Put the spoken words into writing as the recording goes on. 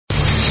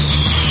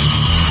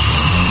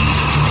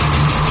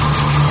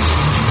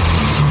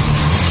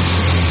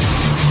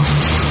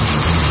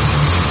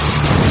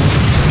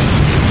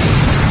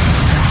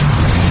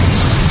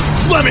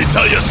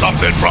tell you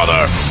something,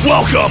 brother.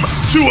 Welcome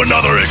to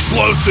another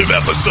explosive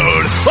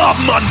episode of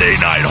Monday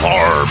Night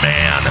Horror,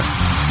 man.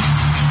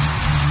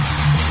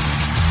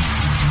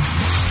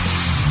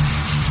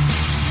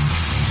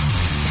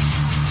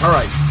 All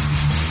right.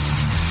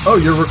 Oh,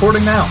 you're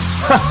recording now.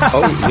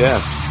 Oh,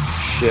 yes.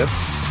 Shit.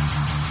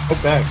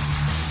 Okay.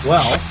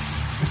 Well,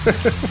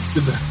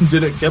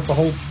 did it get the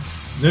whole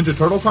Ninja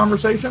Turtle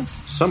conversation?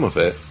 Some of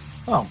it.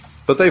 Oh.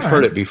 But they've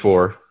heard it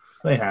before.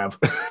 They have.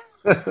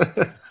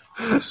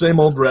 Same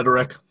old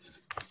rhetoric.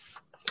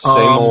 Same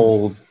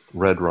old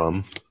red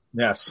rum.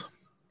 Yes.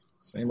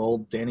 Same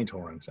old Danny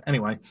Torrance.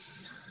 Anyway,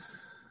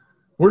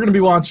 we're going to be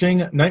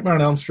watching Nightmare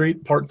on Elm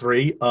Street Part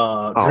 3,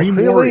 Dream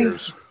really?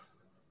 Warriors.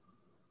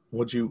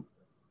 You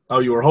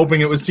were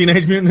hoping it was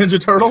Teenage Mutant Ninja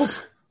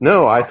Turtles?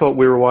 No, I thought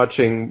we were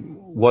watching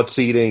What's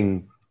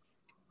Eating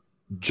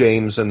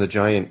James and the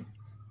Giant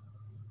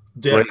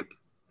Dick.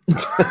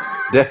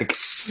 Dick.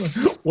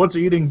 What's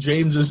Eating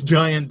James's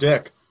Giant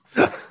Dick?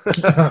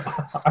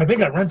 I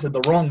think I rented the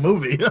wrong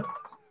movie.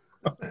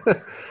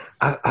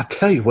 I'll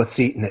tell you what's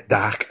eating it,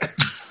 Doc.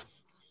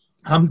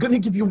 I'm going to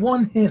give you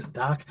one hint,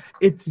 Doc.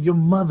 It's your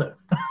mother.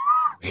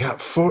 We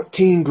got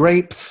 14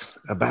 grapes,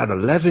 about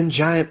 11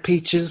 giant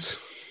peaches,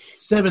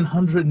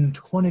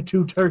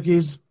 722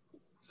 turkeys.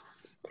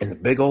 and a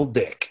big old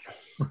dick.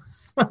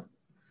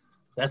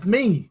 That's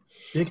me,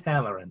 Dick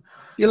Halloran.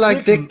 You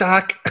like Dick,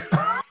 Doc?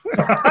 You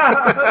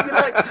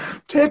like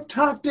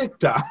Tick-tock,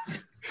 Dick-tock.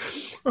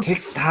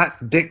 Tick-tock,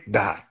 Dick,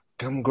 Doc.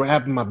 Come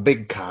grab my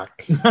big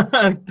cock.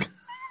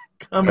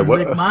 Come and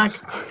lick Mike.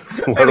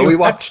 What are we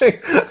watching?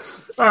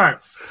 All right.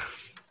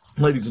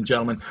 Ladies and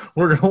gentlemen,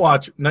 we're going to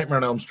watch Nightmare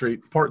on Elm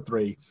Street Part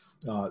 3,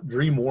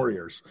 Dream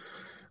Warriors.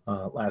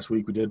 Last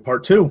week we did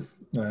Part 2,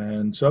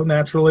 and so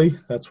naturally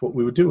that's what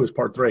we would do is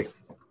Part 3.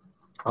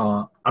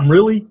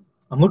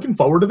 I'm looking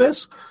forward to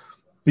this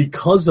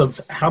because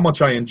of how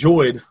much I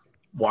enjoyed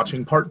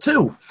watching Part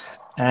 2.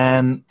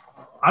 And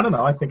I don't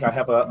know, I think I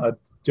have a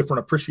different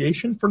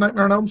appreciation for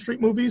Nightmare on Elm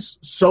Street movies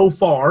so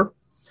far.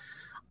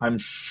 I'm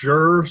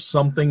sure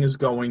something is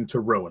going to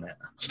ruin it.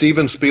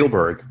 Steven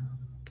Spielberg.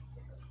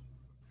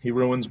 He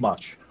ruins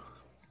much.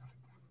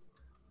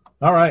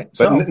 All right.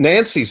 But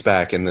Nancy's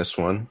back in this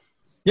one.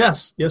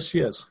 Yes, she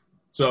is.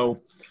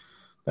 So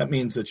that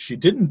means that she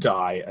didn't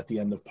die at the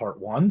end of Part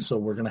 1, so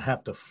we're going to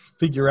have to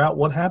figure out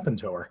what happened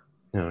to her.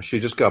 No, she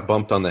just got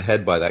bumped on the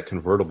head by that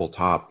convertible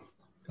top.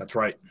 That's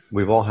right.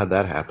 We've all had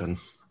that happen.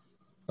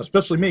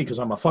 Especially me, because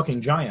I'm a fucking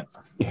giant.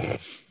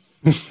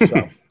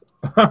 So.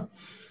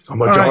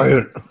 I'm a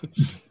giant.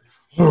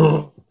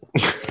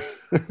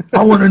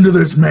 I went into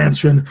this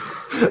mansion.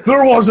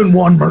 There wasn't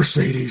one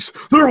Mercedes.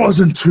 There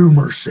wasn't two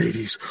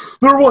Mercedes.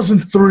 There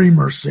wasn't three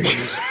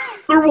Mercedes.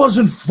 There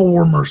wasn't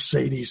four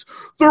Mercedes.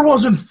 There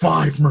wasn't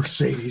five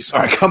Mercedes.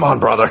 All right, come on,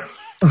 brother.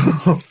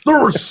 There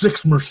were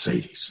six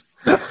Mercedes.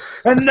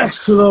 And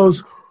next to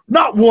those,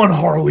 not one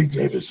Harley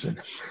Davidson.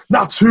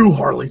 Not two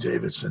Harley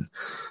Davidson.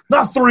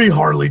 Not three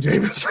Harley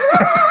Davidson.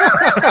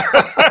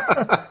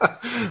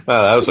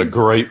 Wow, that was a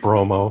great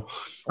promo.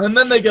 And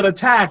then they get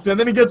attacked, and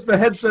then he gets the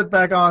headset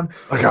back on.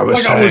 Like I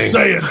was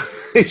saying.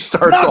 He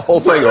starts the whole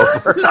thing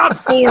over. Not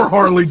four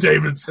Harley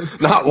Davidsons.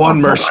 Not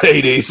one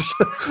Mercedes.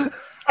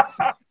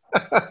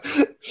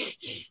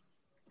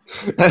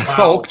 And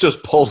Hulk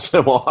just pulls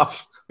him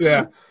off.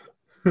 Yeah.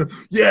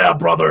 Yeah,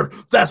 brother.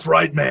 That's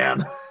right,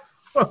 man.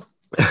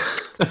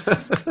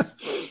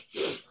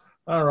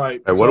 All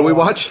right. What are we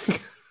watching?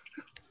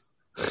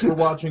 We're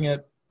watching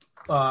it.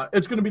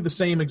 It's going to be the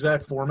same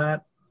exact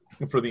format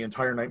for the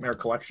entire Nightmare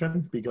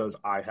collection because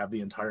I have the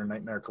entire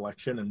Nightmare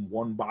collection in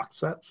one box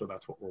set, so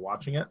that's what we're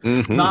watching it.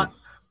 Mm-hmm.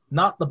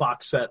 Not the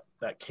box set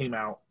that came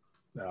out,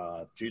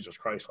 Jesus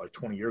Christ, like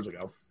 20 years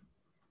ago.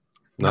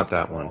 Not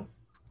that one.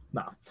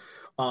 No.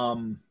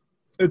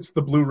 It's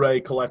the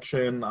Blu-ray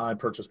collection. I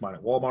purchased mine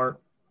at Walmart,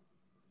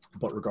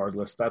 but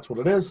regardless, that's what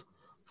it is.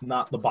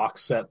 Not the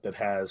box set that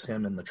has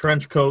him in the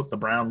trench coat, the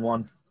brown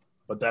one,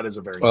 but that is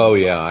a very Oh,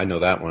 yeah, I know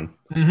that one.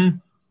 Mm-hmm.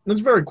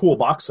 It's a very cool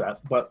box set,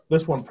 but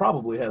this one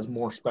probably has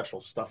more special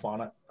stuff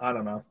on it. I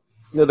don't know.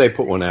 Yeah, they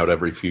put one out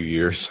every few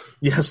years.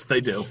 Yes,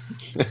 they do.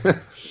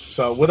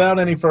 So without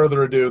any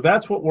further ado,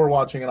 that's what we're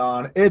watching it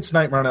on. It's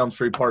Nightmare on Elm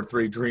Street Part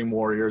 3, Dream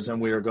Warriors, and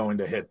we are going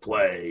to hit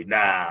play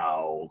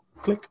now.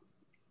 Click.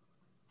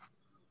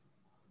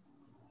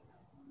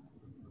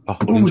 Oh,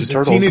 Ninja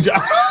Turtles.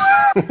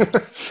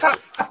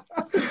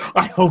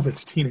 I hope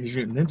it's Teenage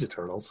Mutant Ninja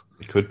Turtles.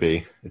 It could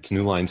be. It's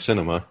New Line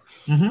Cinema.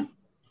 Mm-hmm.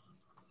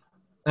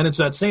 And it's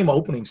that same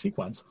opening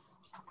sequence.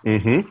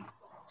 Mm-hmm.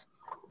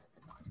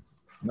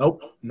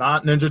 Nope,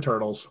 not Ninja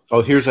Turtles.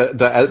 Oh, here's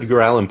the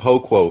Edgar Allan Poe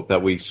quote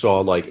that we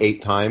saw like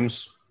 8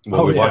 times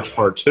when we watched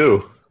Part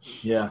 2.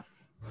 Yeah.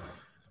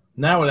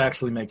 Now it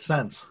actually makes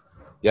sense.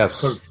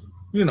 Yes. Because,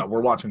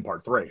 we're watching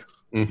Part 3.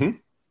 Mm-hmm.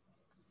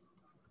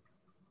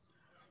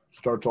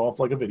 Starts off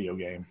like a video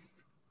game.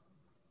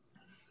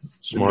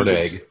 Smart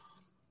egg.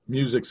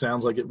 Music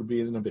sounds like it would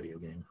be in a video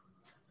game.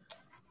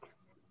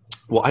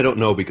 Well, I don't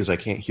know because I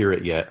can't hear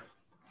it yet.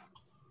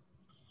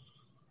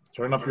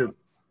 Turn up your...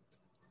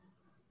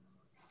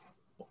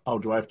 Oh,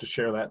 do I have to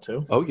share that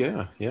too? Oh,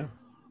 yeah, yeah.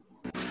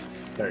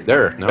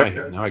 There. Now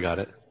I got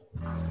it.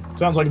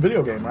 Sounds like a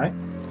video game, right?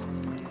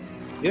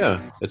 Yeah,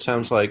 it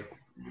sounds like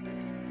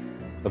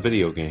a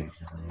video game.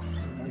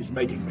 He's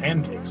making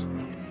pancakes.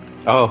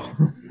 Oh.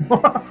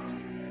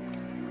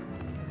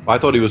 I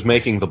thought he was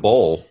making the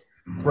bowl.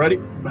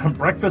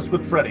 Breakfast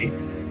with Freddy.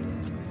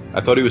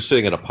 I thought he was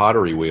sitting at a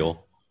pottery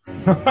wheel.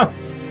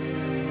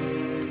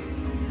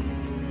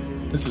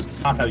 This is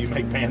not how you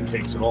make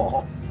pancakes at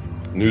all.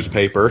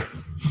 Newspaper.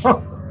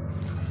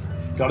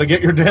 Gotta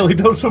get your daily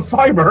dose of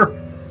fiber.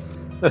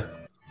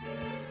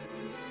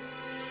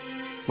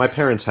 My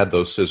parents had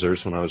those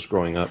scissors when I was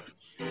growing up.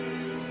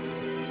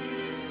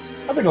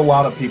 I think a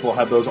lot of people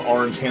have those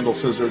orange handle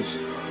scissors.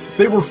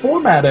 They were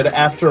formatted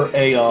after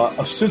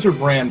a scissor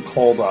brand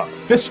called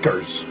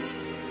Fiskars.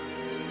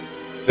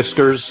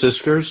 Fiskars,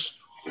 Siskers?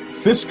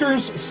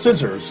 Fiskars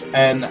scissors.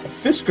 And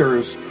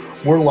Fiskars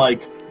were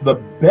like the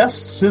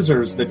best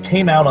scissors that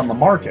came out on the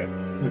market.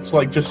 It's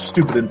like just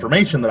stupid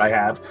information that I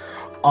have.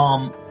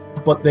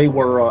 But they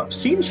were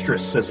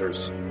seamstress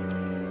scissors.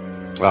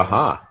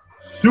 Aha.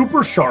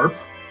 Super sharp,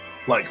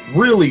 like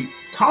really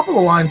top of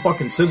the line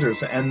fucking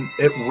scissors, and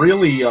it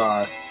really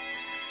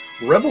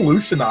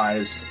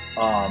revolutionized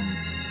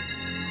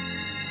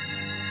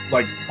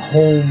like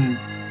home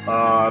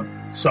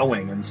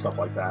sewing and stuff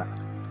like that.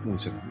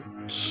 There's a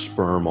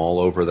sperm all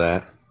over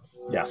that.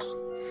 Yes.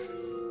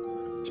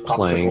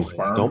 Playing.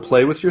 Sperm. Don't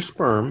play with your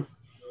sperm.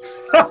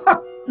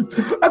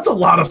 That's a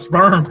lot of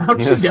sperm.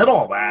 How'd she get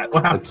all that?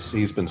 Wow.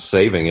 He's been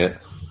saving it.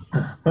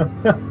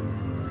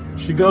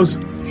 She goes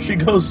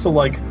to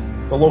like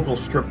the local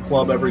strip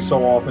club every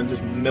so often,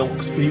 just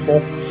milks people.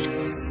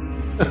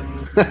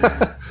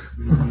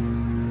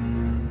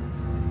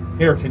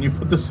 Here, can you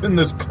put this in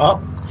this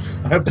cup?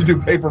 I have to do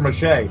paper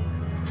mache.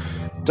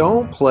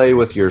 Don't play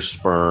with your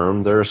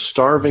sperm. There are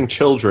starving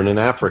children in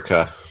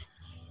Africa.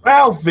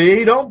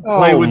 Ralphie, don't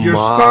play with your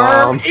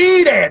Mom. sperm.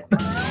 Eat it!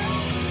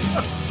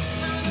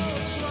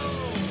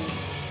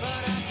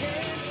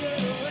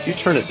 You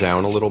turn it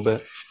down a little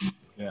bit.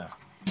 Yeah.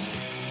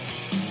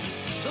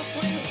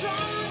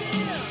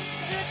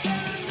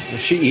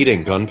 Is she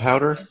eating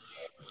gunpowder?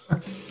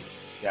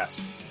 Yes.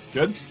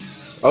 Good?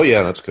 Oh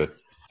yeah, that's good.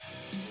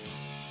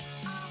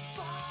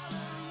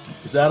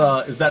 Is that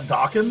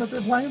Dokken that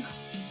they're playing?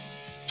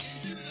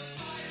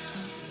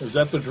 Is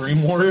that the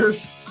Dream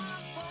Warriors?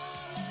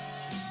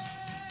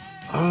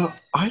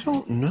 I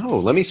don't know.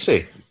 Let me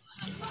see.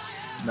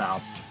 No.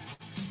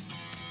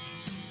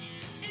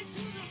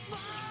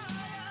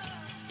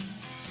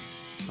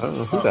 I don't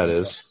know who that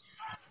is.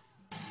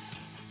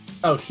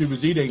 Oh, she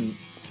was eating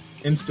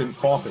instant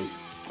coffee.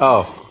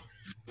 Oh.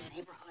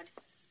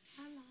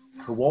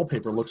 Her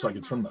wallpaper looks like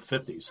it's from the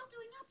 50s.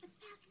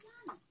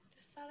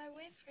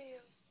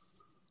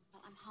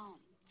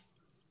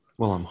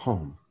 Well, I'm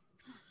home.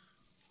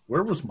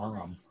 Where was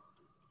Mom?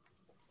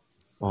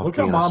 Oh, Look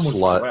how being a Mom was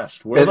slut.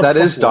 dressed. Where the That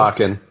fuck is was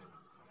Dokken.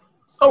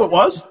 Oh, it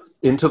was?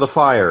 Into the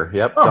Fire.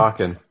 Yep, Oh.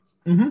 Dokken.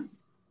 Mm-hmm.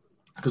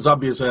 Because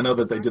obviously I know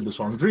that they did the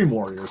song Dream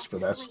Warriors for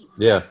this.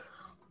 Yeah.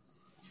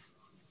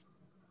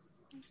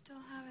 I'm still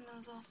having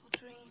those awful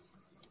dreams.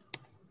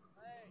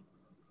 Hey,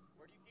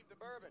 where do you keep the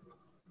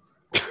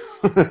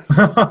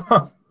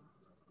bourbon?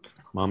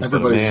 Mom's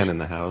got a man in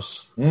the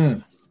house.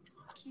 Mm.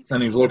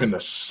 And he's looking to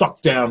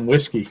suck down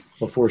whiskey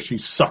before she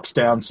sucks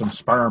down some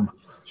sperm.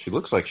 She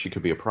looks like she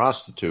could be a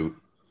prostitute.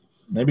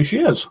 Maybe she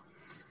is.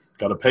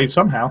 Got to pay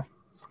somehow.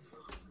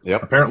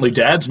 Yep. Apparently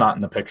Dad's not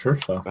in the picture,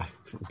 so. I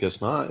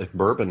guess not. If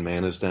Bourbon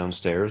Man is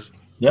downstairs.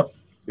 Yep.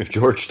 If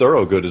George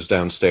Thorogood is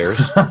downstairs.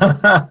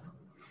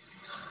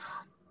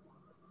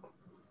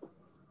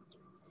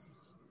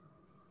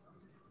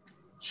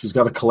 She's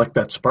got to collect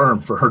that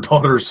sperm for her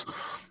daughter's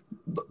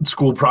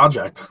school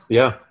project.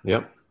 Yeah,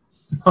 yep.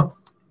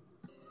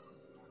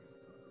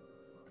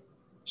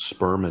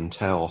 Sperm and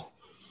tell.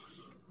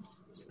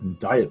 And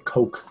Diet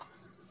Coke.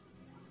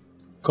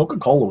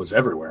 Coca-Cola was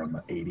everywhere in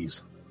the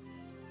 80s.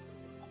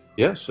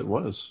 Yes, it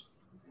was.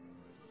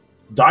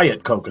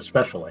 Diet Coke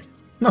especially.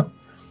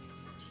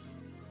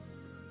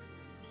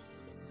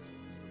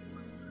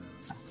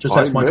 Just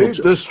ask I Michael. made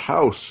this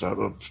house out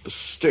of the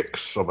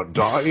sticks of a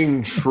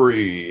dying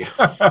tree.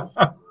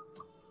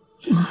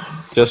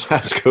 Just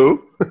ask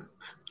who?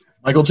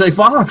 Michael J.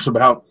 Fox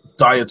about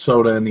diet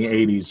soda in the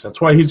 80s. That's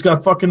why he's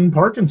got fucking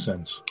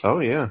Parkinson's. Oh,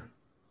 yeah.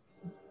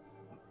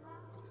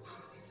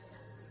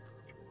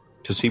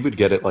 Because he would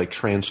get it, like,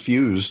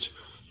 transfused.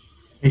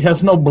 He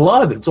has no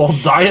blood. It's all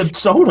diet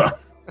soda.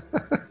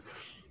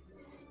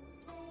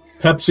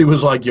 Pepsi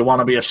was like, you want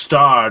to be a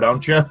star,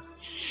 don't you?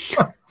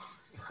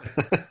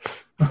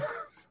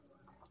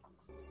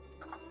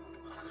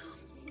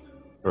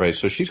 All right,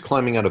 so she's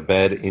climbing out of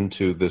bed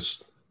into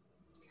this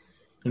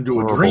Into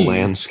a horrible dream.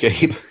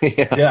 landscape.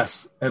 Yeah.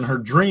 Yes, and her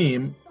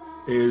dream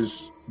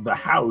is the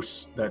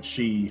house that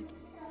she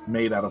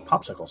made out of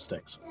popsicle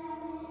sticks.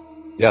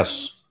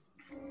 Yes.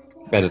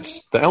 And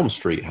it's the Elm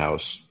Street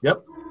house.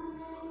 Yep.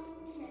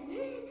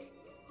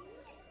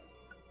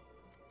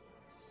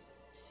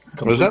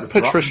 Was that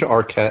Complete with Patricia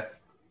Arquette?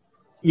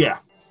 Yeah.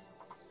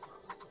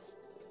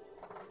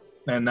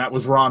 And that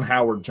was Ron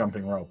Howard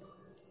jumping rope.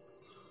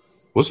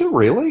 Was it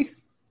really?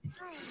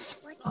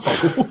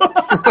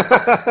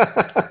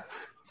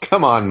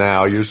 Come on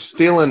now, you're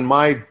stealing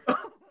my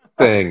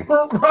thing.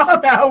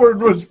 Ron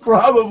Howard was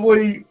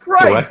probably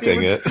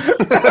Directing it.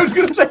 I was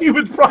going to say he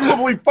was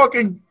probably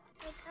fucking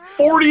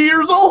 40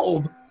 years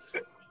old.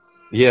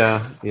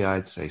 Yeah,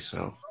 I'd say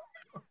so.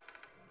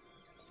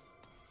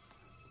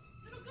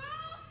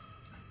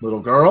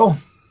 Little girl.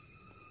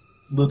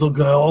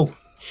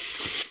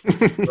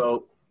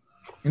 So,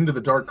 into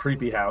the dark,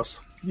 creepy house.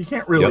 You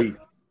can't really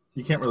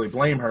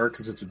blame her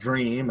because it's a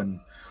dream, and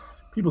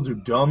people do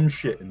dumb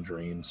shit in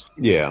dreams.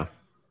 Yeah.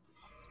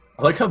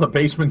 I like how the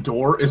basement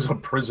door is a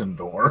prison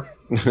door.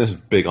 This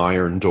big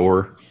iron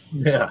door.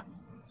 Yeah.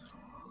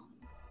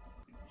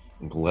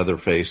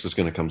 Leatherface is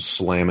going to come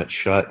slam it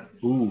shut.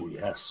 Ooh,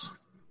 yes.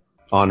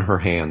 On her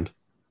hand.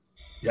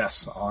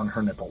 Yes, on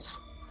her nipples.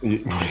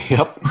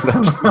 Yep,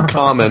 that's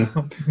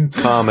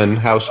common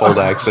household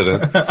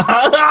accident.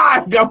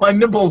 I got my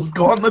nipples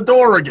going the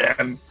door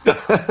again.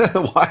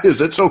 Why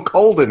is it so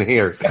cold in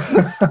here?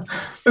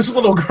 This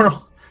little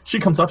girl, she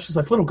comes up, she's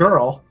like, little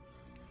girl,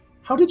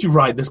 how did you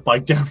ride this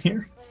bike down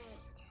here?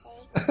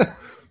 Come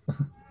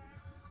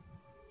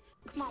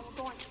on, we're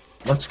going.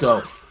 Let's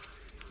go.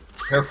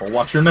 Careful,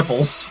 watch your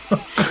nipples.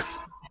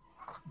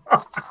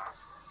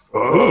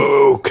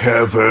 Oh,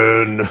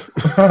 Kevin.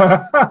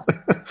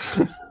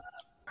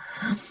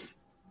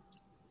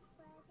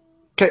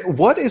 Okay,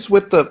 what is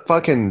with the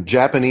fucking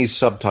Japanese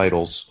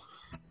subtitles?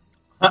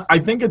 I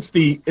think it's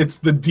the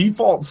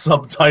default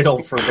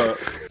subtitle for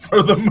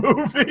the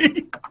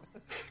movie.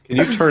 Can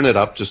you turn it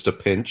up just a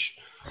pinch?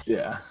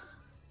 Yeah.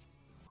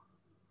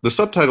 The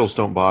subtitles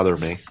don't bother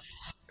me.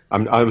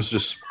 I was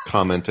just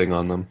commenting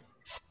on them.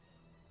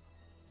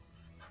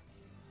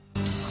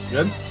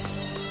 Good?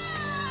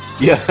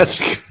 Yeah, that's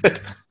good.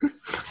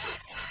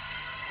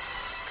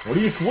 What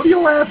are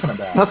you laughing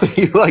about?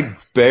 Nothing. You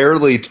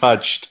barely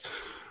touched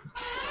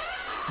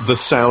the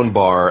sound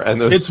bar,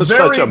 and there's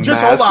such a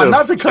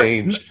massive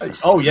change.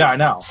 Oh yeah, I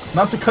know.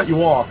 Not to cut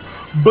you off,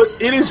 but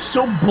it is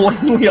so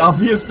blatantly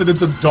obvious that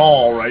it's a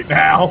doll right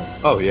now.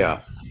 Oh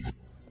yeah.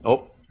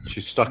 Oh,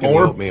 she's stuck in the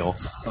oatmeal.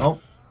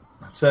 Oh,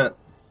 that's it.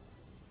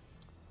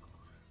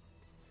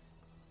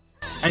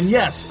 And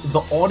yes,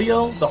 the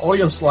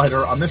audio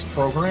slider on this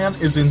program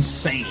is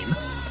insane.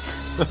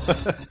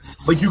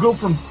 You go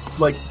from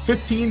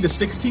 15 to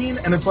 16,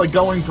 and it's like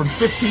going from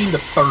 15 to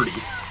 30.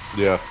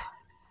 Yeah.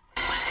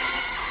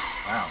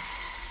 Wow.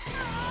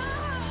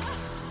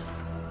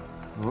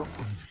 Well,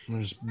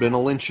 there's been a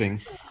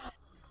lynching.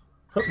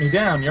 Put me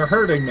down, you're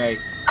hurting me.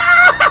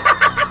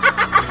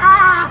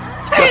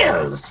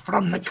 Tales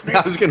from the crypt.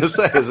 I was going to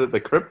say, is it the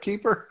Crypt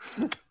Keeper?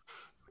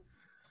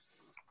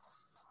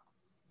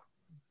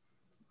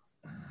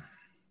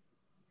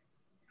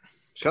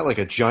 She's got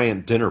a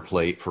giant dinner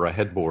plate for a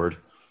headboard.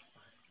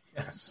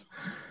 Yes.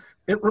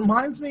 It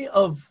reminds me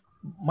of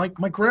my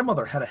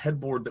grandmother had a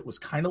headboard that was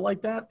kind of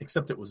like that,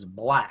 except it was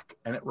black,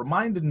 and it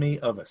reminded me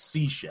of a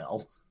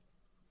seashell.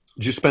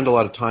 Did you spend a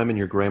lot of time in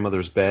your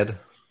grandmother's bed?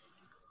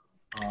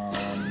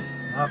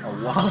 Not a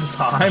lot of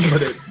time,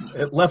 but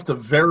it left a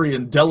very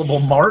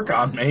indelible mark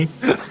on me.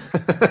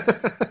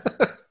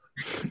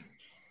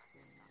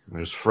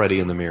 There's Freddy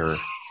in the mirror.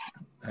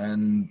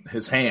 And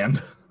his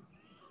hand.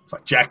 It's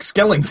like Jack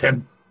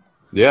Skellington.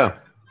 Yeah.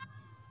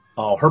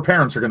 Oh, her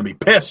parents are going to be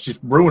pissed. She's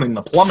ruining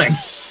the plumbing.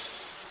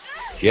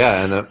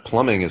 Yeah, and that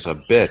plumbing is a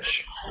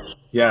bitch.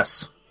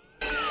 Yes.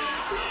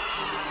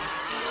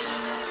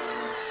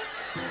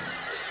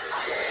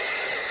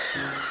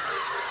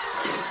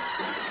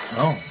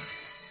 Oh.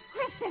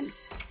 Kristen!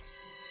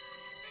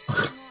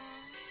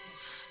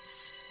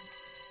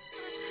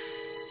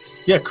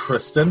 Yeah,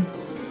 Kristen.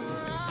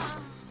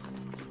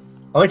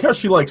 I like how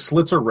she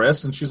slits her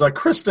wrist and she's like,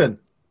 Kristen.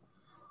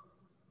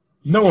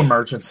 No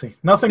emergency.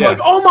 Nothing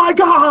oh my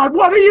God,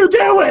 what are you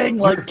doing?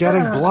 You're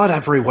getting blood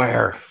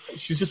everywhere.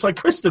 She's just like,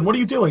 Kristen, what are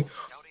you doing?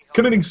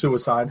 Committing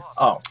suicide.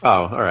 Oh,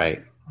 all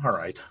right. All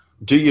right.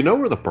 Do you know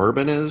where the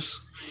bourbon is?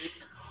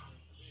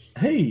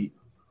 Hey,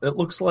 it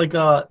looks like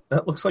the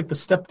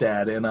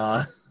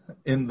stepdad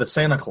in the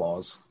Santa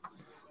Claus.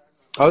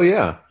 Oh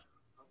yeah.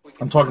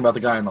 I'm talking about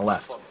the guy on the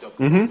left.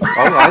 Mm-hmm. Oh,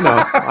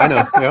 I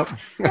know. Yep.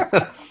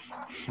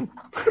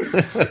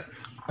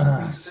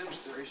 Sims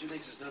theory, she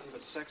thinks it's nothing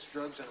but sex,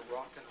 drugs, and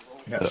rock and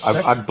roll. Yes,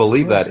 I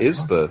believe that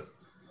is the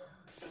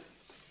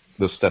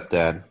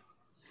stepdad.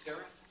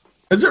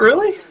 Is it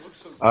really?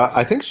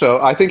 I think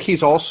so. I think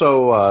he's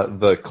also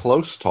the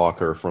close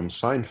talker from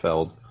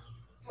Seinfeld.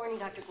 Morning,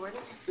 Dr. Gordon.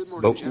 Good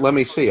morning, But let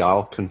me see.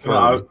 I'll confirm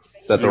Well,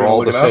 that they're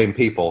all the same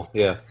people.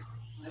 Yeah.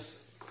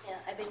 Yeah,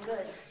 I've been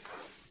good.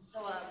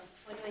 So,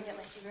 when do I get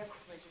my cigarette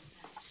privileges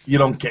back? You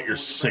don't get your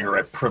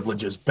cigarette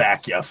privileges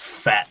back, you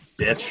fat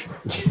bitch.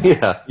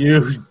 Yeah.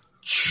 You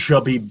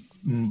chubby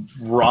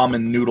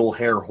ramen noodle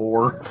hair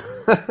whore.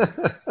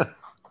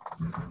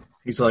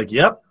 He's like,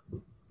 yep,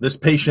 this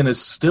patient is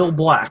still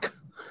black.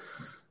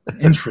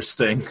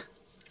 Interesting.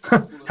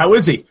 How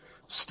is he?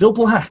 Still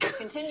black.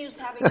 Continues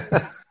having.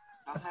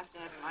 I'll have to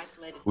have him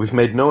isolated We've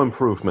made no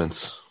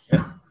improvements.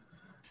 Yeah.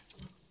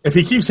 If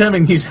he keeps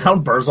having these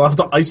outbursts, I'll have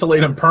to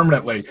isolate him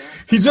permanently.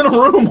 He's in a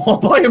room all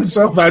by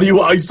himself. How do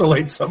you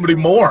isolate somebody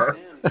more?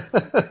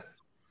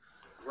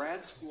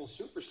 Grad school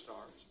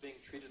superstars being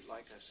treated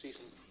like a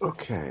seasoned...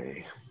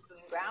 Okay.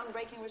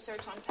 Groundbreaking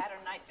research on pattern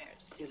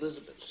nightmares.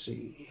 Elizabeth. Let's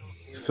see.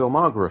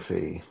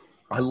 Filmography.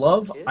 I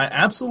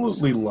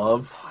absolutely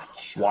love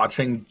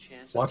watching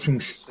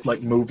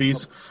like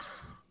movies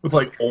with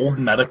like old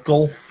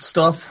medical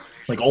stuff,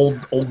 like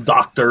old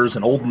doctors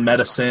and old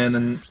medicine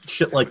and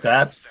shit like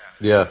that.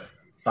 Yeah.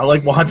 I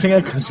like watching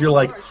it because you're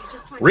like,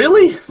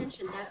 really?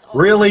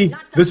 Really?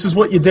 This is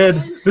what you did?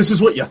 This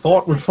is what you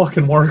thought would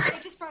fucking work?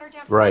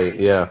 Right,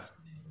 yeah.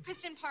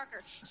 Kristen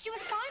Parker. She was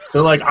fine.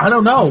 They're like, I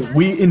don't know.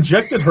 We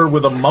injected her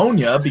with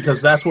ammonia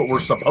because that's what we're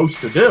supposed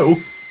to do.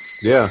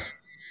 Yeah.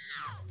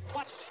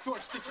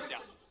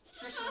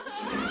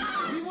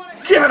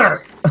 Get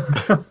her!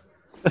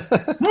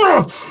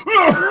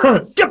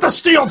 Get the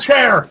steel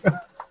chair!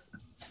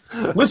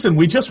 Listen,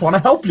 we just want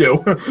to help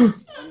you.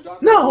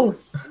 No!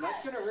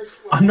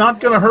 I'm not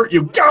going to hurt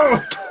you. Go!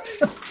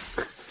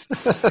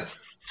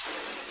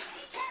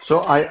 So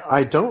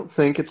I don't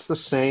think it's the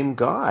same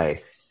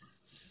guy.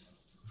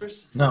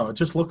 No, it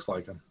just looks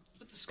like him.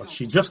 But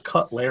she just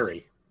cut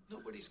Larry.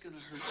 Nobody's going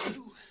to hurt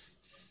you.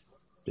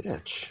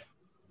 Bitch.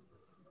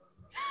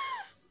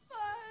 5,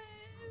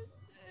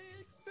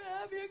 6,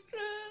 grab your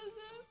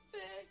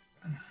crucifix.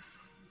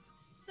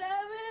 7.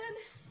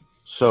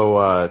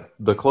 So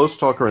the Close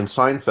Talker in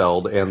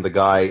Seinfeld and the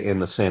guy in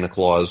the Santa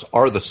Claus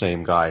are the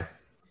same guy.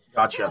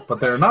 Gotcha, but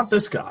they're not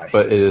this guy.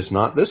 But it is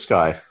not this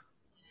guy.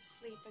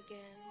 Sleep again.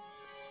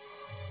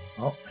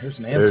 Oh, here's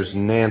Nancy. There's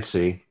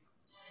Nancy.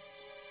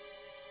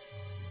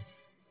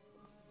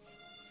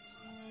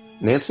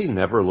 Nancy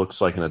never looks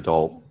like an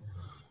adult.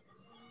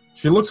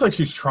 She looks like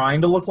she's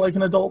trying to look like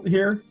an adult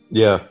here.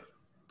 Yeah.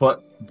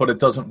 But it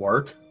doesn't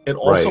work. It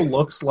also Right.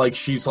 looks like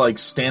she's like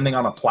standing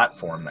on a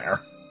platform there.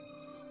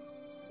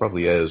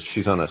 Probably is.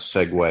 She's on a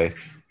Segway.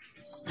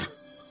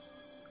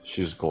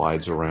 She just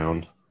glides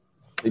around.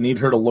 They need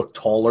her to look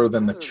taller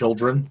than the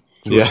children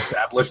to Yeah.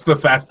 establish the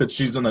fact that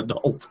she's an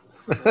adult.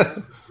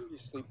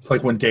 It's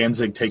like when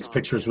Danzig takes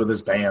pictures with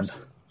his band.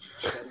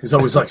 He's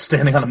always like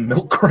standing on a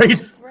milk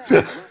crate.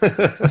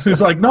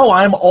 He's like, no,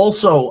 I'm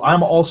also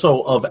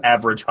of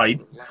average height,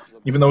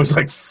 even though he's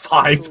like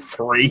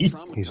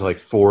 5'3". He's like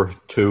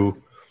 4'2".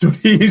 Dude,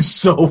 he's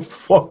so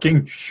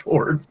fucking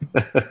short.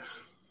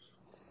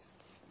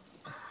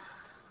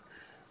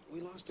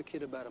 We lost a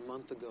kid about a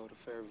month ago to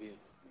Fairview.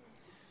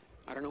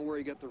 I don't know where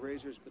he got the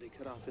razors, but he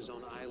cut off his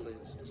own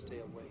eyelids to stay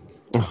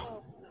awake.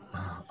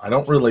 I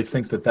don't really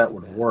think that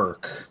would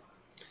work.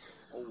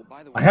 Oh,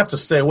 by the way, I have to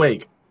stay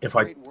awake. If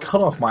I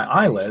cut off my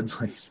eyelids,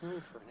 like,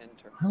 smooth for an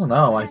intern. I don't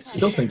know. I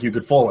still think you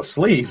could fall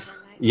asleep.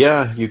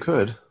 Yeah, you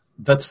could.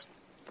 That's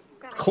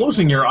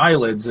closing your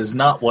eyelids is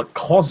not what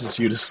causes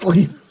you to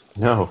sleep.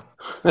 No.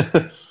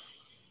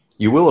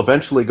 You will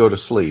eventually go to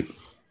sleep.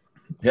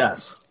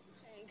 Yes.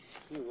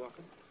 You're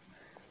welcome.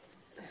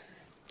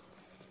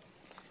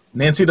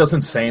 Nancy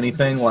doesn't say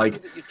anything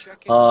like,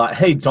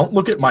 hey, don't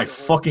look at my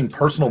fucking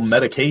personal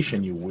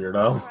medication, you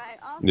weirdo. Right,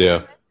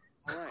 Yeah.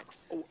 All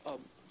right. Oh,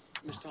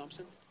 Miss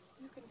Thompson?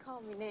 You can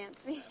call me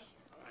Nancy.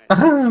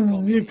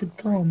 You could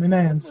call me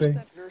Nancy.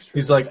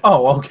 He's like,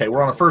 oh, okay,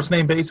 we're on a first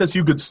name basis.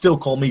 You could still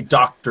call me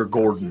Dr.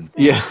 Gordon.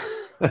 Yeah.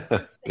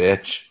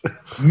 Bitch.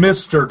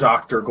 Mr.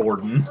 Dr.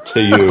 Gordon.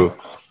 To you.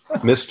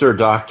 Mr.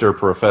 Dr.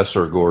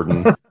 Professor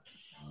Gordon.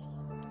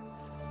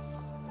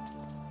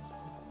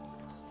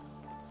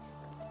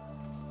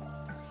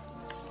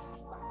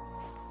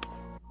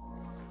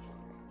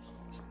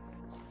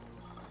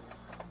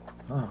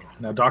 Oh,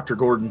 now Dr.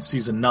 Gordon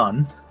sees a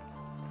nun.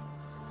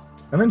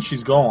 And then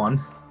she's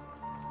gone.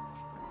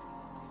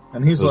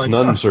 And he's Those like,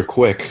 nuns are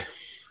quick.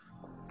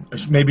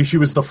 maybe she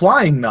was the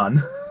flying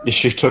nun.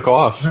 She took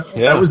off.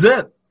 Yeah. That was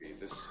it.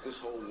 This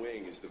whole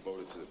wing is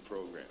devoted to the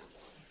program.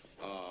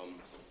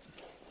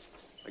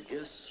 I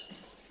guess,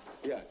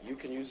 yeah, you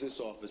can use this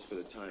office for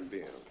the time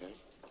being, okay?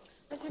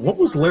 What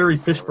was Larry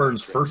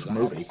Fishburne's first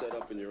movie? Set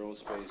up in your own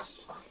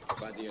space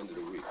by the end of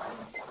the week.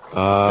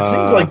 It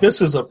seems like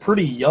this is a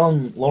pretty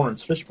young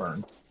Lawrence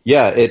Fishburne.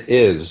 Yeah, it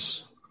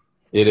is.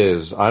 It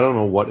is. I don't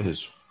know what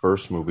his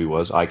first movie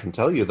was. I can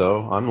tell you,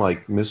 though. I'm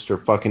like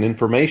Mr. fucking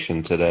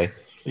Information today.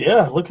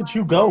 Yeah, look at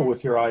you go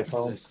with your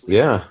iPhone.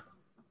 Yeah.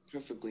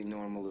 Perfectly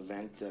normal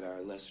event that our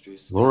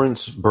illustrious...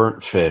 Lawrence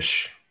Burnt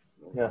Fish.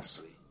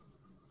 Yes.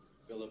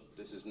 Philip,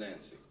 this is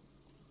Nancy.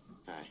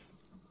 Hi.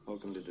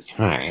 Welcome to the...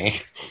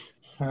 Hi.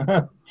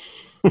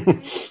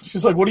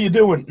 She's like, what are you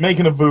doing?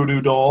 Making a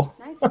voodoo doll.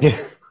 Nice.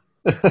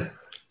 Gotta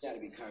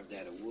be carved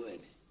out of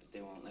wood, but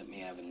they won't let me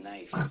have a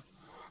knife.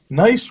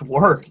 Nice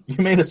work. You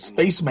made a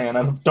spaceman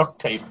out of duct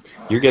tape.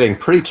 You're getting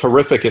pretty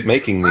terrific at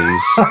making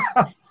these.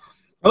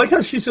 I like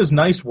how she says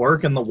nice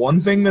work, and the one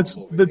thing that's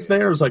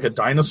there is like a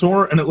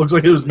dinosaur, and it looks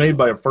like it was made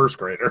by a first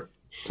grader.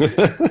 Him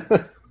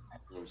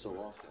so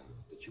often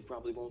that you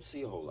probably won't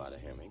see a whole lot of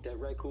him. Ain't that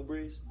right, Cool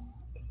Breeze?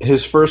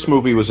 His first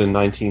movie was in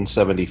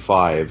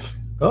 1975.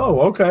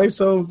 Oh, okay.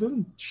 So,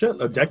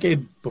 a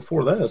decade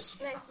before this.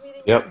 Nice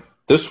meeting Yep.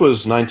 This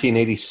was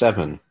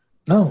 1987.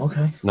 Oh,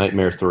 okay.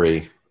 Nightmare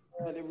 3.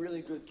 Yeah, they're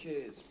really good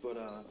kids, but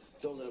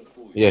don't let them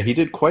fool you. Yeah, he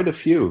did quite a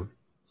few.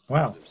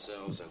 Wow.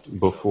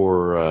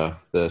 Before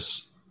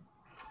this.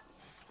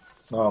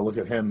 Oh, look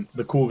at him.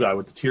 The cool guy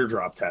with the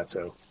teardrop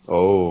tattoo.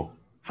 Oh.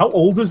 How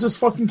old is this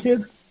fucking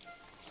kid?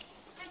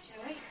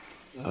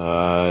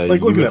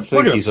 Look at him.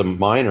 Think he's a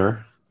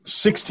minor.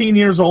 16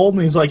 years old,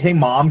 and he's like, "Hey,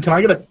 Mom, can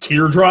I get a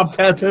teardrop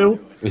tattoo?"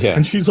 Yeah.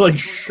 And she's like,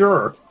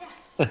 "Sure."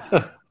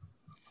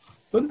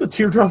 Doesn't the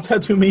teardrop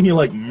tattoo mean you,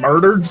 like,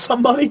 murdered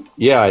somebody?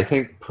 Yeah, I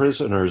think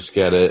prisoners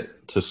get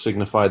it to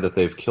signify that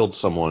they've killed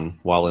someone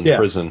while in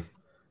prison.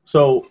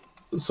 So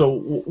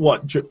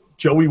what?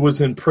 Joey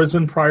was in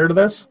prison prior to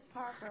this?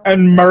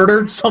 And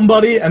murdered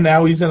somebody, and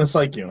now he's in a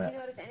psych unit.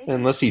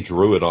 Unless he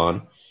drew it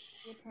on.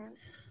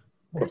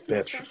 What a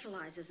bitch.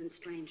 Specializes in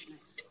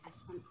strangeness. I've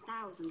spent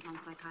thousands on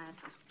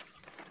psychiatrists.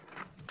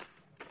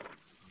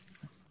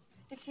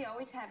 Did she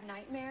always have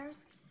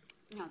nightmares?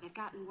 No, they've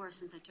gotten worse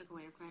since I took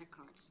away her credit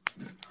cards.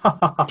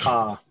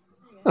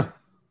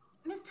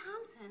 Miss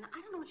Thompson,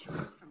 I don't know what you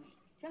want from me.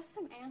 Just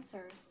some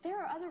answers. There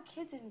are other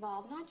kids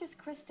involved, not just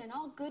Kristen.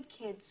 All good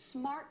kids,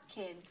 smart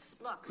kids.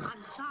 Look,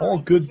 I'm sorry. All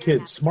good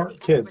kids, smart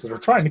kids that are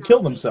trying to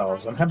kill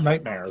themselves and have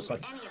nightmares.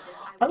 Like,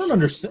 I don't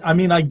understand. I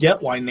mean, I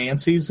get why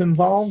Nancy's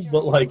involved,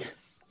 but, like,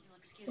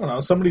 I don't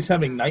know, somebody's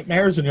having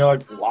nightmares and you're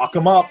like, lock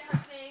them up.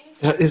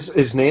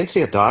 Is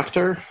Nancy a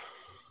doctor?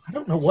 I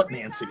don't know what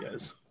Nancy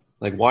is.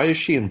 Like, why is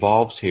she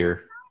involved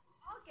here?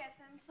 I'll get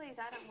them, please.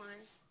 I don't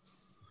mind.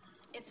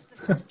 It's the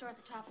first store at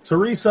the top of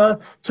Teresa!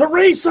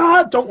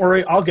 Don't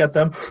worry, I'll get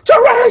them.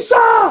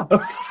 Teresa!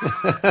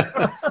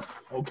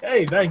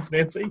 Okay, thanks,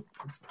 Nancy.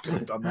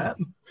 I've done that.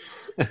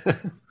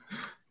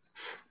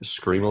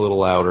 Scream a little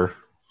louder.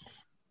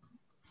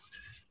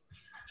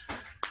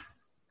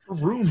 Her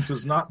room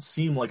does not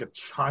seem like a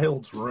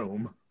child's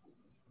room.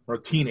 Or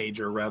a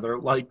teenager, rather.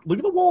 Like, look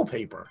at the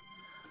wallpaper.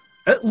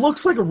 It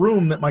looks like a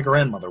room that my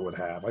grandmother would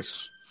have.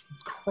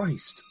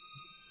 Christ.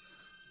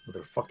 With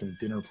her fucking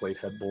dinner plate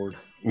headboard.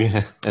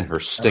 Yeah, and her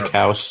stick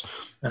house.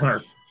 And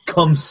her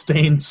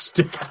cum-stained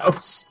stick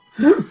house.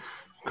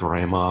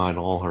 Grandma and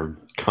all her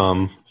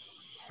cum.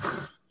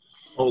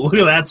 Oh, look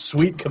at that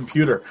sweet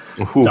computer.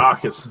 Ooh.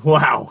 Doc is,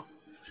 wow.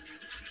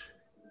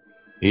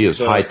 He is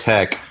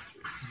high-tech.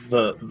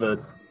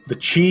 The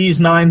Cheese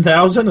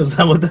 9000, is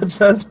that what that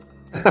said?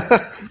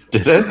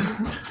 Did it?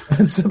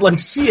 It said like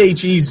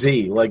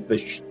CHEZ, like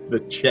the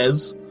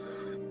Ches.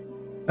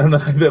 And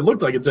then it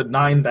looked like it said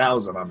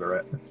 9000 under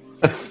it.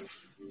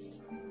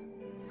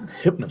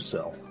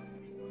 Hypnocell.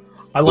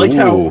 I like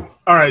how...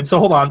 Alright, so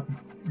hold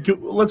on.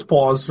 Let's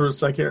pause for a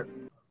sec here.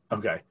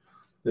 Okay.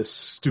 This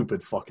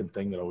stupid fucking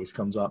thing that always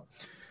comes up.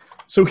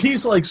 So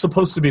he's like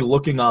supposed to be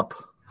looking up...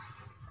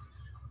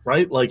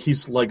 Right? Like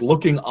he's like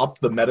looking up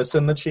the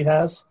medicine that she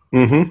has.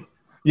 Mm-hmm.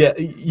 Yeah.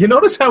 You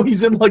notice how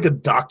he's in like a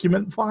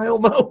document file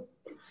though?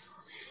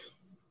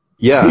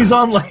 Yeah. He's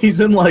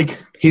in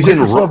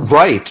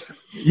Right.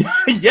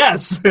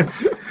 Yes.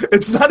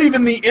 It's not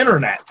even the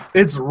internet.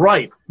 It's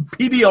Right.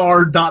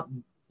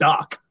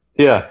 PDR.doc.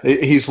 Yeah.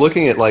 He's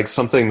looking at like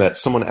something that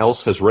someone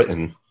else has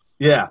written.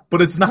 Yeah.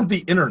 But it's not the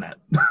internet.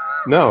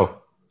 No.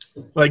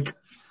 Like,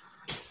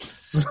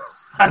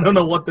 I don't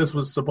know what this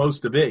was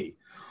supposed to be.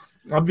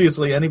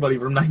 Obviously, anybody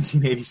from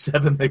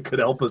 1987 that could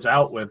help us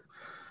out with,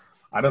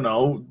 I don't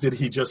know, did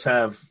he just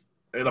have,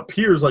 it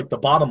appears like the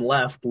bottom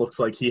left looks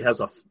like he has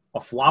a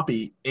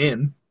floppy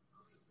in.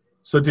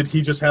 So did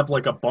he just have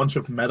like a bunch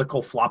of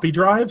medical floppy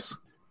drives?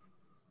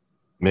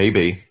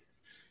 Maybe.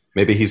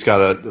 Maybe he's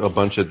got a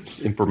bunch of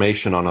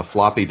information on a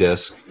floppy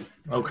disk.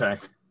 Okay.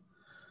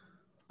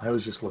 I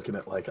was just looking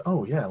at like,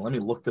 oh yeah, let me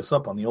look this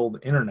up on the old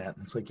internet.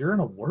 It's like, you're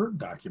in a Word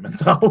document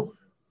though.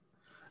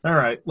 All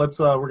right, we're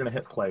going to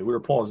hit play. We were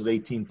paused at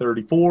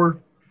 1834.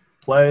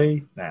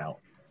 Play now.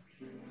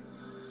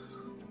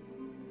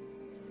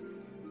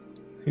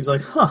 He's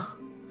like, huh.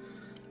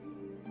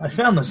 I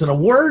found this in a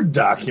Word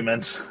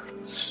document.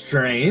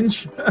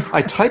 Strange.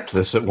 I typed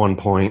this at one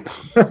point.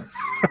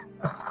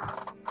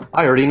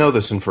 I already know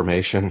this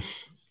information.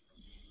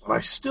 But I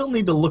still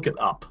need to look it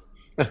up.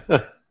 All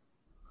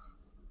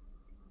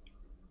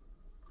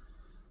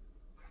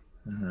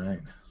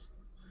right.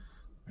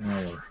 Now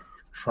we're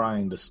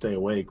trying to stay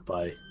awake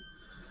by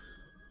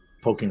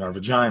poking our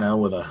vagina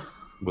with a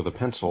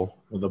pencil.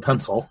 With a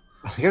pencil.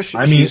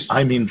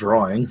 I mean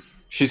drawing.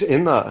 She's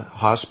in the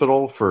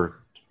hospital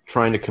for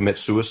trying to commit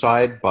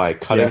suicide by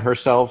cutting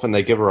herself, and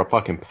they give her a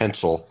fucking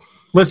pencil.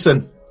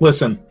 Listen.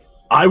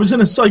 I was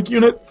in a psych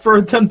unit for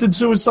attempted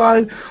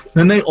suicide,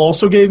 and they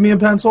also gave me a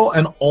pencil,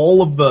 and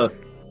all of the,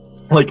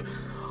 like,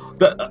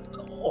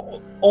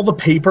 all the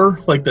paper,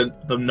 like the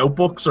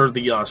notebooks or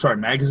the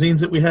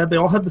magazines that we had, they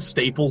all had the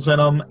staples in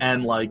them,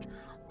 and like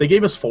they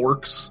gave us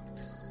forks.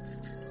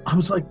 I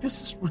was like,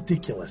 this is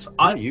ridiculous.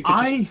 You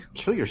could just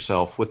kill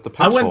yourself with the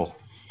pencil.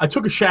 I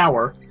took a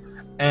shower,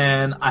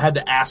 and I had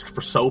to ask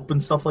for soap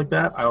and stuff like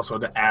that. I also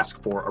had to ask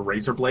for a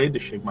razor blade to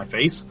shave my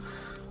face.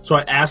 So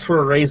I asked for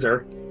a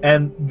razor,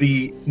 and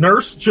the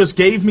nurse just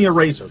gave me a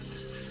razor.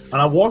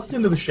 And I walked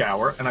into the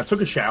shower, and I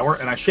took a shower,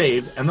 and I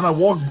shaved, and then I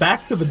walked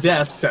back to the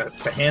desk to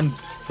hand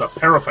the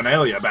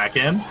paraphernalia back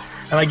in,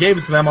 and I gave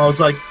it to them. I was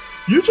like,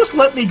 you just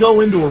let me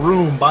go into a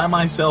room by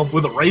myself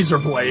with a razor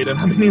blade, and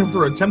I'm in here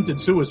for attempted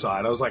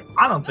suicide. I was like,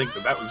 I don't think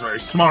that was very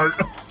smart.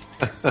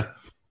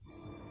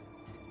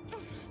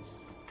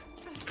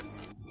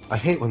 I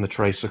hate when the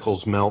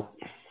tricycles melt.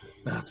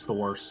 That's the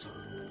worst.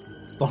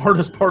 It's the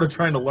hardest part of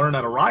trying to learn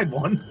how to ride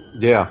one.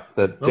 Yeah,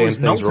 that damn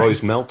things are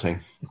always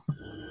melting.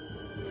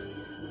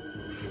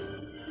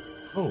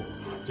 Oh,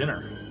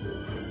 dinner.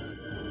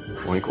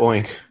 Oink,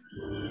 oink.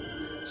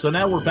 So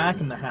now we're back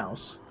in the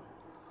house.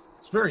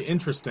 It's very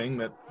interesting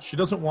that she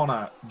doesn't want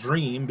to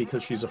dream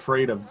because she's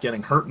afraid of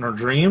getting hurt in her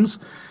dreams,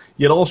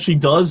 yet all she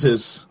does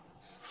is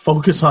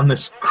focus on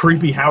this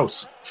creepy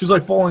house. She's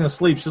like falling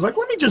asleep. She's like,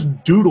 let me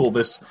just doodle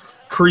this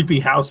creepy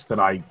house that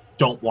I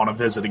don't want to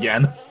visit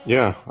again.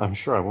 Yeah, I'm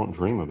sure I won't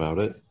dream about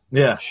it.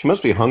 Yeah. She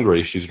must be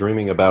hungry. She's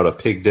dreaming about a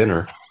pig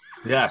dinner.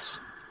 Yes.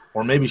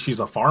 Or maybe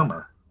she's a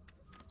farmer.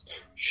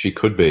 She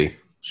could be.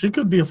 She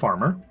could be a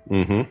farmer.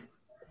 Mm-hmm.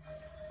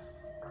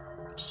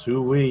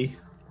 Sue-wee.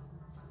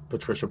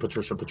 Patricia.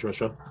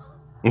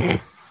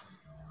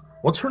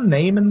 What's her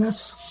name in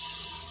this?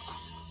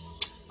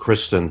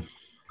 Kristen.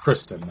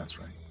 Kristen, that's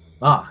right.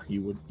 Ah,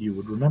 you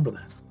would remember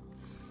that.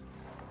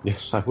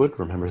 Yes, I would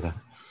remember that.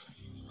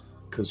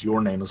 Because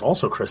your name is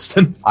also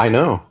Kristen. I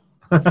know.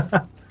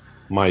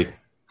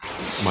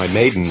 my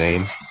maiden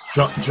name.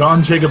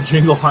 John Jacob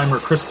Jingleheimer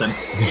Kristen.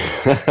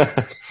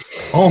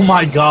 Oh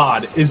my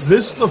God. Is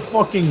this the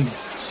fucking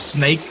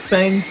snake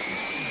thing?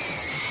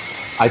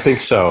 I think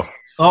so.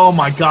 Oh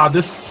my God,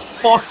 this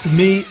fucked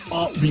me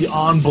up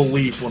beyond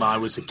belief when I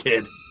was a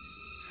kid.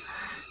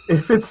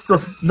 If it's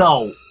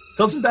no,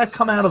 doesn't that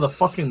come out of the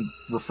fucking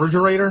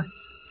refrigerator?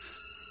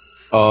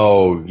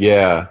 Oh,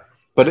 yeah.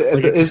 But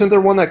isn't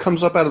there one that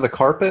comes up out of the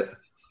carpet?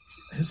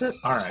 Is it?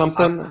 All right.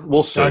 Something?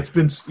 We'll see. It's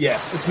been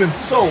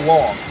so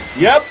long.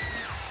 Yep,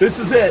 this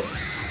is it.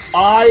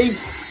 I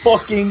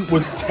fucking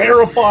was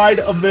terrified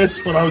of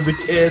this when I was a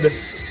kid.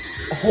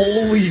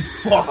 Holy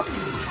fuck.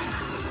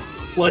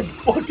 Like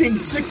fucking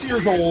 6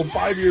 years old,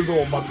 5 years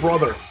old, my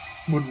brother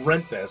would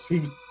rent this.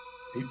 He'd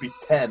be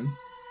 10.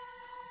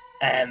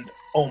 And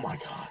oh my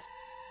God.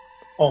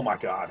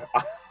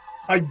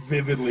 I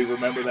vividly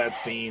remember that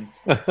scene.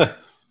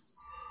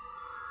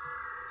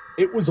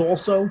 It was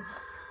also,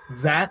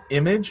 that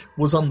image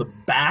was on the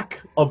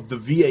back of the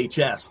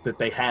VHS that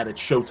they had at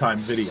Showtime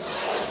Video.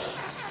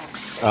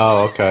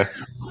 Oh, okay.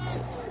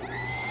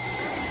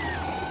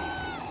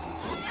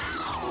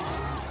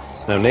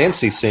 Now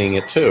Nancy's seeing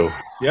it too.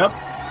 Yep.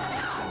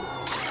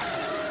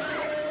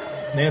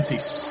 Nancy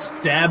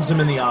stabs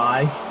him in the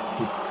eye.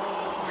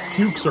 He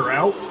pukes her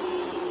out.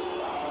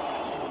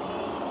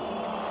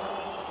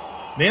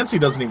 Nancy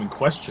doesn't even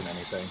question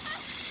anything.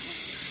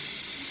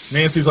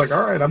 Nancy's like,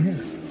 all right, I'm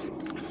here.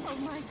 Oh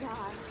my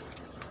God.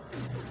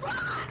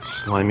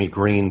 Slimy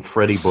green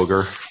Freddy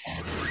booger.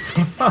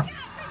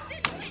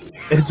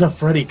 It's a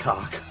Freddy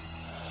cock.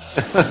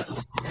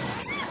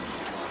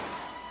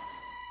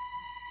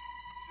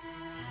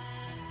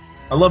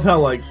 I love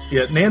how,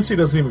 Nancy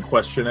doesn't even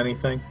question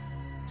anything.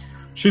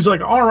 She's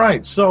like, all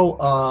right, so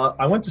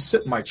I went to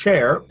sit in my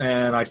chair,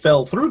 and I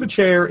fell through the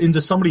chair into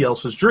somebody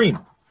else's dream.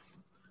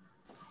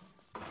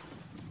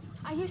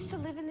 I used to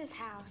live in this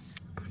house.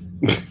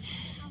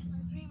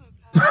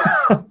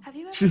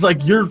 She's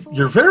like,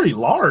 you're very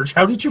large.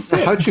 How did you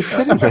fit? How'd you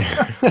fit in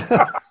there?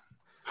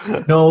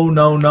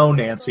 No,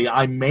 Nancy.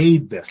 I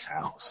made this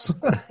house.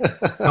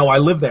 No, I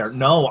live there.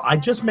 No, I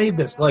just made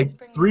this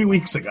 3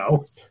 weeks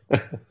ago.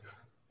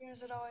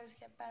 Yours would always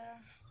get better.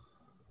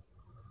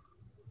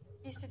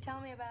 He used to tell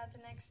me about it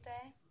the next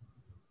day.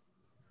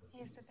 He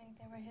used to think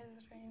they were his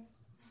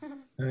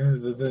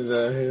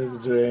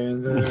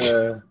dreams.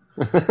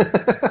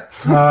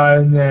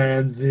 Hi,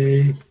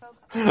 Nancy.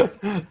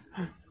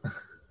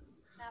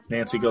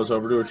 Nancy goes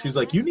over to her. She's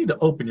like, you need to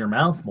open your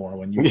mouth more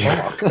when you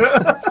talk.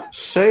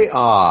 Say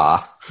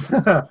ah.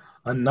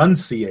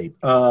 Enunciate.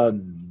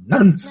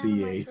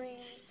 Enunciate.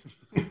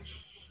 He's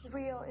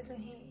real, isn't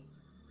he?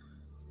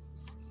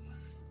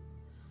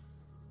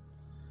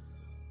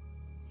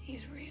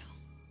 He's real.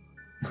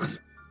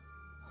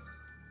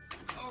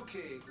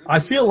 I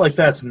feel like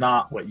that's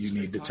not what you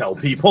need to tell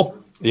people.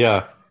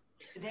 Yeah.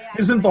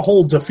 Isn't the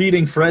whole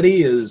defeating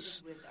Freddy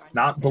is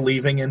not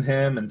believing in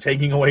him and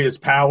taking away his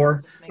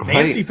power? Right.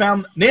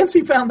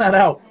 Nancy found that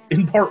out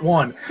in part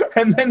 1.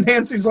 And then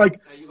Nancy's like,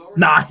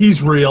 nah,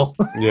 he's real.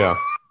 Yeah.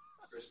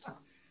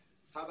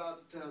 How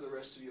about the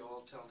rest of you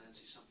all tell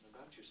Nancy something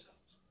about yourselves?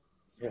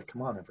 Yeah,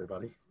 come on,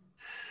 everybody.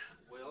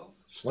 Well,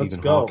 Let's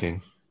Stephen go.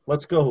 Hawking.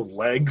 Let's go,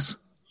 legs.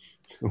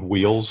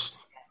 Wheels.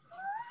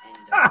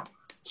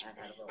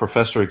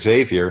 Professor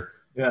Xavier.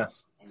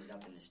 Yes.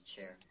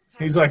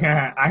 He's like,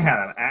 I had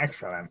an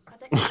accident.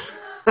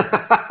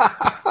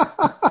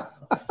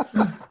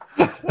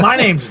 My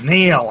name's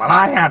Neil, and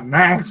I had an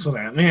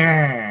accident.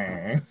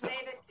 Yeah. Save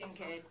it,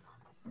 Kincaid.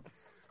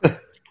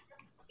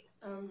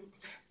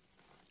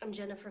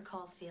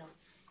 Caulfield.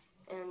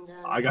 And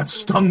I got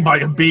stung by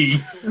a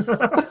bee.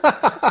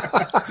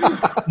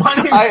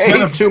 I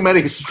ate too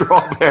many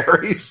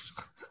strawberries.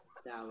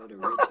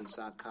 Rich and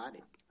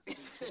psychotic.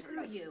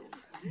 Screw you.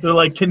 They're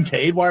like,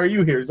 Kincaid, why are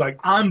you here? He's like,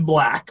 I'm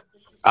black.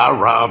 I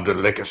robbed a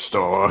liquor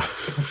store.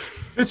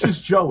 This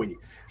is Joey.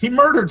 He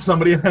murdered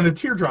somebody and had a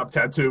teardrop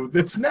tattoo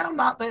that's now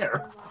not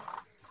there.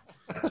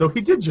 So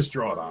he did just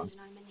draw it on. The reason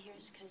I'm in here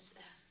is because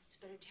it's a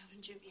better deal than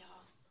juvie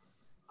hall.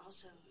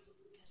 Also,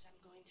 because I'm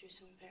going through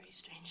some very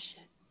strange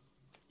shit.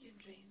 Your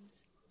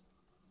dreams.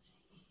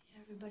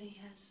 Everybody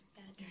has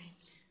bad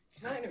dreams.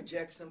 Can I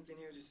interject something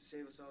here just to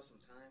save us all some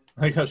time?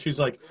 Like how she's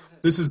like,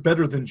 this is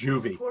better than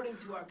juvie. According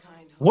to our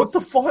kind host, what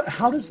the fuck?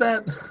 How does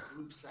that?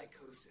 Group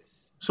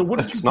psychosis. So what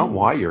did you do? It's not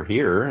why you're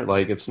here.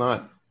 Like, it's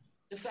not.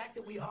 The fact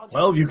that we all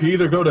well, you can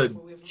either go to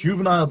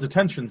juvenile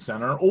detention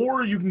center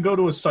or you can go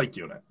to a psych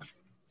unit.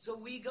 So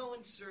we go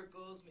in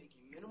circles,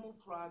 making minimal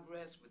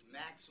progress with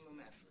maximum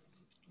effort.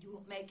 You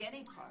won't make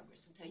any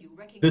progress until you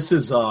recognize this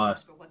is for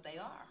what they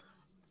are.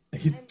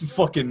 He's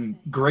fucking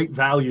great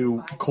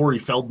value Corey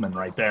Feldman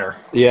right there.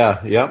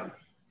 Yeah, yep.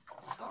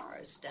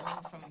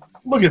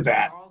 Look at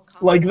that.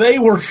 Like, they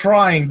were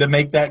trying to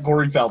make that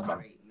Corey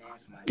Feldman.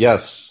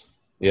 Yes.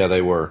 Yeah,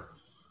 they were.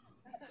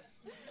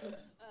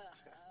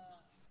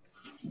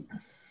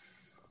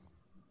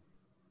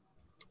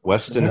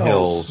 Weston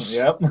Hills.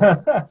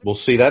 Yep. We'll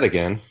see that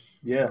again.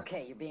 Yeah.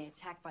 Okay, you're being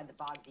attacked by the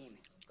bog demon.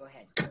 Go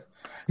ahead.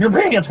 You're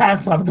being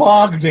attacked by the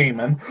bog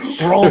demon.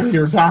 Roll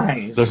your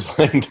dice. They're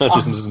playing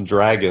Dungeons and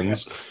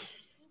Dragons.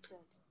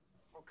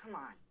 Oh, come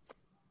on.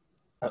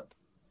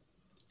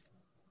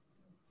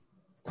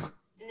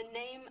 In the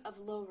name of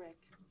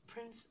Lorik,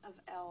 Prince of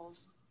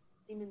Elves,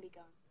 demon be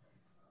gone.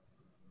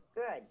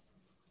 Good.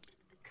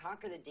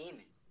 Conquer the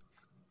demon.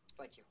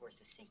 But your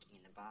horse is sinking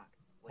in the bog.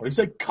 What did he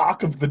say?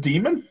 Cock of the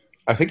demon?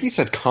 I think he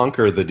said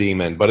conquer the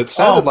demon, but it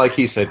sounded like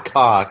he said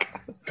cock.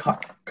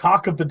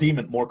 Cock of the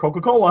demon. More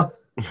Coca-Cola.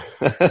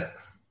 How do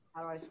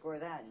I score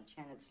that?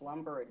 Enchanted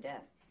slumber or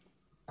death?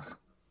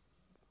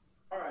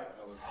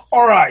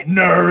 All right,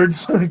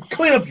 nerds.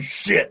 Clean up your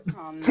shit.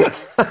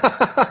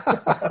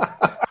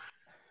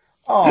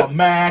 Oh,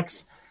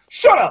 Max.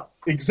 Shut up,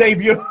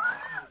 Xavier.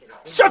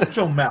 Shut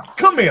your mouth.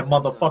 Come here,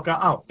 motherfucker.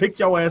 I'll pick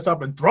your ass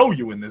up and throw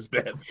you in this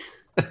bed.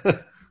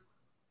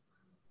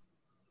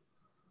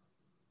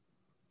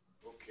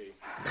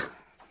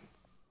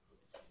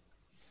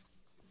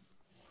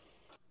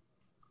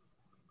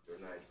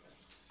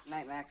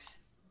 Night, Max.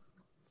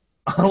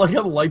 I like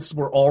how the lights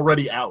were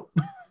already out.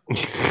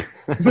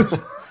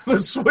 The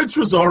switch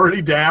was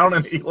already down,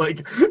 and he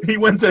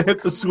went to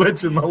hit the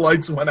switch, and the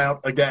lights went out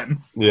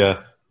again.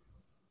 Yeah.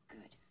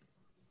 Good.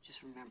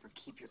 Just remember,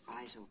 keep your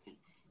eyes open,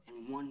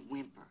 and one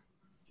whimper,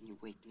 and you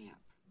wake me up.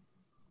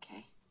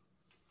 Okay?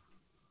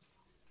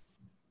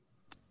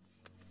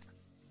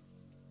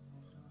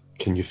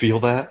 Can you feel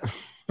that?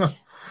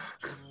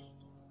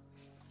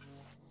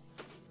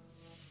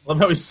 Love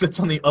how he sits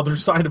on the other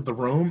side of the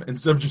room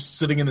instead of just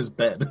sitting in his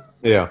bed.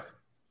 Yeah.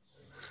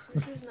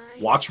 This is nice.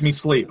 Watch me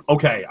sleep.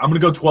 Okay, I'm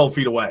going to go 12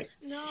 feet away.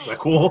 No. Is that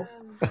cool?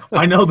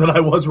 I know that I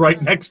was right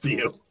next to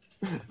you.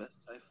 Thai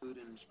food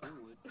in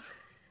Springwood.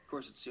 Of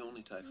course, it's the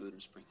only Thai food in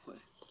Springwood.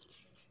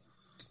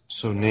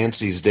 So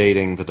Nancy's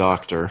dating the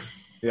doctor.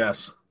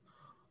 Yes.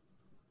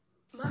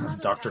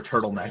 Dr.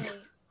 Turtleneck.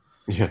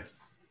 Yeah.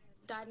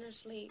 Died in her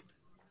sleep.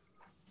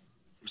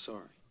 I'm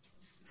sorry.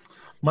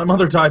 My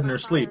mother died in her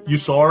sleep. You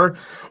saw her?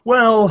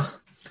 Well,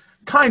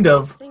 kind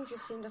of. Things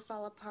just seemed to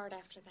fall apart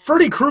after that.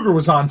 Freddy Krueger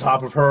was on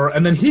top of her,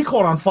 and then he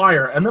caught on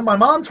fire, and then my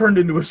mom turned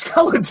into a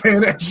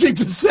skeleton, and she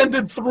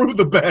descended through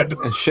the bed.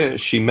 And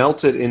she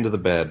melted into the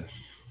bed.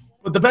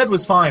 But the bed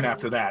was fine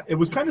after that. It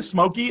was kind of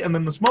smoky, and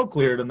then the smoke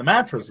cleared, and the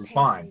mattress was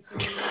fine.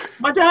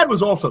 My dad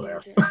was also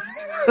there.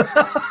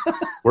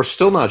 We're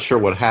still not sure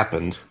what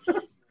happened.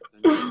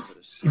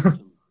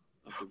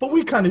 But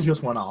we kind of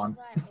just went on.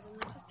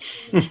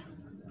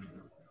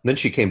 Then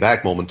she came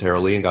back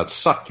momentarily and got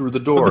sucked through the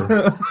door.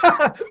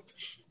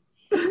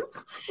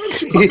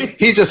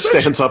 he just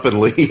stands up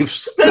and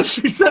leaves. Then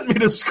she sent me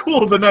to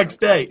school the next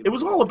day. It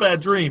was all a bad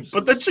dream,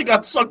 but then she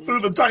got sucked through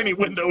the tiny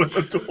window in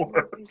the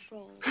door.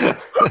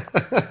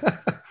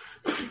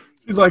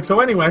 She's like,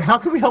 so anyway, how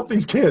can we help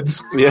these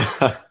kids? Yeah.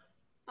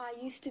 I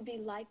used to be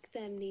like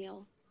them,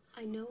 Neil.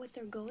 I know what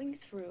they're going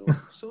through.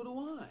 So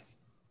do I.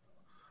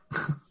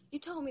 You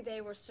told me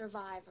they were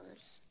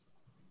survivors.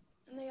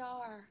 And they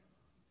are.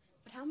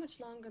 But how much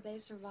longer they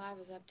survive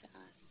is up to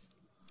us.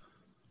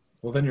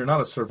 Well, then you're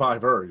not a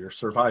survivor. You're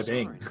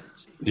surviving.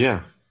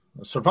 Yeah.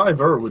 A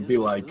survivor would be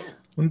like,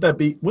 wouldn't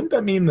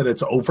that mean that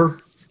it's over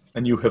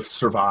and you have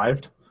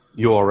survived?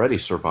 You already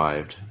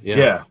survived.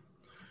 Yeah.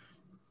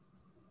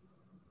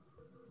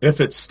 If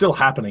it's still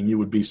happening, you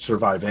would be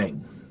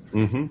surviving.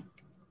 Mm-hmm.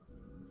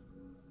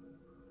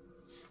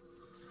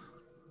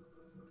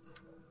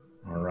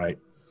 All right.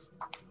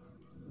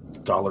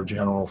 Dollar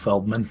General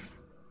Feldman.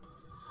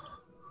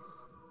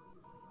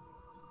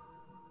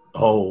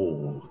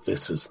 Oh,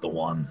 this is the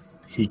one.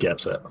 He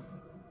gets it.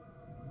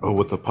 Oh,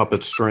 with the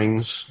puppet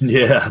strings?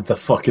 Yeah, the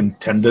fucking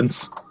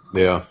tendons.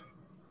 Yeah.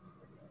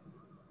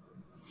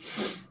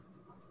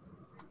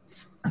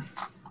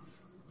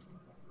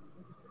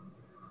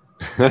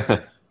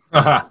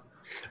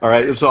 All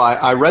right, so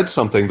I read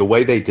something. The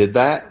way they did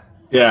that,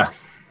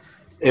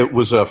 it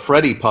was a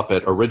Freddy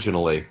puppet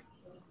originally.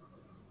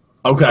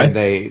 Okay, and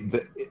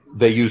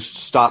they used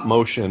stop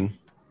motion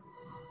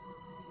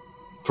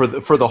for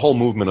the whole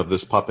movement of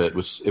this puppet. It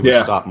was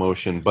stop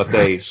motion, but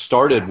they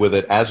started with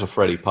it as a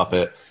Freddy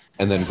puppet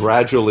and then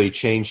gradually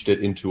changed it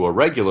into a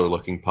regular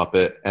looking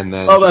puppet, and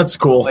then that's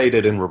cool. Played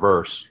it in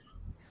reverse.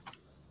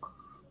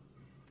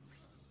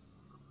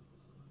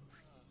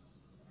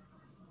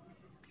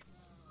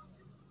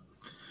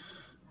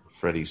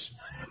 Freddy's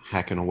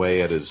hacking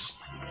away at his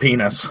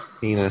penis.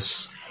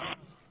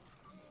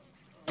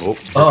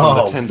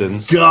 Oh, the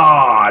tendons.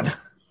 God.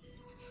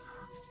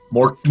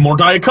 More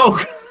Diet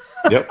Coke.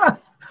 Yep.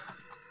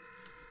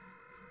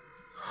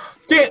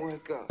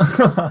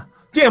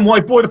 Damn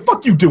white boy, the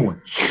fuck you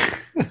doing?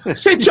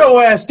 Sit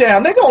your ass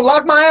down. They gonna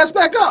lock my ass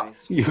back up.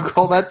 You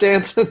call that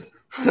dancing?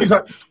 He's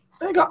like,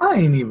 I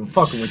ain't even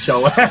fucking with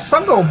your ass.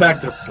 I'm going back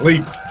to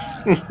sleep.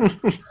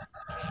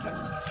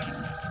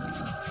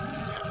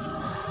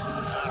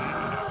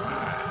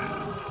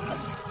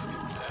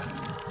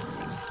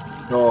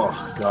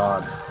 Oh,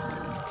 God.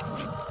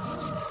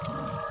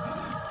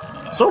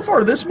 So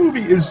far, this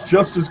movie is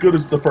just as good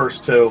as the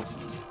first two.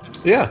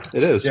 Yeah,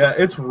 it is. Yeah,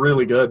 it's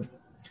really good.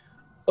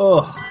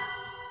 Ugh.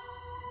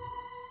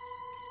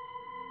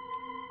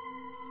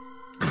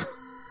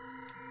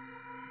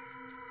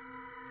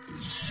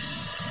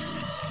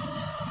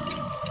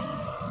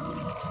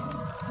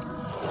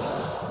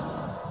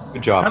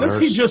 Good job, How does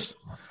he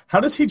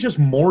just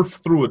morph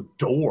through a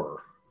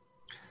door?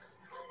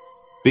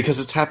 Because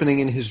it's happening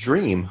in his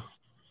dream.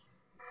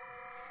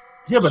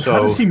 Yeah, but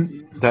how does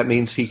he... That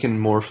means he can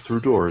morph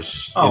through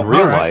doors in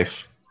real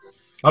life.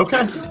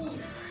 Okay.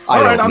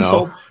 All right, I'm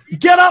sold.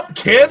 Get up,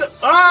 kid!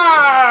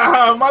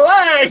 Ah, my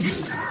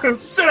legs!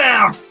 Sit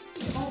down!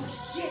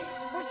 Oh, shit!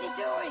 What's he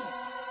doing?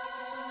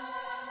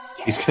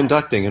 He's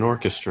conducting an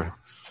orchestra.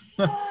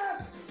 I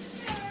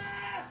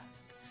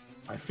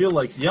feel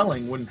like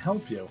yelling wouldn't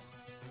help you.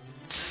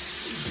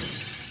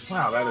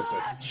 Wow, that is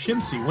a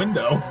chintzy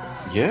window.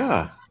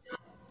 Yeah.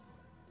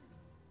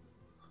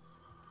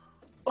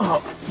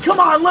 Oh, come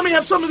on, let me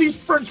have some of these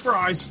French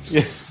fries.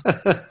 Yeah.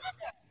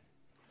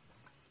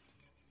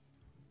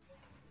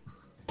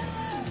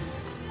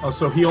 Oh,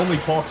 so he only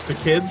talks to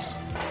kids?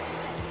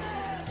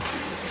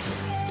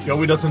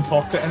 Joey doesn't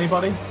talk to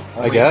anybody?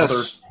 I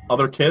guess.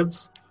 Other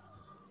kids?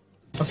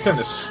 That's kind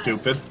of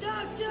stupid.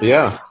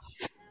 Yeah.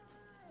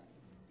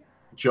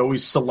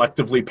 Joey's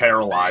selectively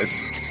paralyzed.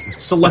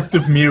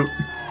 Selective mute.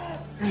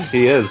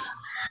 He is.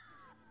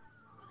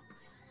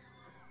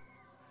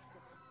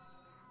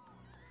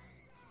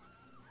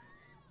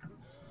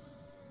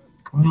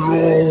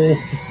 No.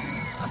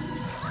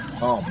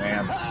 Oh,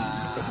 man.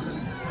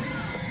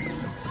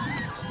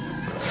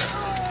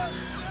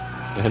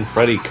 And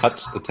Freddy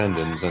cuts the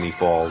tendons and he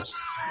falls.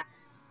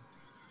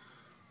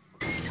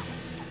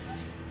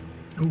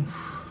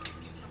 Oof.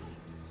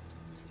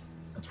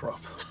 That's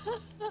rough.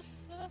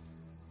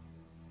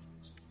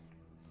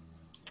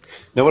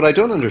 Now, what I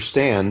don't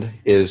understand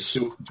is...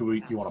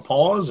 Do you want to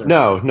pause? Or?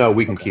 No,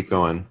 we can keep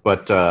going.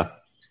 But,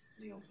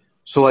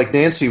 so like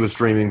Nancy was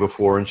dreaming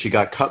before and she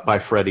got cut by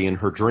Freddy in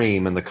her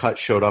dream and the cut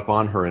showed up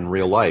on her in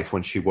real life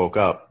when she woke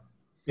up.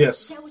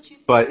 Yes.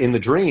 But in the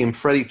dream,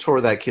 Freddy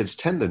tore that kid's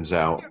tendons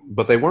out,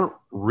 but they weren't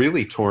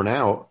really torn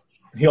out.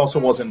 He also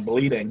wasn't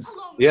bleeding.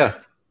 Yeah.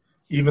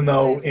 Even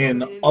though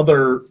in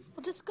other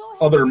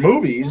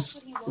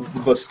movies,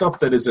 the stuff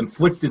that is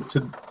inflicted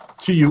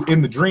to you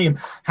in the dream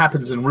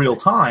happens in real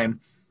time.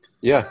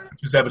 Yeah.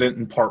 Which is evident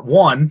in part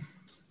one.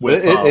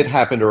 It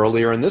happened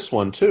earlier in this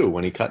one, too,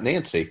 when he cut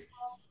Nancy.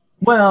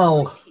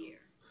 Well,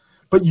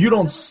 but you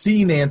don't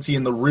see Nancy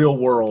in the real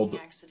world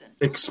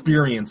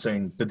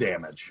experiencing the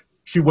damage.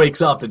 She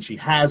wakes up and she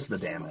has the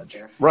damage.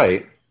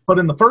 Right. But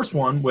in the first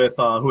one with,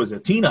 who is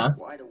it, Tina,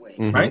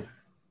 right?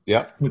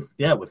 Yeah.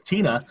 With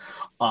Tina,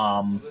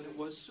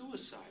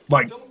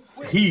 like,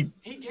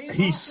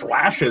 he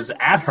slashes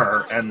at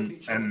her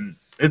and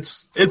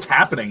it's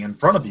happening in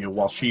front of you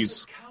while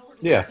she's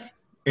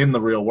in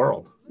the real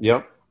world.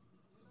 Yep.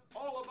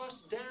 All of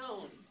us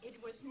down. It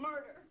was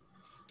murder.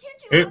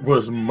 It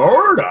was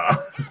murder.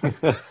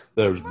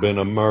 There's been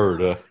a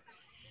murder.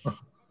 How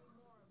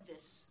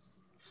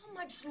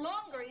much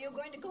longer are you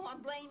going to go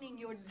on blaming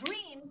your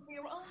dreams for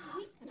your own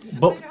weakness?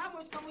 But, How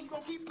much longer you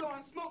gonna keep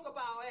throwing smoke up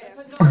our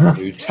ass?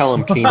 You tell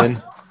him,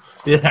 Keenan.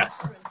 Yeah.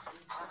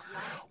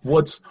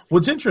 What's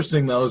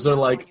interesting though is they're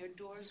like,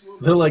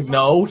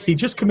 no, he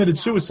just committed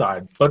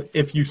suicide. But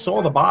if you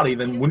saw the body,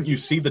 then wouldn't you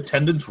see the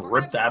tendons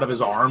ripped out of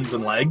his arms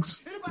and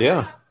legs?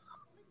 Yeah.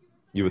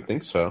 You would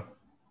think so.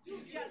 You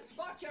just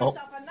bought yourself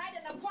a night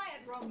in the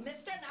quiet room,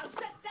 mister. Now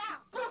sit down.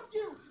 Fuck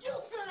you! You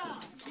sit down!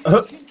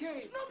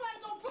 Kincaid, nobody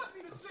gonna put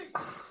me to sleep!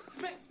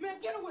 Man,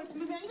 get away from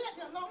me, man.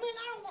 No, man, I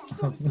don't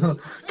want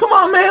to. Come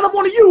on, man. I'm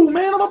one of you,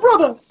 man. I'm a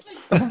brother. Stay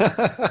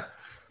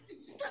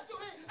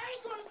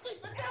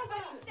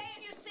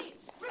in your seat.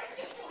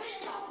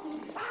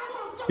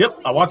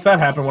 Yep, I watched that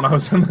happen when I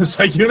was in the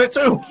psych unit,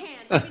 too.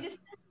 But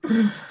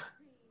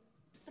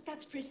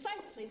that's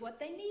precisely what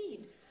they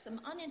need. Some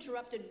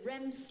uninterrupted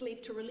REM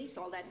sleep to release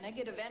all that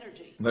negative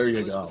energy. There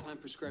you go. I'm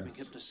prescribing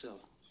Hypnocil.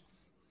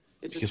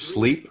 Because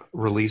sleep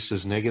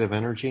releases negative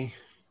energy?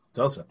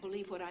 Does it?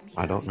 Believe what I'm hearing.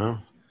 I don't know.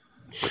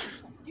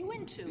 You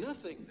into?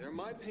 Nothing. They're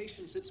my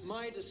patients. It's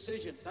my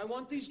decision. I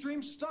want these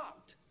dreams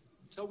stopped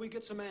until we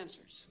get some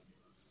answers.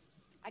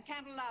 I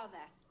can't allow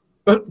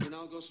that. And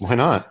I'll go Why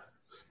not?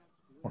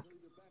 back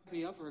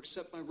me up or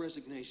accept my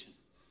resignation.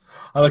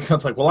 I like how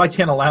it's like, well, I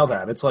can't allow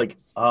that. It's like,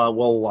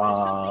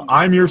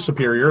 I'm your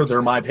superior.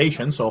 They're my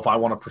patients. So if I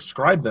want to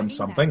prescribe them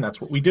something,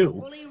 that's what we do.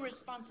 Fully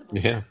responsible.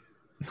 Yeah.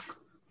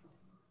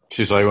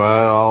 She's like,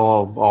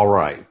 well, all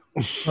right.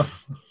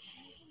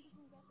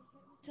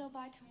 Till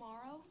by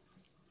tomorrow?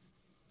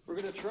 We're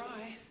going to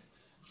try.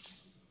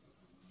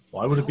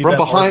 Why would it be From that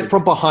behind? hard?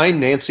 From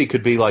behind, Nancy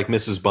could be like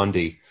Mrs.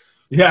 Bundy.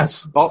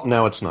 Yes. Oh,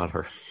 now it's not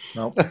her.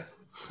 No.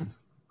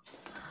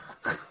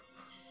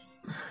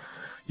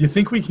 You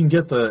think we can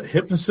get the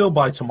Hypnocil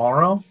by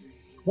tomorrow?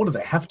 What, do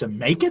they have to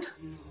make it?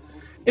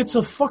 It's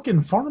a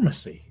fucking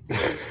pharmacy.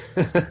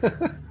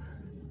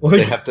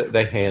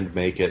 They hand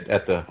make it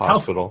at the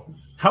hospital.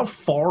 How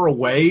far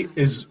away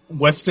is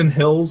Weston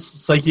Hills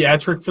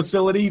psychiatric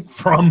facility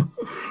from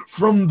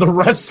the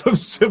rest of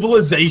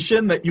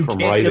civilization that you From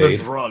can't Rite get a Aid.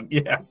 drug?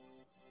 Yeah.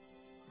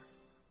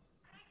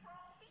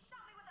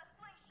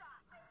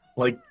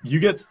 Like you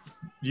get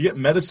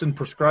medicine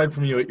prescribed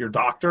from you at your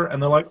doctor,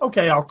 and they're like,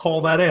 "Okay, I'll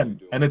call that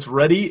in," and it's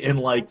ready in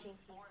like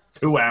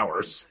 2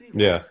 hours.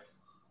 Yeah.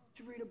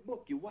 You read a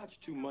book. You watch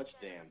too much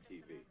damn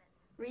TV.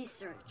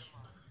 Research.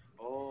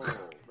 Oh,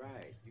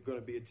 right. You're gonna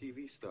be a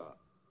TV star.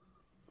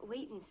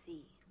 Wait and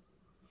see.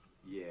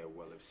 Yeah,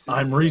 well, if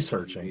I'm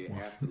researching.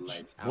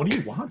 What are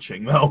you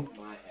watching, though?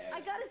 I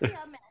gotta see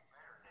how Max.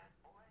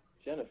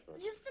 Jennifer.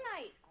 Just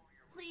tonight,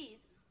 please.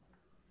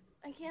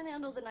 I can't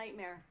handle the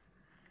nightmare.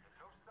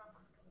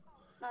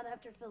 Not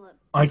after Philip.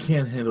 I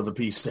can't handle the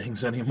bee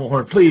stings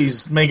anymore.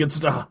 Please make it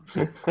stop.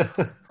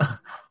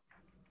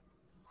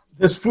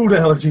 This food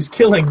allergy's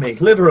killing me,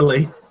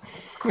 literally.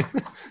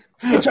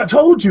 Which I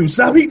told you,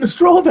 stop eating the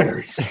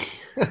strawberries.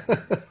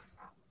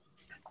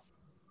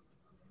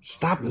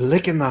 Stop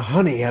licking the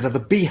honey out of the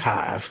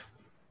beehive.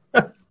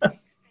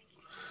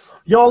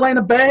 Y'all ain't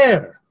a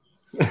bear.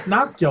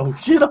 Knock your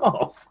shit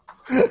off.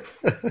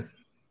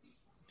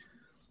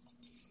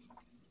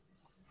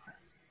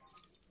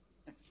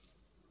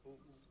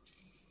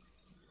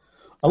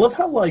 I love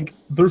how, like,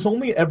 there's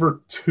only ever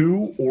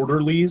 2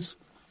 orderlies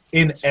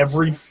in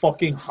every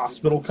fucking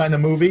hospital kind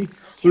of movie.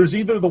 There's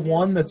either the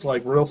one that's,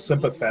 like, real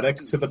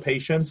sympathetic to the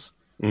patients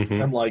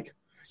and, like,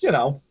 you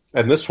know.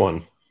 And this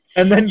one.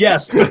 And then,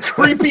 yes, the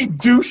creepy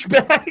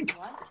douchebag.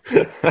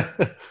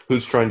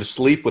 Who's trying to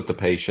sleep with the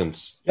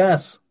patients.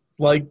 Yes.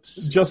 Like,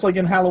 just like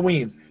in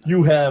Halloween.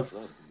 You have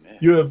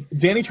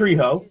Danny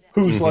Trejo,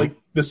 who's, like,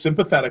 the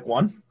sympathetic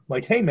one.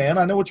 Like, hey, man,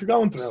 I know what you're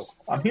going through.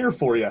 I'm here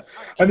for you.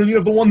 And then you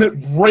have the one that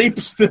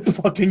rapes the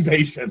fucking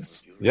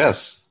patients.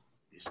 Yes.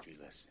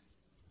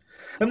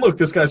 And look,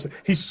 this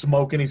he's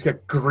smoking. He's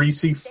got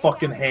greasy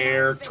fucking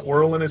hair,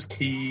 twirling his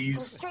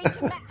keys. Now,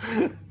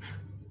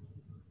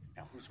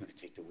 who's going to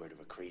take the word of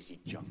a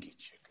crazy junkie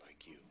chick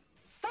like you?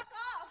 Fuck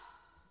off!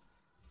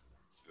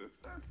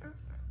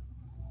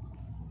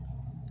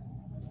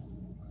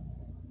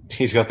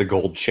 He's got the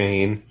gold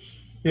chain.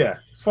 Yeah,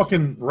 it's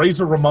fucking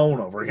Razor Ramon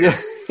over here. Yeah,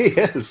 he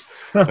is.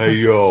 Hey,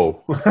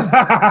 yo.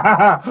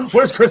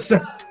 Where's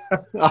Kristen?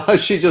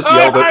 She just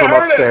yelled it from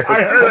upstairs.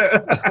 I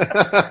heard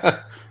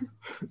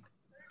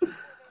it.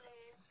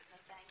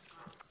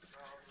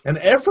 And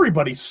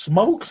everybody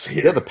smokes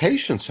here. Yeah, the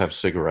patients have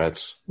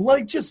cigarettes.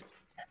 Like, just...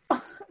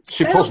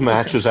 She pulls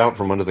matches out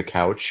from under the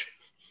couch.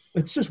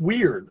 It's just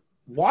weird.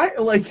 Why,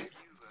 like...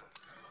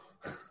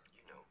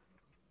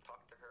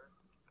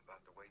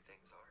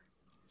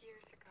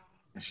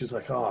 She's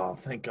like, oh,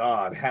 thank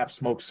God,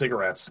 half-smoked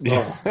cigarettes.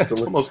 Yeah, Oh, it's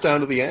almost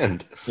down to the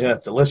end. Yeah,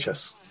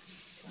 delicious.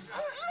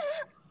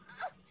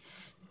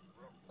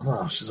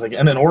 Oh, she's like,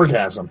 and an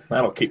orgasm.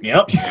 That'll keep me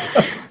up.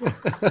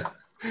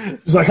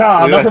 She's like,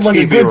 nothing like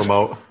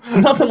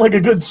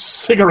a good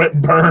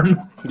cigarette burn.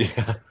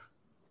 Yeah.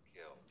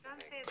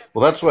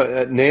 Well, that's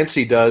what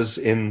Nancy does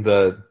in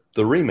the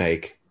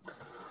remake.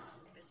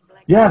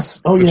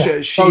 Yes. Oh,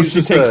 yeah. She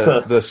uses takes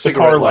the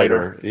cigarette car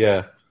lighter.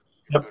 Yeah.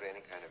 Yep.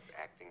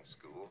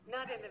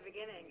 Not in the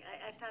beginning.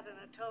 I started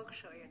a talk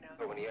show, you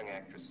know. When a young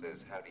actress says,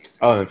 how do you say?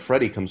 Oh, and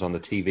Freddie comes on the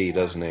TV,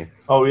 doesn't he?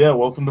 Oh, yeah.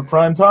 Welcome to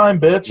prime time,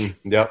 bitch.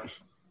 Yep.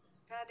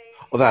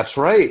 Oh, that's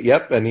right.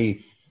 Yep. And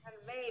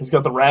he's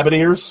got the rabbit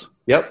ears.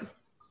 Yep.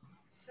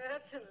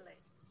 Certainly.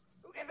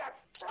 Who gives a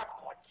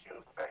fuck what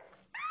you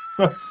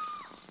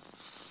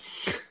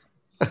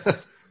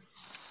think?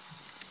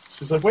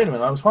 She's like, wait a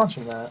minute. I was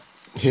watching that.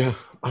 Yeah.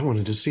 I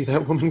wanted to see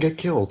that woman get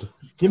killed.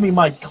 Give me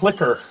my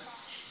clicker.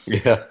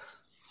 Yeah.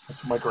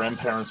 That's what my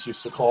grandparents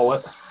used to call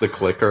it. The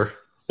clicker.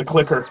 The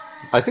clicker.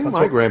 I think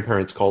my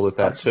grandparents called it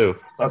that too.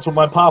 That's what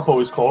my pop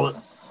always called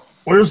it.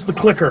 Where's the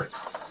clicker?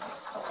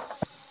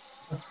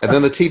 And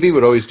then the TV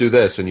would always do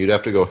this, and you'd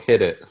have to go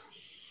hit it.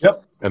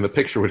 Yep. And the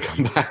picture would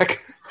come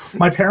back.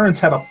 My parents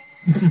had a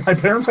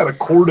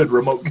corded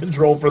remote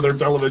control for their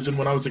television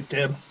when I was a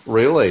kid.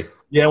 Really?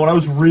 Yeah, when I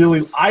was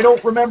I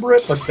don't remember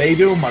it, but they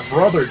do. My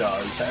brother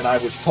does, and I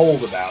was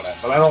told about it,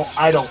 but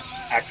I don't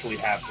actually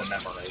have the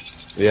memory.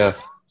 Yeah.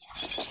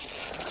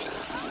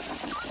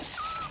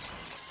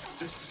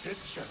 This is it,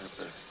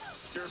 Jennifer.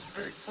 Your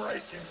big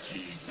breaking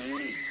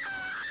TV.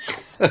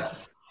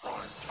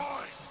 Prime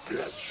time,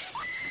 bitch.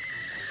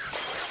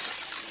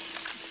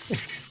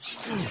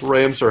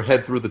 Rams her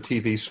head through the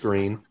TV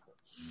screen.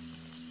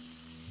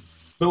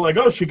 They're like,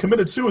 oh, she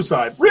committed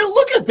suicide. Real,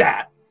 look at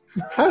that.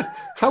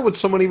 How would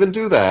someone even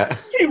do that?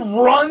 He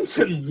runs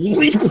and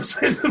leaps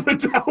into the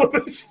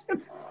television.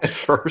 At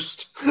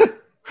first.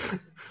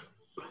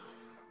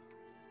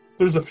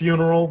 There's a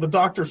funeral. The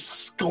doctor's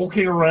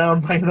skulking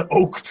around by an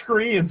oak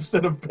tree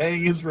instead of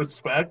paying his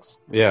respects.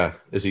 Yeah.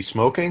 Is he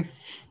smoking?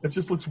 It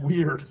just looks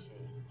weird.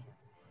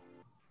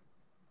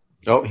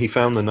 Oh, he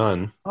found the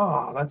nun.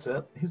 Oh, that's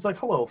it. He's like,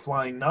 hello,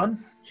 flying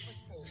nun.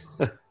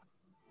 Science,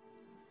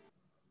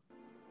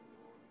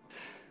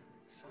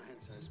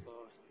 I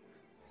suppose.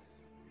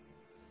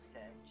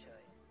 Sad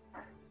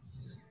choice.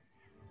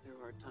 There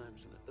are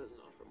times when it doesn't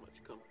offer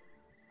much comfort.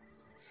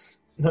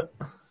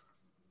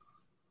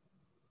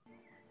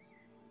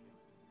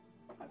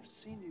 I've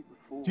seen you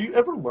before. Do you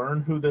ever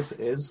learn who this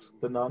is,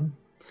 the nun?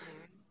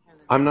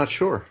 I'm not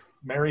sure.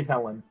 Mary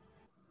Helen.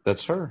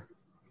 That's her.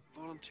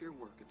 Volunteer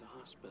work at the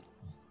hospital.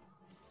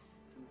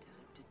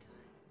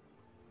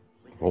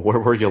 Well, where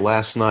were you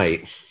last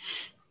night?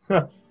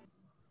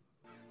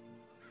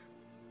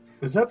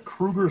 Is that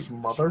Kruger's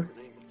mother?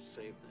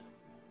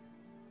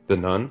 The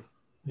nun?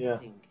 Yeah.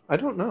 I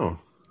don't know.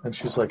 And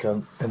she's like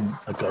a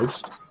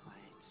ghost?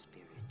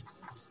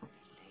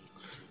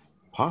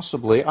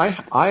 Possibly.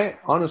 I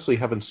honestly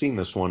haven't seen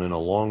this one in a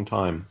long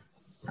time.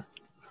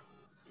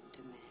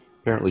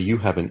 Apparently you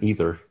haven't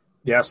either.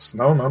 Yes.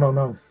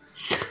 No.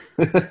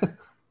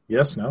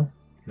 Yes, no.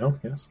 No,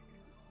 yes.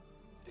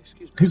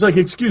 He's like,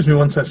 excuse me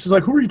one second. She's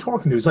like, who are you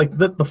talking to? He's like,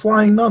 the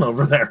flying nun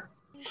over there.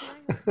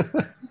 I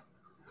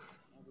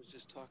was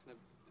just talking to...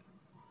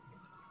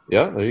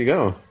 Yeah, there you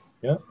go.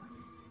 Yeah.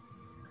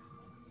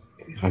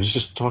 I was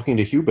just talking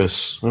to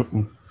Hubris.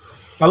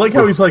 I like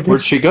how he's like...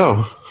 Where'd she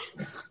go?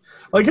 I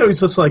like how he's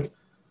just like,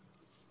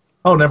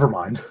 oh, never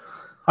mind.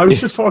 I was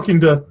just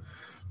talking to...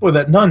 Boy,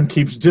 that nun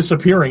keeps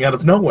disappearing out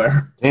of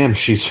nowhere. Damn,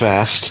 she's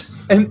fast.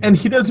 And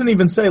he doesn't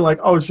even say, like,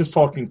 oh, I was just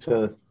talking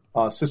to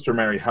Sister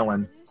Mary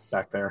Helen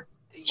back there.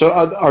 So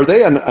are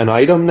they an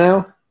item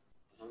now?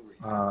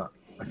 I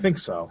think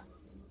so.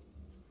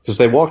 Because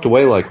they walked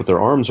away like with their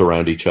arms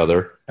around each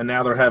other. And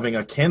now they're having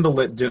a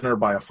candlelit dinner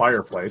by a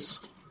fireplace.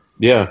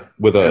 Yeah,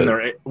 with a... And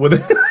they're with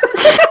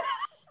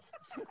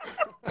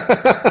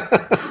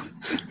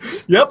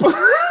Yep.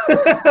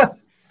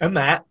 And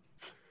that.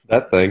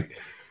 That thing.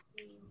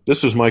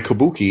 This is my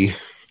kabuki.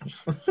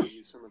 I'm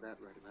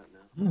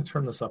going to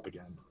turn this up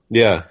again.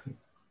 Yeah.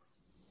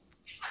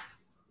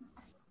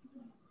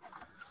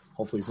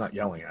 Hopefully he's not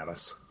yelling at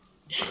us.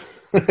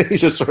 He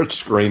just starts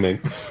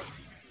screaming.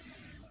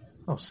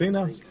 Oh, see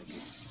now?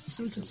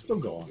 See, we can still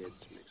go on.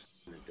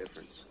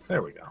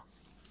 There we go.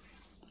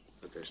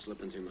 But they're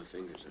slipping through my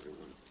fingers,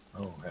 everyone.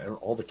 Oh,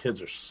 all the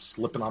kids are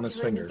slipping on his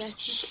fingers.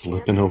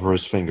 Slipping over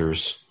his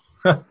fingers.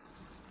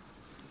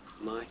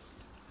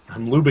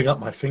 I'm lubing up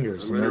my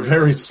fingers, and they're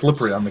very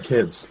slippery on the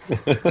kids.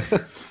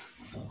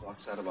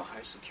 Walks out of a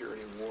high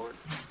security ward,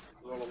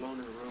 all alone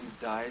in a room,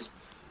 dies.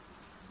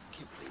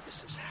 Can't believe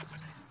this is happening.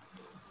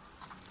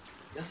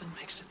 Nothing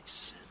makes any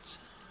sense.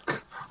 I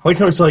like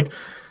how he's like,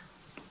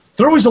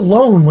 they're always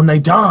alone when they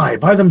die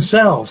by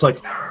themselves.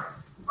 Like,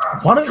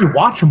 why don't you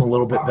watch them a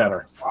little bit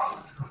better?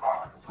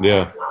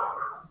 Yeah.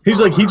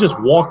 He's like, he just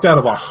walked out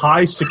of a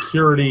high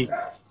security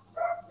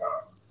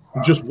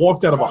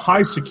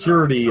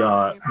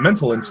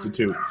mental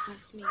institute.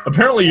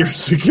 Apparently your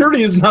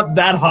security is not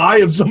that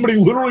high if somebody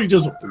literally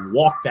just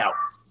walked out.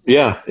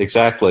 Yeah,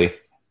 exactly.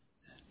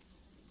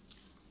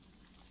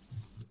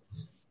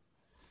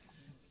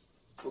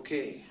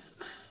 Okay.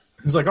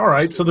 He's like, all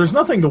right, so there's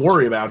nothing to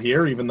worry about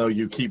here, even though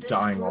you keep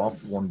dying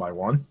off one by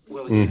one.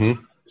 Mm-hmm.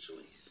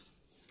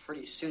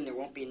 Pretty soon there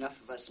won't be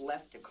enough of us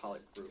left to call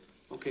it group.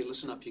 Okay,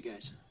 listen up, you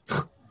guys.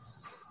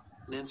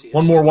 Nancy,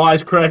 One more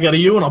wisecrack out of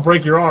you, and I'll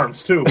break your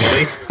arms, too,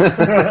 buddy.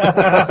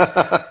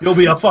 You'll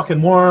be a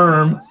fucking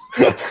worm.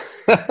 There's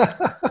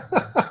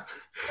a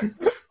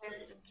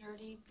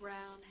dirty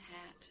brown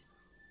hat.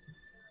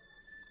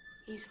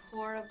 He's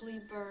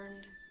horribly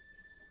burned.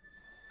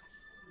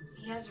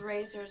 He has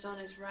razors on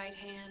his right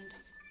hand.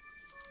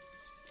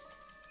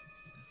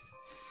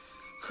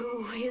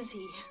 Who is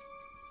he?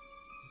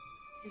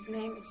 His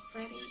name is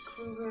Freddy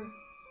Krueger.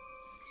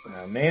 So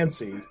now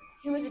Nancy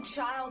He was a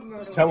child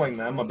murderer. is telling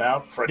them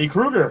about Freddy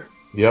Krueger.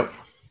 Yep.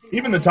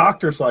 Even the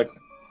doctor's like,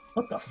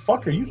 what the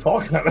fuck are you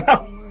talking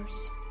about?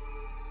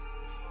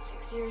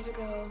 6 years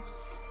ago,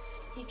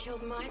 he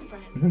killed my And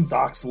friends.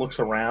 Doc looks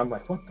around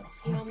like, what the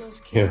He fuck?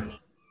 almost killed Yeah. me.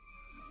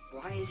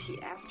 Why is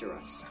he after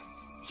us?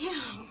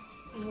 Yeah.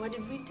 And what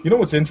did we do? You know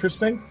what's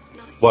interesting?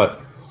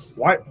 What?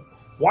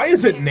 Why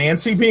isn't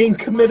Nancy being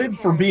committed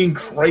for being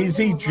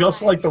crazy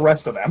just like the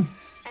rest of them?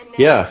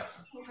 Yeah.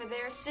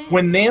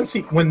 When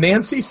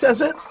Nancy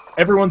says it,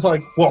 everyone's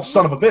like, well,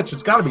 son of a bitch,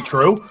 it's got to be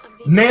true.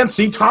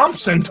 Nancy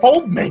Thompson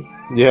told me.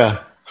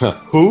 Yeah.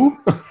 Who?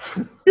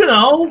 You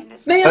know,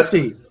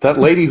 Nancy. That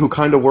lady who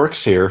kind of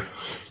works here.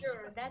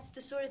 Sure, that's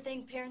the sort of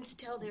thing parents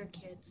tell their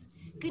kids.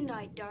 Good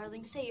night,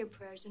 darling. Say your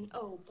prayers. And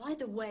oh, by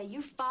the way,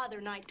 your father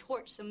and I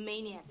torched some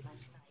maniac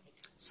last night.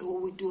 So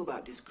what we do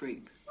about this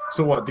creep?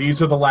 So what,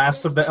 these are the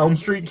last of the Elm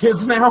Street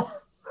kids now?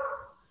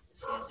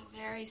 She has a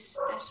very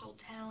special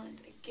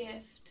talent, a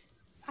gift.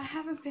 I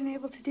haven't been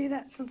able to do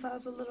that since I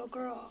was a little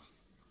girl.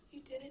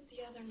 You did it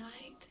the other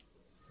night.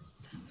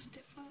 That was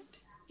different.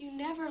 You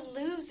never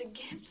lose a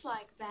gift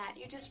like that.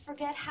 You just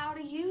forget how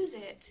to use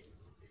it.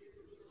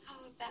 How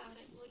about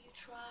it? Will you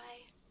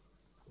try?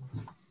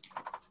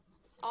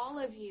 All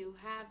of you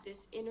have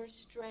this inner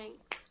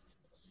strength.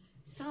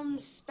 Some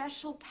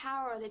special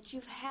power that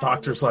you've had.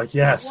 Doctor's like,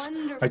 yes,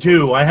 I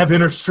do. I have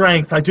inner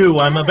strength. I do.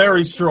 I'm a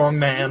very strong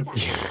man.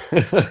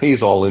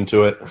 He's all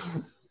into it.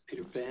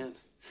 Peter Pan.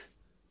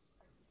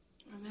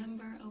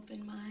 Remember,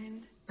 open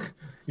mind.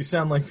 You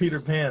sound like Peter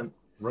Pan.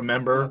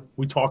 Remember,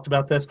 we talked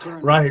about this?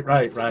 Right.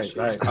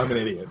 I'm an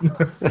idiot.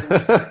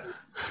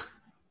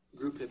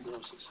 Group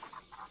hypnosis.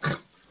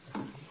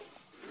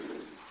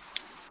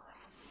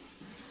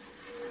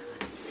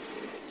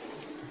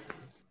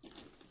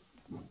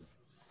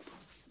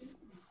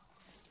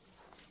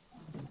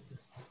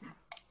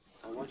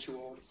 I want you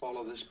all to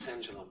follow this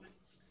pendulum.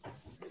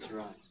 That's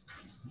right.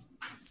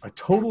 I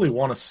totally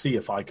want to see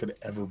if I could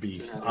ever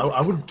be.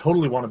 I would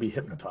totally want to be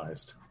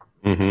hypnotized.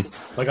 Mm-hmm.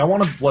 Like, I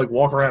want to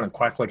walk around and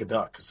quack like a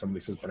duck because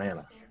somebody says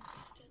banana.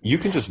 You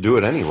can just do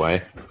it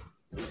anyway.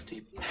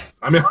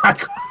 I mean, I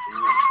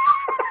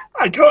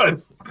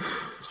could.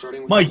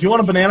 Mike, you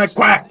want a banana?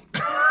 Quack!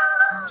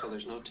 So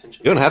there's no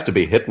tension. You don't have to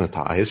be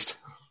hypnotized.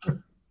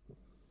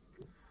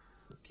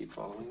 Keep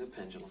following the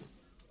pendulum.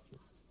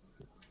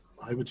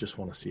 I would just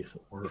want to see if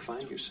it You worked.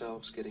 find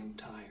yourselves getting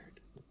tired.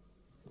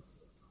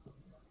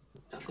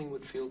 Nothing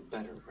would feel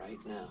better right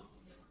now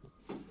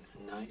than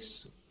a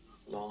nice,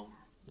 long,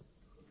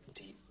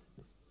 deep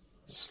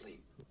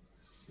sleep.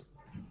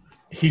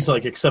 He's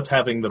like, except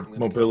having the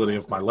mobility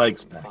of my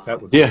legs back.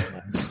 That would be Yeah.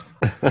 nice.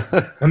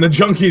 And the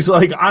junkie's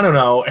like, I don't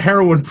know,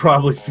 heroin would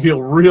probably feel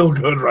real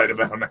good right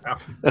about now.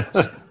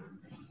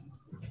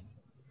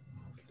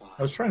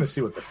 I was trying to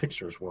see what the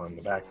pictures were in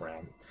the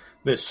background.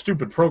 This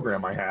stupid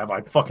program I have,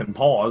 I fucking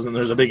pause, and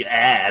there's a big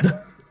ad.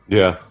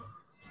 Yeah.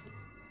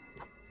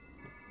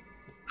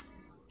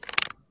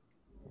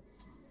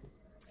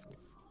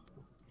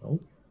 Oh.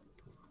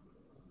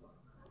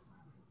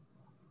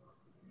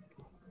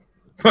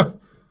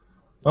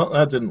 Well,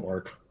 that didn't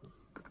work.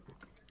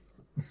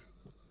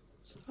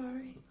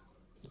 Sorry.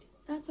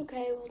 That's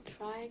okay. We'll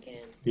try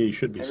again. Yeah, you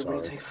should be Everybody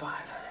sorry. take 5.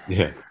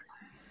 Yeah.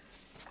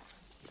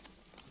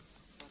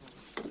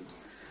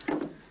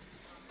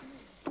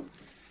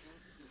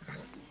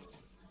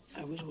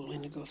 I was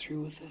willing to go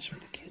through with this for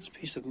the kids'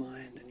 peace of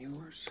mind and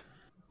yours,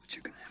 but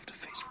you're going to have to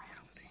face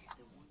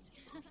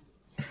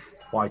reality.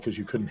 Why? Because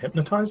you couldn't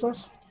hypnotize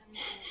us?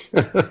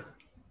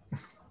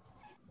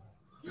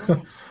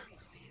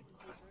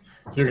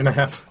 You're gonna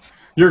have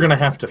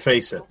to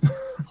face it.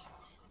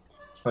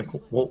 Like,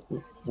 well,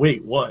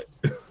 wait, what?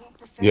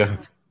 Yeah.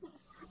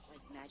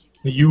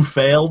 You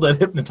failed at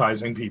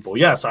hypnotizing people.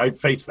 Yes, I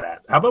face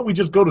that. How about we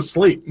just go to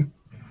sleep?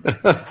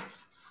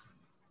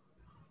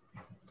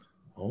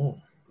 Oh.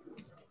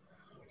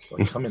 It's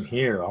like, come in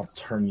here. I'll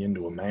turn you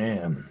into a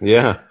man.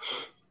 Yeah.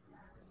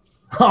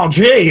 Oh,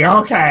 gee,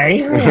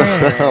 okay.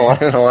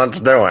 Let's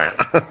do it.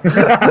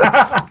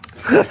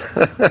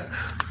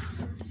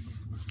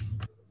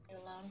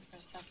 Alone for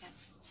a second.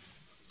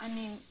 I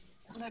mean,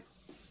 look,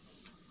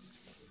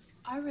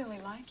 I really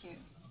like you.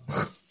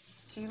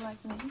 Do you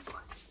like me?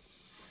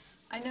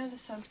 I know this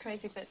sounds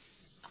crazy, but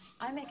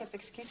I make up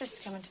excuses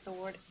to come into the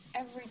ward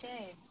every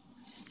day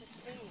just to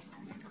see you.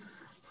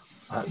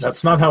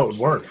 That's not how it would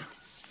work.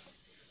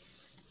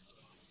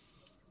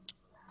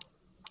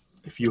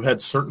 If you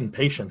had certain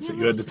patients that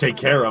you had to take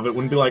care of, it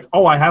wouldn't be like,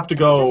 oh, I have to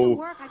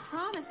go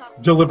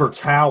deliver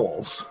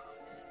towels.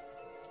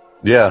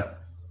 Yeah.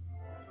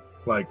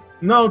 Like,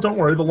 no, don't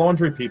worry, the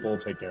laundry people will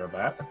take care of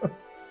that.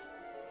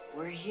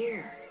 We're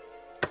here.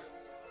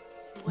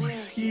 We're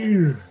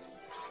here.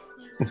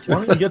 Why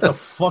don't you get the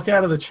fuck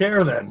out of the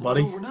chair then,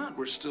 buddy? No, we're not.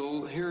 We're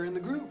still here in the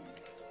group.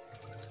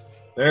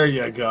 There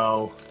you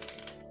go.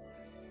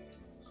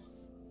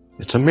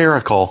 It's a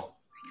miracle.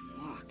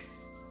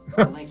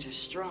 My legs are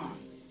strong.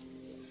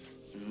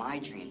 In my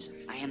dreams,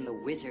 I am the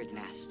wizard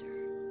master.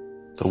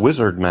 The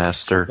wizard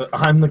master.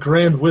 I'm the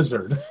grand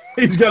wizard.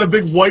 He's got a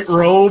big white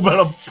robe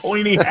and a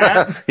pointy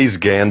hat. He's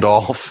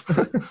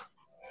Gandalf.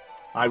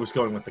 I was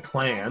going with the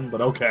clan,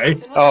 but okay.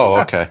 Oh,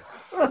 okay.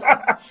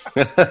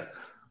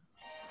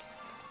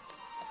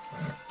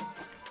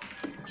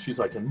 She's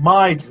like, in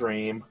my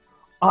dream,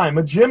 I'm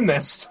a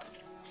gymnast.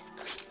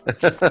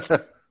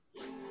 Like,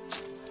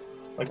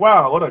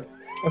 wow, what a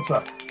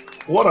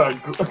What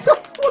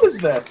is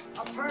this?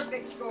 A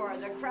perfect score.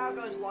 The crowd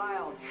goes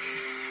wild.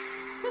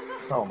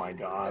 Oh my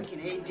God. Can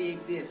A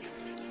dig this?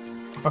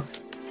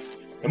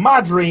 In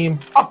my dream,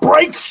 I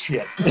break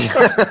shit.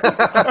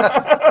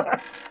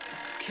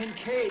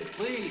 Kincaid,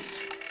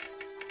 please.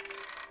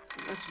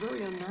 That's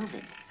very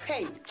unnerving.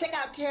 Hey, check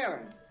out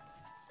Tara.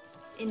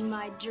 In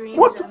my dreams,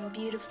 What? I'm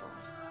beautiful.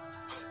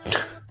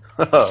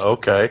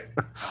 Okay.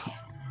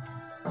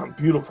 I'm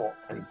beautiful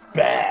and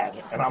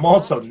bad, and I'm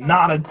also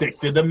not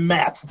addicted to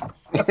meth.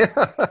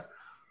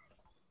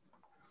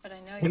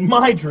 In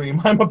my dream,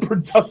 I'm a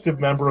productive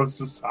member of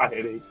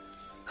society.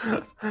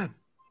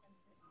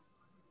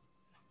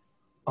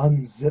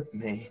 Unzip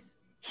me.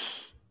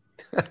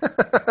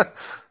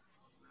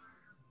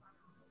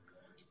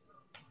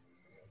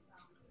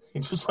 He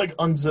just like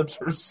unzips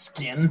her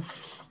skin.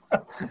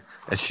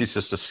 And she's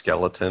just a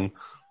skeleton.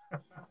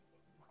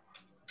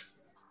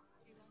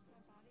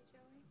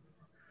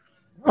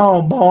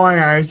 Oh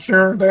boy, I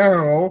sure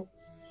do.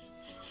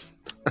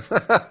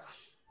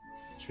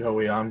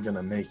 Joey, I'm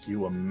gonna make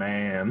you a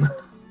man.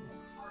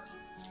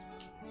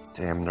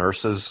 Damn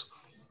nurses.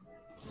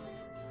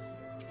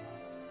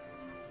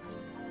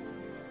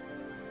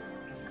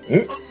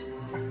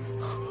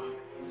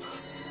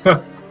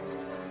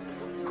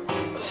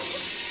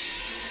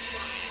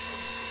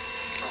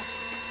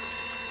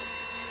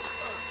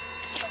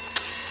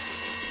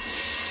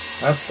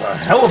 That's a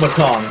hell of a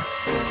tongue.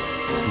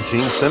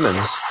 Gene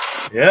Simmons.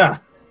 Yeah.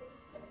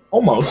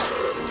 Almost.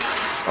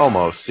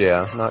 Almost,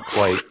 yeah. Not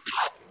quite.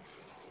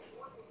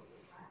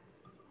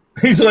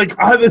 He's like,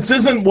 this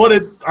isn't what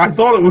I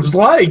thought it was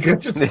like.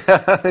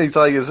 Yeah, he's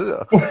like, is it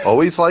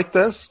always like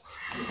this?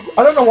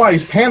 I don't know why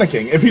he's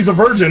panicking. If he's a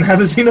virgin, how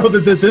does he know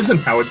that this isn't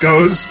how it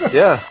goes?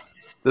 Yeah.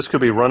 This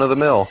could be run of the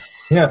mill.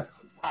 Yeah.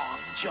 Oh,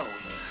 Joey,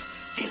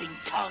 feeling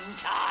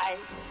tongue-tied?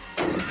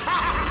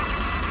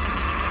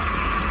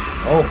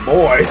 Oh,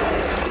 boy.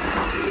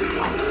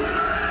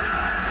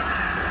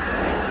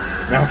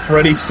 Now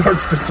Freddy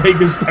starts to take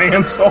his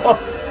pants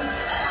off.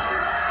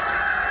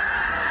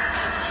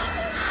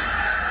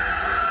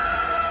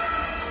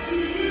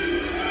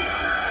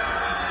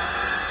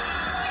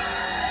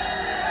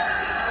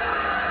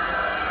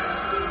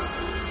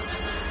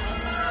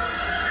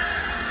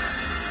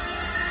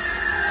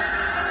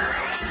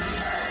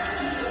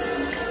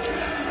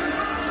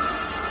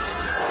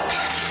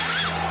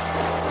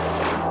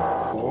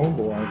 Oh,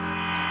 boy.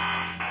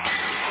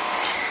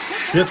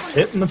 Shit's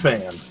hitting the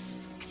fan.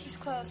 He's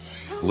close.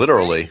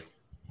 Literally.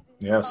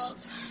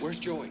 Yes. Where's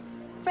Joey?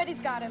 Freddy's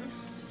got him.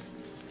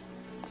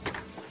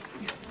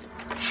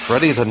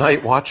 Freddy the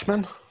Night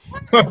Watchman?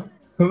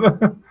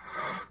 The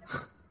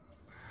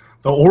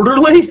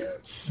orderly?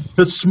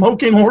 The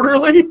smoking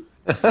orderly?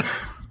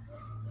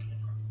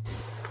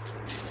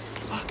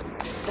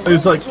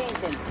 He's like,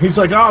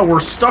 we're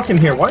stuck in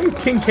here. Why didn't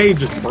Kincaid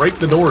just break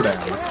the door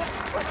down?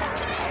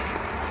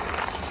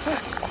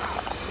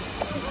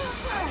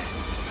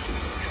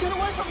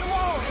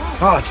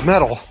 Oh, it's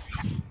metal.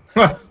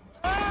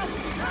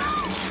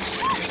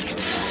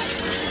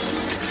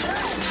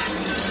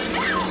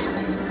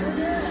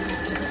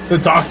 The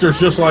doctor's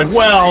just like,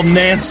 well,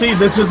 Nancy,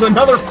 this is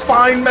another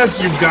fine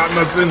mess you've gotten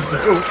us into.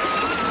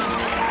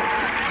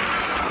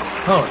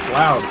 Oh, it's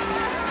loud.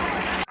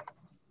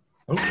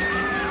 Oh.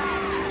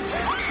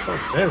 So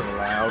very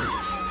loud.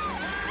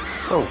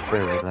 So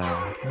very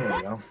loud. There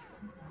we go.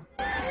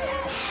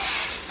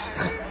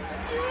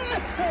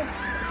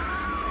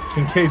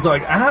 Kincaid's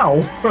like,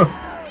 ow.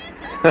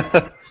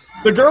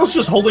 The girl's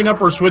just holding up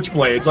her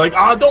switchblades, like,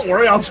 don't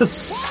worry, I'll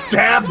just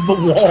stab the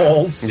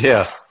walls.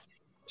 Yeah.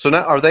 So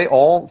now, are they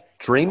all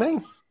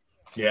dreaming?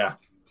 Yeah.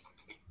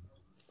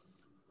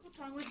 What's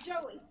wrong with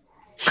Joey?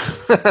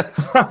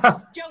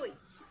 Joey.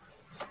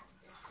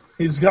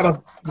 He's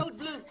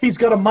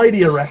got a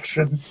mighty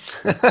erection.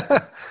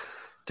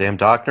 Damn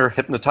doctor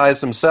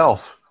hypnotized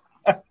himself.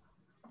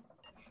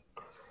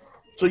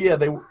 So yeah,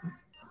 they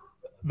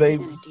He's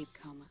in a deep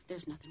coma.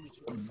 There's nothing we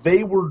can do.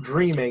 they were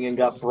dreaming and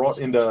got brought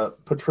into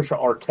Patricia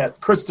Arquette,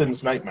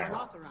 Kristen's nightmare.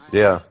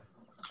 Yeah.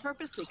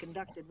 Purposely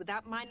conducted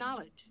without my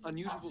knowledge.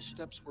 Unusual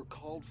steps were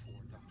called for,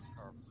 Dr.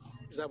 Carver.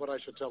 Is that what I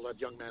should tell that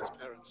young man's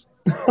parents?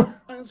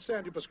 I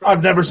understand you prescribed...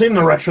 I've never seen an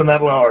erection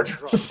that large.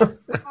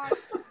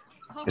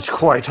 It's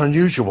quite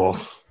unusual.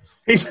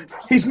 He's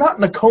not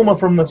in a coma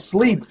from the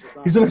sleep.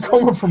 He's in a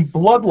coma from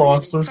blood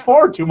loss. There's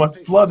far too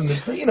much blood in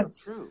his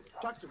penis.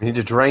 We need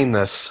to drain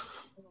this.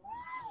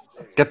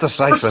 Get the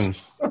siphon.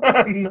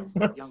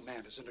 The young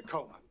man is in a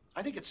coma.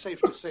 I think it's safe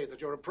to say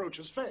that your approach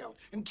has failed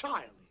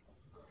entirely.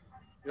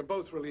 You're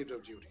both relieved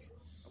of duty.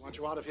 I want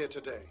you out of here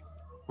today.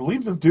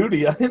 Relieved of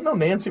duty? I didn't know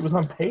Nancy was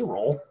on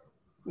payroll.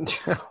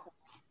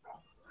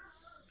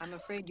 I'm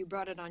afraid you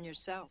brought it on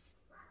yourself.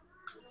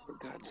 For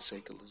God's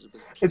sake,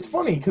 Elizabeth. It's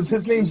funny because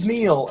his name's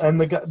Neil, and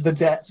the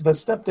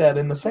stepdad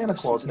in the Santa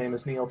Claus name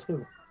is Neil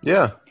too.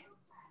 Yeah.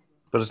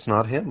 But it's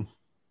not him.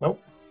 Nope.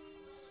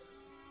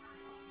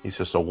 He's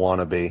just a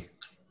wannabe.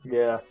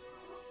 Yeah.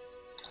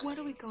 What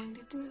are we going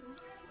to do?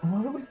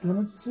 What are we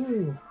gonna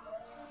do?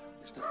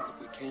 There's nothing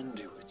that we can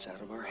do. It's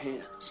out of our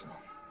hands.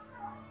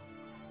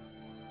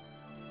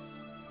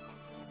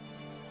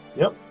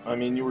 Yep. I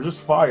mean, you were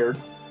just fired.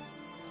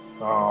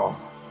 Oh.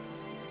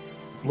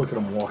 Look at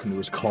him walking to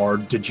his car,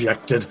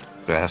 dejected.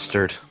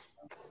 Bastard.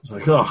 He's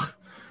like, ugh.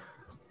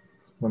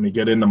 Let me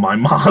get into my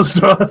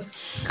Mazda.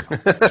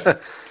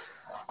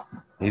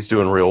 He's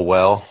doing real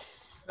well.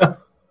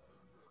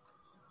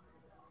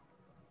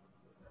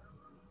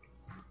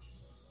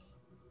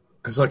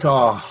 He's like,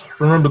 oh,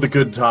 remember the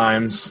good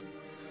times.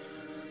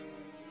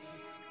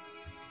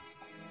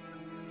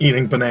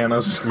 Eating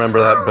bananas. Remember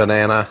that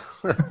banana?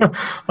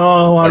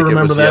 Oh, I like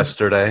remember it was that.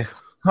 Yesterday.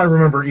 I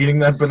remember eating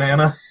that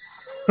banana.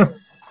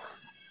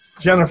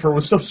 Jennifer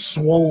was so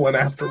swollen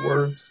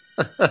afterwards.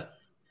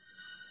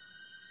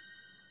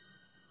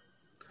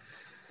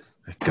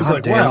 He's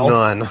like, well,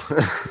 none.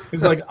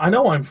 He's like, I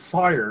know I'm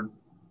fired,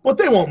 but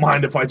they won't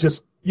mind if I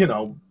just,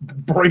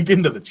 break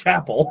into the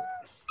chapel.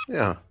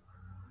 Yeah.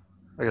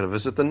 I gotta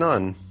visit the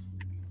nun.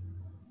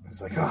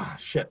 He's like,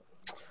 shit.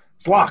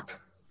 It's locked.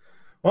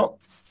 Well,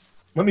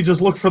 let me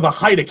just look for the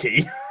hide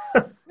key.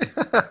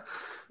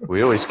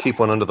 We always keep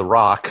one under the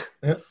rock.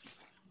 Yeah.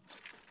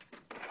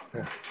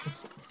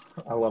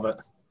 I love it.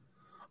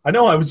 I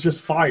know I was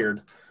just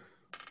fired,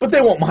 but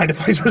they won't mind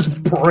if I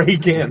just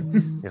break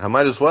in. Yeah, I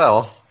might as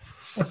well.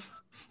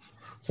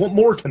 What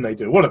more can they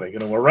do? What are they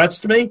going to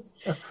arrest me?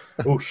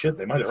 Oh, shit,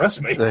 they might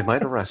arrest me. They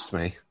might arrest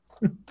me.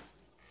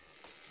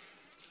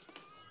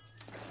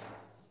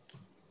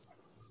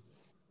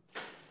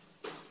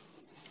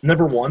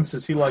 Never once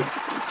is he like,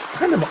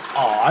 kind of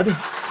odd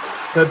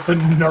that the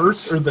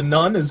nurse or the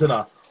nun is in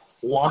a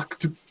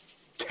locked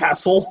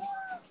castle.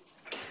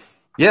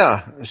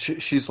 Yeah,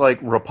 she's like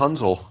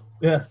Rapunzel.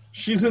 Yeah,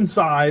 she's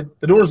inside.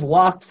 The door's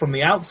locked from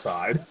the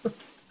outside.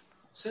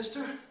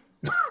 Sister?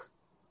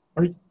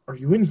 Are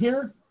you in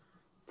here?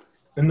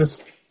 In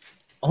this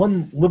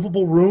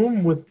unlivable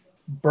room with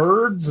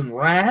birds and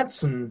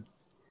rats and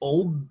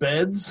old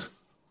beds?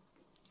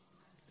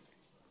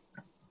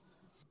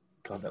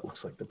 God, that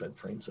looks like the bed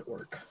frames at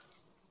work.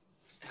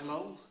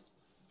 Hello?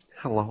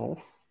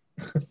 Hello?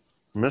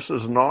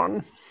 Mrs.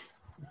 Nun?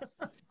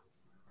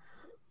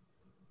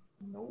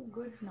 No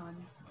good nun.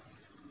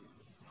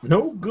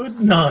 No good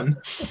nun.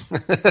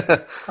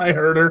 I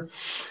heard her.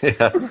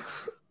 Yeah.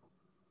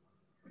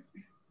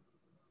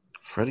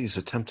 Freddy's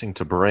attempting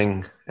to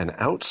bring an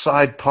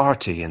outside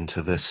party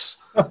into this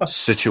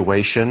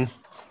situation.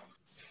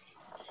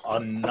 A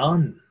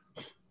nun.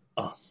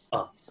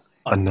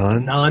 A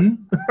nun?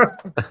 Nun?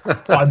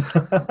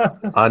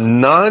 A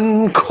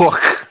nun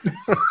cook.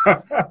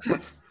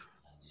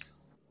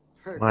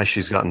 My,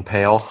 she's gotten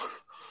pale.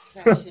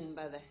 Fashioned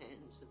by the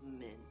hands of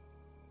men.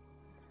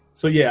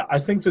 So yeah, I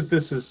think that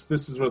this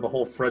is where the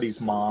whole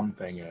Freddy's mom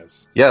thing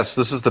is. Yes,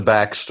 this is the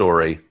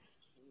backstory.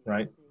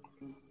 Right?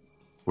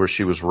 Where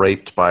she was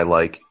raped by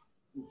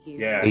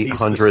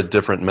 800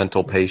 different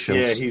mental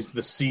patients. Yeah, he's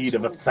the seed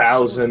of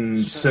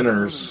 1,000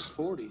 sinners.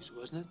 40s,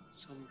 wasn't it?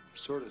 Some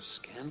sort of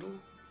scandal?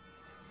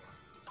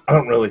 I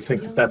don't really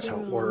think that's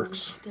how it works.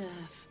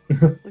 Staff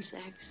was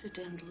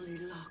accidentally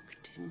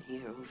locked in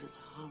here over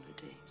the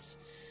holidays.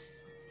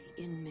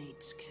 The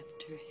inmates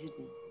kept her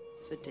hidden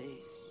for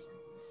days.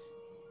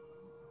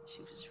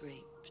 She was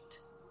raped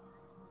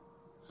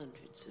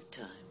hundreds of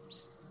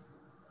times.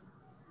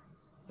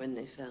 When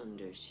they found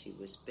her, she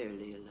was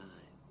barely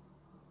alive.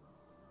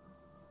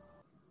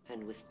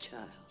 And with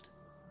child.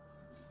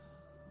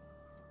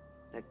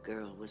 That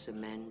girl was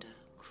Amanda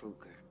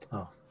Kruger.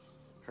 Oh.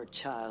 Her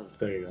child.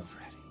 There you go.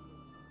 Freddy.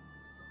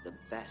 The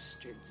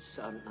bastard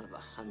son of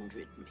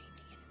 100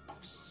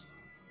 maniacs.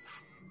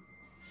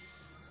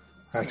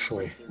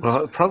 Actually.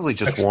 Well, probably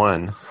just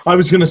one. I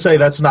was going to say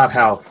that's not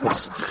how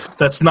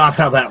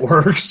that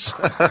works.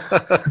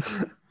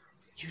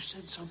 You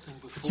said something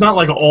before. It's not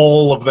like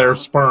all of their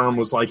sperm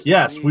was like,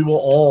 yes, we will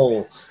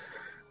all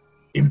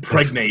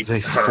impregnate They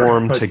her.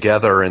 formed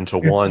together into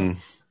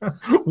one.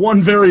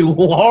 One very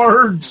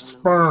large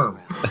sperm.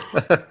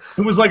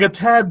 It was like a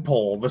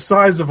tadpole, the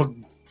size of a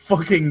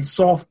fucking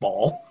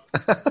softball.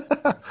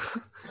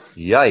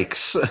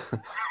 Yikes.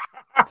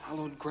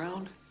 Hallowed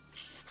ground?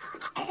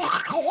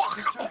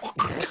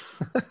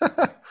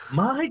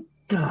 My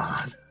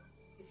God.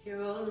 If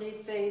your only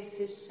faith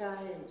is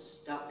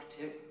science,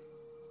 Doctor,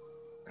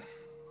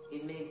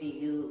 it may be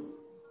you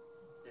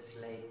that's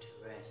laid to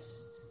rest.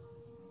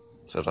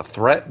 Is it a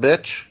threat,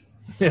 bitch?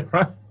 Yeah,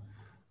 right?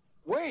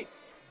 Wait!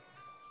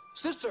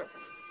 Sister!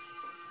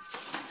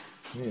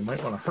 Yeah, you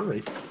might want to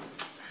hurry.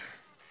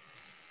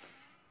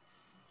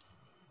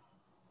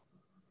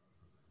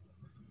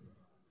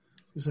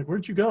 He's like,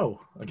 where'd you go?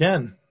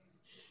 Again.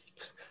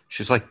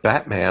 She's like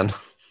Batman.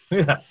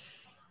 Yeah.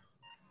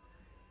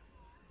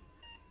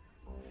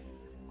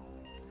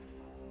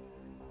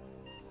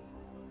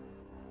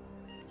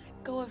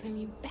 Go of him,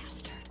 you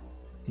bastard.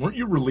 Weren't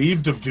you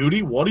relieved of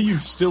duty? What are you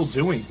still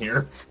doing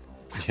here?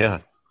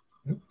 Yeah.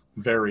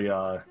 Very,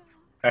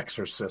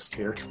 exorcist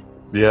here.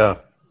 Yeah.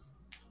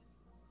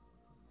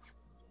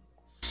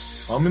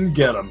 Come and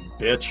get him,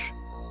 bitch.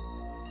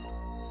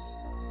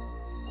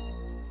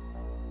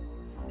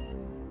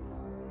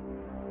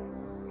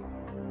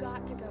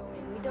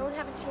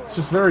 It's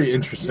just very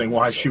interesting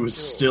why she was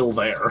still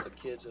there.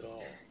 Kids at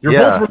all. You're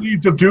both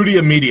relieved of duty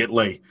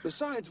immediately.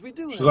 Besides, we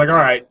do. She's like, all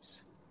right,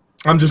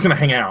 I'm just going to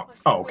hang out.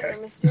 Oh, okay.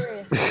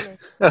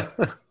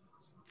 I've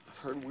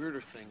heard weirder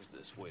things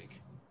this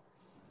week.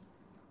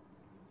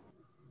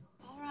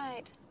 All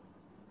right.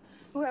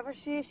 Whoever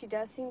she is, she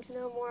does seem to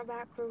know more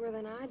about Kruger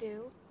than I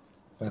do.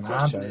 The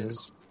question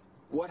is,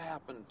 what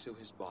happened to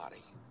his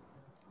body?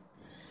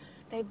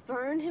 They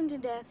burned him to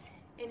death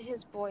in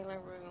his boiler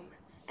room,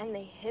 and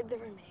they hid the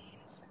remains.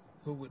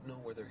 Who would know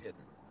where they're hidden?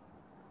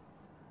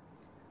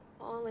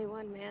 Only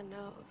one man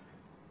knows.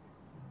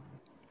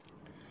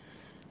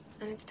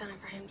 And it's time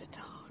for him to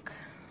talk.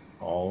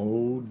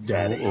 Oh,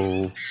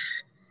 Daddy.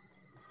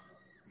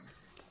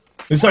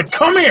 He's like,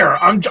 come here.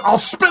 I'll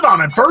spit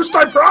on it first,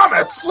 I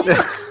promise.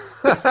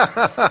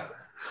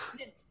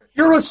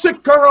 You're a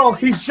sick girl.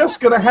 He's just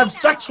going to have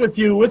sex with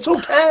you. It's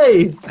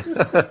okay.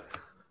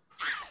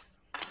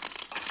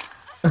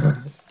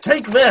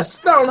 Take this.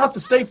 No, not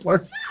the stapler.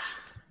 Quiet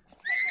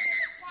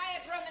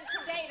room and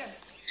sedate him.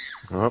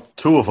 Oh,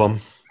 2 of them.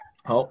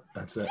 Oh,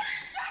 that's it.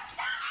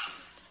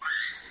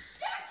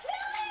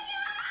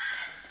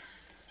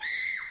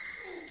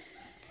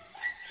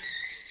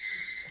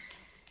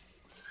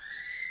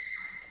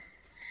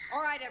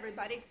 All right,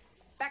 everybody.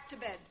 Back to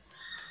bed.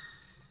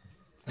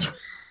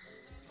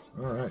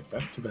 All right,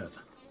 back to bed.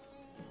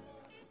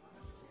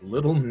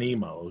 Little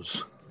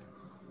Nemo's.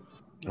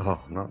 Oh,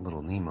 not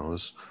Little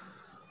Nemo's.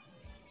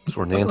 That's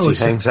where Nancy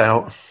hangs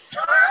out.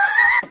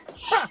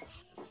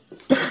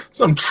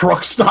 Some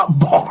truck stop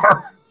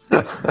bar.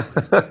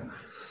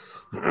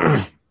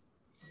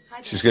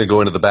 She's going to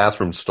go into the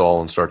bathroom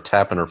stall and start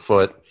tapping her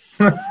foot.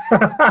 Well,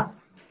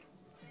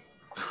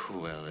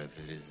 if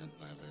it isn't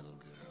my little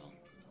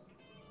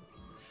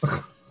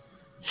girl.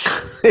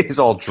 He's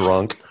all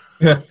drunk.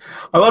 Yeah,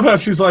 I love how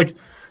she's like,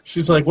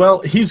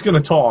 well, he's going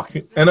to talk.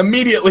 And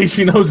immediately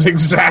she knows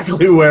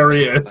exactly where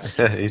he is.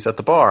 He's at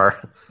the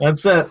bar.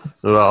 That's it.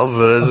 Well, if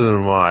it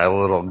isn't my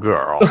little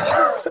girl.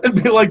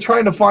 It'd be like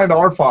trying to find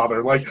our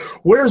father. Like,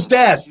 where's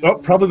Dad? Oh,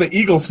 probably the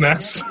Eagle's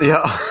Nest.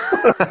 Yeah.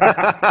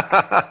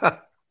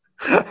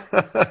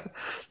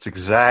 It's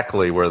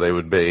exactly where they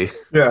would be.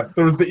 Yeah,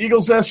 there was the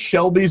Eagle's Nest,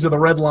 Shelby's, or the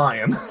Red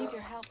Lion.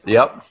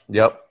 Yep.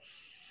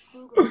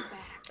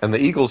 And the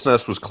Eagle's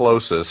Nest was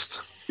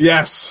closest.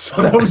 Yes,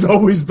 so that was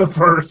always the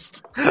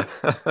first. Kruger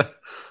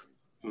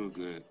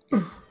is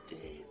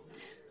dead.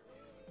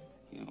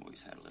 You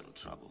always had a little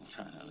trouble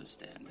trying to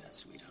understand that,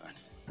 sweetheart.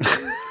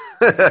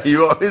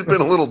 You've always been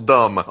a little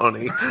dumb,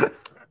 honey.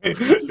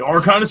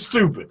 You're kind of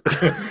stupid.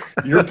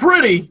 You're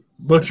pretty,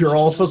 but you're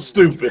also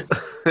stupid.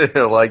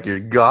 You're like your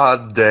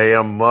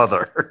goddamn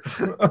mother.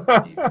 I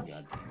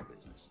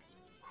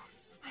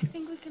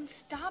think we can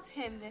stop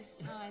him this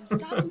time.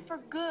 Stop him for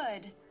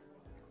good.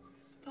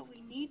 But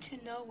we need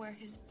to know where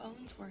his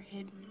bones were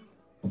hidden.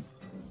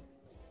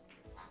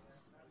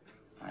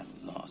 I've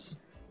lost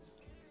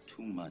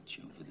too much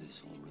over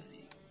this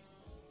already.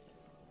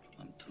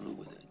 I'm through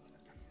with it.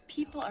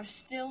 People are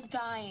still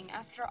dying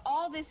after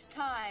all this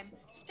time.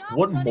 Stop.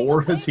 What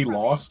more has he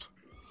lost?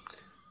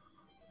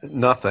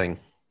 Nothing.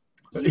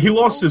 He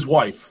lost his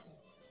wife.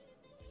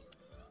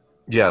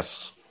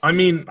 Yes. I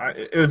mean,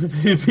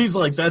 if he's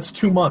like, that's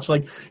too much.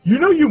 Like, you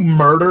know you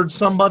murdered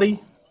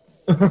somebody?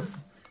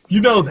 You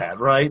know that,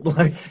 right?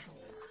 Like,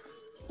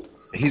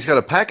 he's got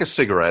a pack of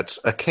cigarettes,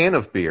 a can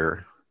of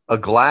beer, a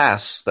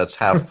glass that's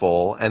half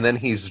full, and then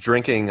he's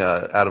drinking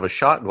out of a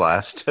shot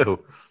glass, too.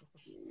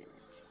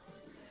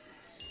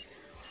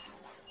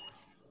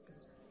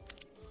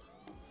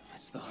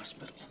 That's the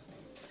hospital.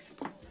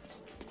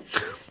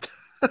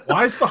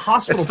 Why is the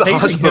hospital It's the paging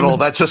hospital him?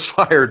 that just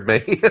fired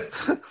me.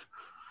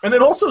 And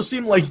it also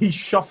seemed like he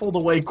shuffled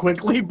away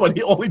quickly,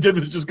 but all he did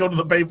was just go to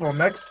the payphone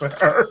next to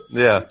her.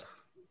 Yeah.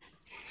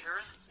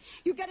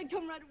 You gotta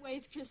come right away.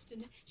 It's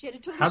Kristen. She had a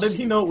total How did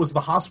he know it was the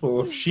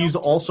hospital if she's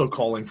also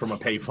calling from a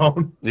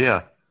payphone?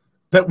 Yeah.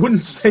 That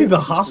wouldn't say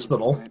the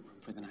hospital.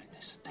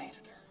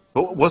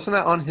 But wasn't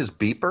that on his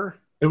beeper?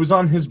 It was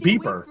on his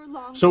beeper.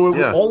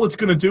 So all it's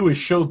going to do is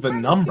show the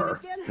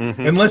number.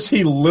 Mm-hmm. Unless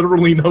he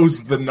literally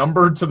knows the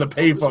number to the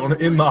payphone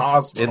in the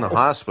hospital. In the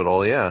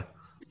hospital, yeah.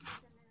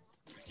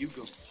 You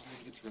go.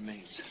 I'll get the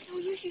remains. It's no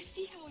use. You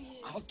see how he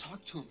is. I'll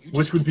talk to him. You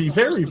Which would be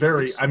very,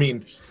 very... I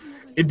mean,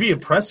 it'd be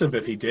impressive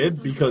if he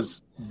did,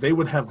 because they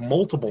would have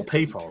multiple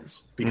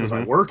payphones. Because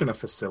I work in a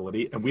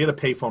facility, and we had a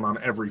payphone on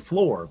every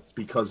floor,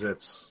 because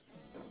it's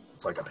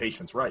like a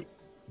patient's right.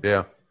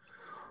 Yeah.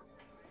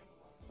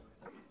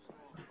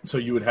 So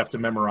you would have to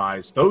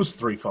memorize those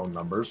 3 phone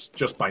numbers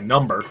just by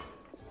number.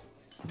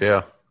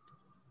 Yeah.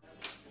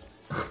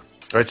 All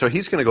right, so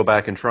he's going to go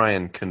back and try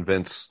and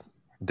convince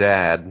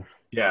Dad.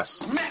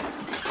 Yes.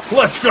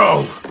 Let's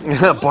go!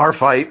 Bar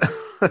fight.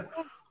 I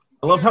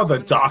love how the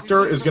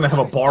doctor is going to have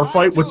a bar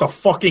fight with the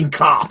fucking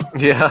cop.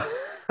 Yeah.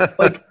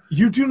 Like,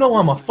 you do know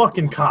I'm a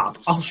fucking cop.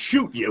 I'll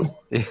shoot you.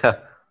 Yeah.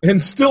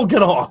 And still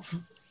get off.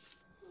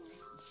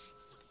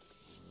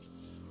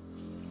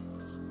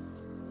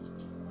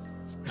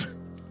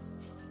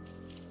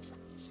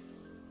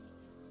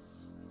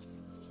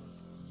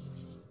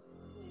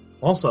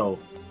 Also,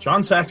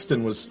 John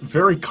Saxton was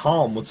very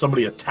calm with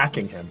somebody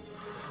attacking him.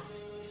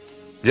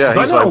 Yeah,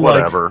 he's like,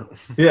 whatever.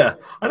 Yeah,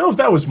 I know if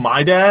that was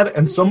my dad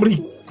and somebody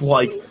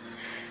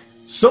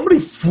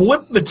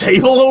flipped the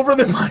table over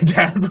that my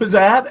dad was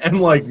at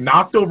and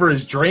knocked over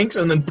his drinks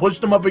and then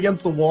pushed him up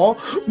against the wall,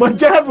 my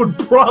dad would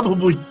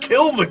probably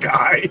kill the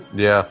guy.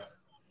 Yeah.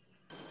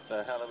 What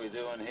the hell are we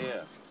doing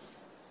here?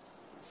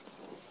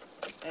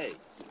 Hey.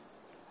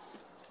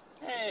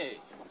 Hey.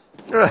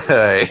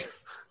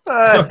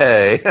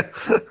 Hey.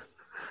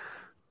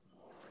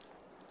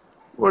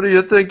 What do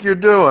you think you're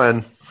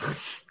doing?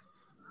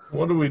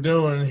 What are we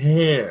doing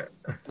here?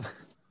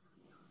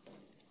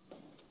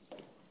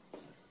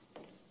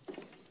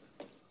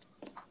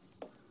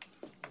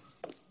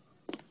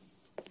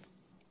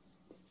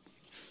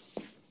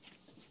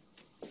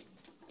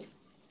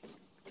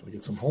 Gotta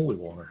get some holy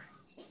water.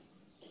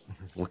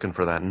 Looking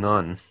for that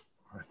nun.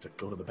 I have to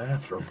go to the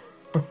bathroom.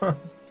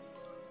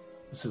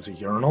 This is a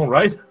urinal,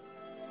 right?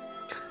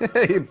 He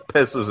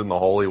pisses in the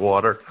holy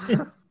water.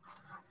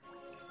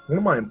 One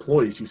of my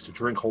employees used to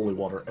drink holy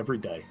water every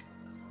day.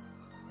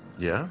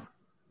 Yeah?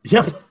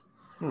 Yep.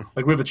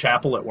 We have a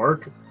chapel at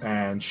work,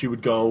 and she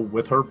would go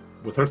with her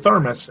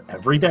thermos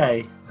every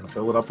day and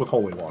fill it up with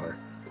holy water.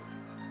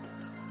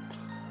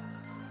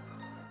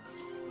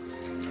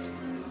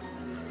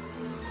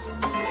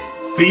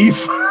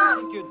 Thief! What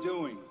are you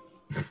doing?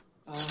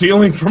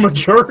 Stealing from a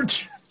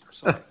church?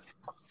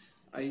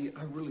 I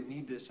really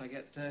need this.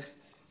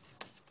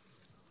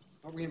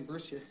 I'll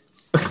reimburse you.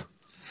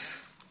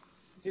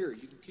 Here,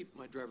 you can keep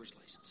my driver's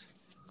license.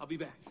 I'll be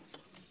back.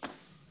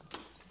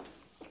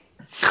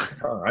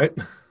 All right.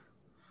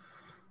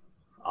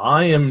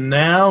 I am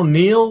now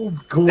Neil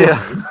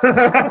Gordon.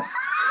 Yeah.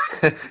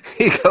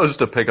 He goes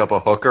to pick up a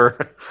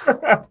hooker.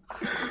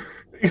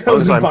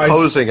 Goes and I'm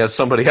posing as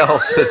somebody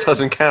else. It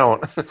doesn't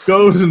count.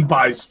 Goes and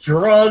buys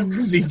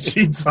drugs. He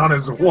cheats on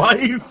his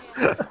wife.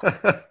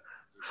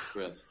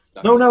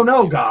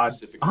 No, God.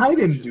 I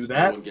didn't do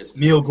that.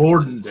 Neil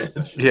Gordon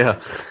did. Yeah.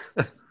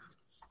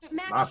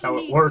 Not how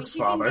it works,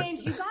 Father.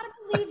 You gotta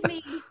believe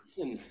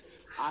me.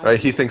 Right,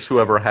 he thinks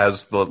whoever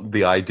has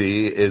the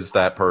ID is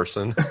that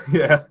person.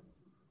 Yeah.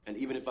 And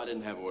even if I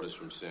didn't have orders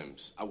from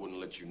Sims, I wouldn't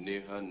let you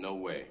near her, no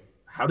way.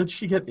 How did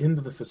she get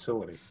into the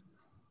facility?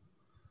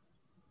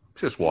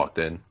 Just walked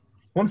in.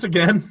 Once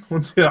again,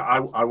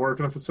 I work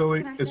in a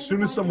facility. As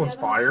soon as someone's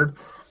fired,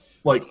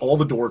 all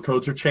the door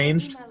codes are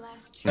changed.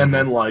 And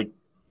then,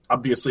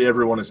 obviously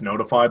everyone is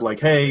notified,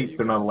 hey,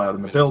 they're not allowed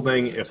in the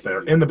building. If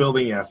they're in the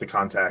building, you have to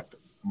contact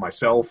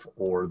myself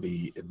or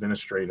the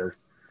administrator.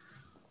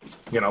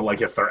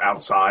 If they're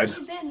outside.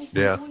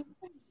 Yeah.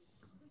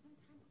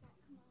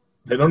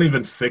 They don't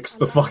even fix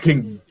the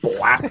fucking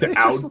blacked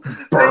out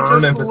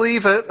burn. They just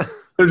leave it.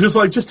 They're just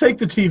just take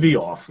the TV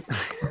off.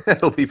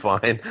 It'll be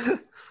fine.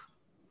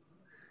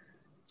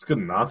 It's good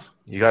enough.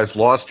 You guys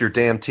lost your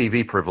damn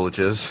TV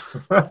privileges.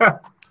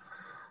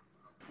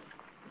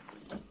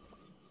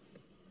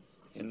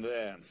 In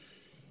there.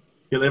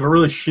 Yeah, they have a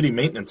really shitty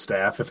maintenance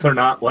staff if they're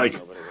not,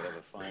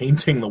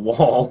 painting the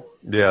wall.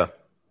 Yeah.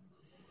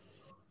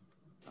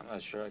 I'm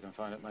not sure I can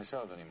find it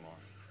myself anymore.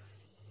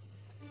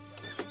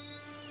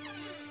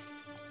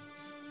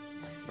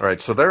 All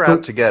right, so they're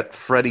out to get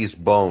Freddy's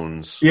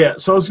bones. Yeah,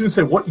 so I was going to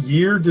say, what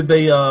year did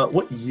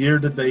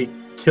they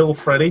kill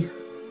Freddy?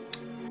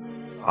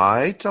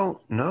 I don't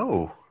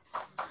know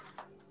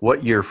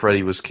what year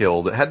Freddy was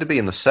killed. It had to be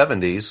in the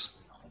 70s.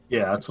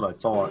 Yeah, that's what I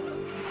thought.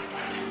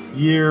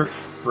 Year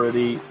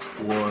Freddy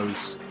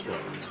was killed.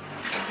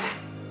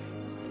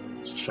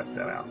 Let's check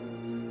that out.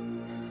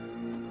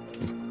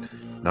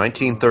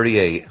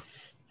 1938.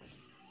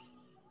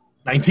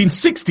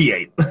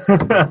 1968.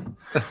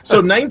 So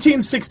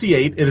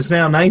 1968, it is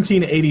now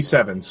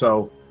 1987.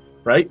 So,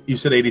 right? You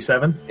said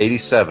 87?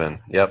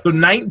 87, yep. So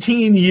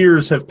 19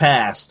 years have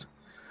passed.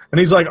 And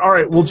he's like, all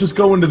right, we'll just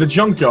go into the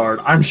junkyard.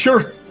 I'm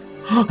sure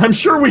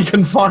we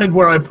can find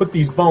where I put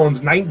these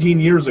bones 19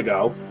 years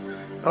ago.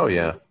 Oh,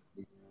 yeah.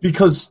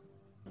 Because,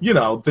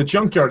 the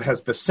junkyard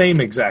has the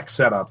same exact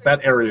setup.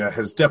 That area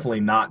has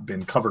definitely not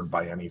been covered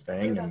by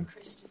anything. And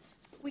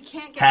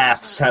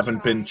paths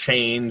haven't been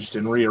changed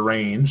and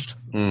rearranged.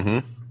 Mm-hmm.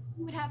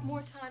 We would have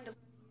more time to...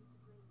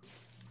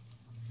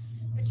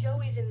 But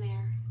Joey's in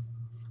there.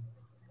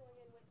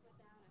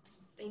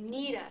 They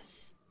need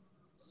us.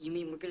 You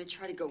mean we're gonna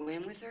try to go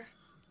in with her?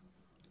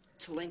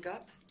 To link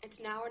up? It's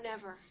now or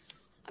never.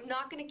 I'm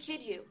not gonna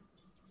kid you.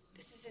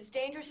 This is as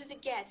dangerous as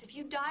it gets. If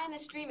you die in the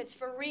stream, it's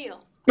for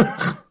real.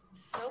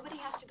 Nobody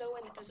has to go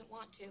in that doesn't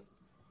want to.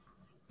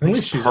 At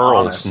least she's Pearls,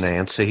 honest.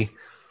 Nancy.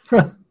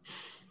 I'm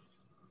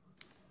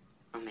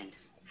in.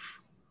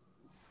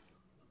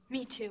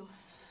 Me too.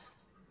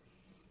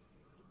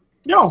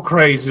 Yo,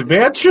 crazy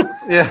bitch.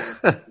 Yeah.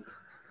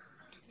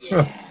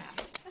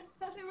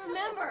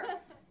 Remember,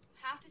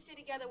 have to stay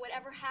together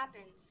whatever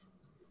happens.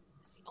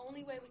 It's the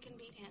only way we can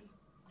beat him.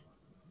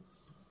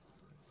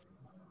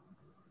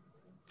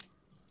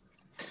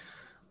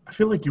 I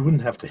feel like you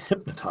wouldn't have to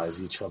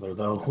hypnotize each other,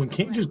 though.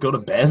 Can't you just go to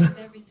bed?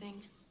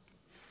 Everything.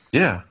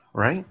 Yeah,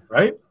 right?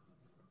 Right?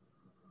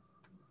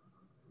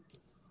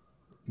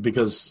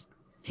 because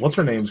what's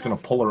her name's going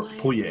to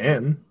pull you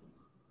in.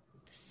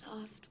 The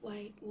soft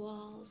white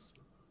walls,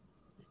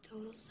 the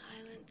total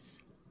silence,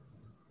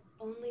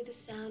 only the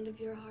sound of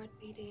your heart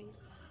beating.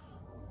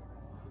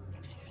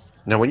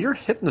 Now, when you're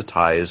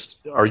hypnotized,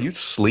 are you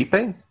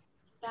sleeping?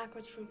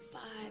 Backwards from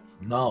 5.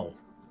 No.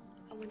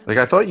 Like,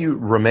 I thought you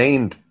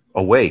remained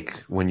awake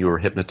when you were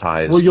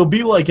hypnotized. Well, you'll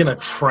be like in a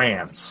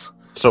trance.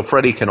 So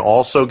Freddy can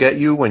also get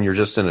you when you're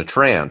just in a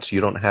trance.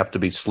 You don't have to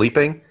be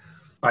sleeping?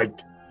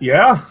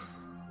 Yeah.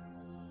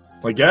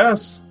 I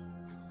guess.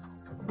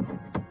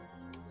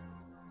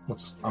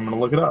 I'm going to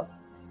look it up.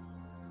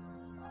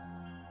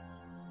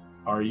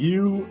 Are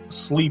you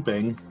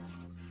sleeping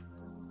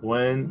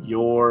when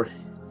you're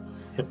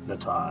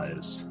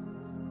hypnotized?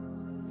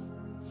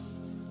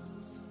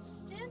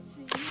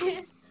 Nancy,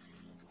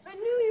 I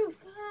knew you'd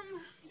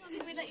come. You don't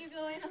think we let you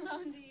go in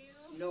alone, do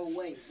you? No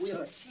way.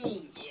 We're a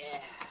team. Yeah.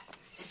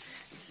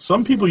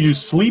 Some people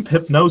use sleep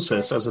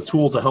hypnosis as a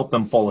tool to help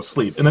them fall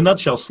asleep. In a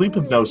nutshell, sleep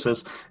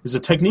hypnosis is a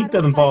technique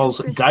that involves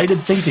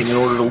guided thinking in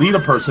order to lead a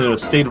person into a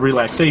state of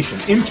relaxation.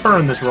 In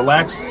turn, this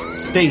relaxed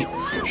state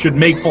should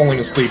make falling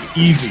asleep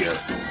easier.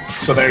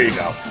 So there you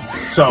go.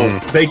 So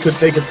they could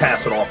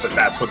pass it off if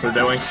that's what they're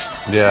doing.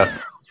 Yeah.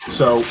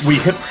 So we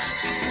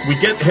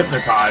get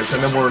hypnotized,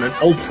 and then we're in an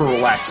ultra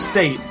relaxed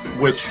state,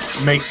 which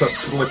makes us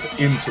slip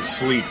into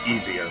sleep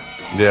easier.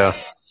 Yeah.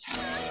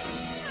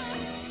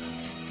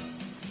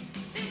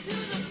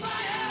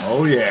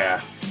 Oh,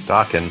 yeah.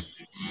 Docking.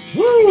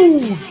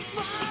 Woo!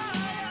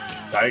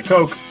 Diet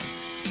Coke.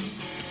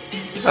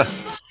 Got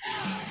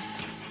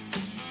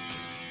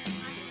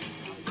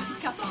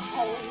the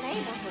whole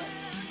neighborhood.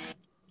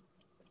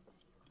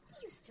 What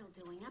are you still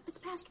doing up? It's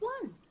past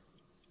 1.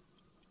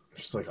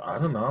 She's like, I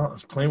don't know. I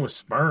was playing with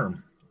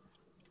sperm.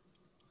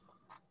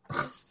 I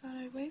just thought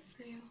I'd wait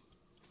for you.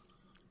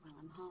 Well,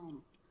 I'm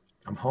home.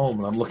 I'm home,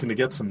 and I'm looking to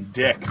get some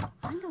dick.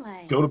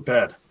 Underlay. Go to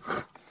bed.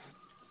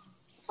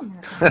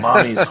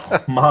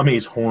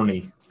 Mommy's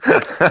horny.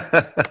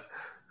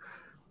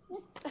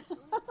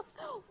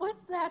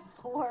 What's that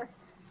for?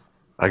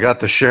 I got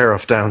the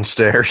sheriff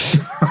downstairs.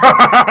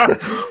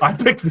 I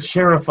picked the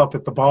sheriff up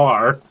at the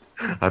bar.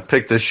 I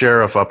picked the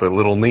sheriff up at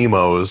Little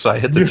Nemo's. I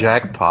hit the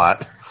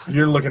jackpot.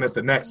 You're looking at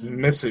the next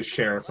Mrs.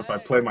 Sheriff if I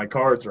play my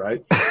cards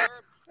right.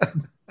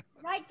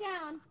 Write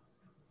down.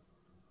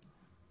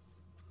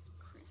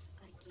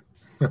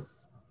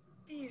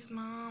 Please,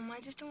 Mom. I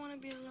just don't want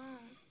to be alone.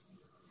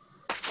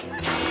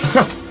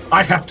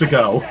 I have to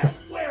go.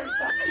 Where's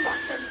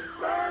the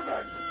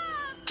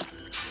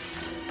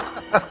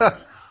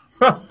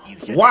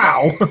bourbon?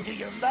 Wow. To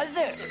your mother.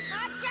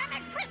 God damn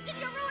it, Kristen,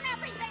 you ruin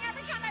everything.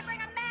 Every time I bring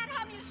a man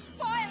home, you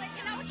spoil it.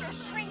 You know what your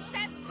shrink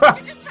says?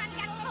 You're just trying to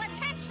get a little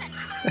attention.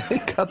 He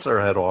cuts her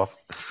head off.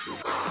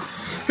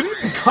 He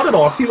didn't cut it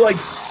off. He,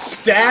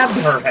 stabbed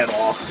her head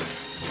off.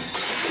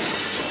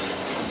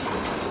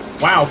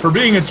 Wow, for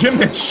being a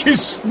gymnast,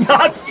 she's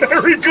not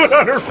very good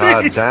on her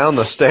feet. Down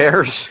the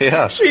stairs,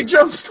 yeah. She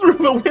jumps through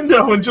the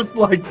window and just,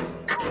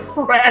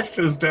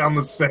 crashes down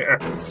the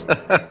stairs.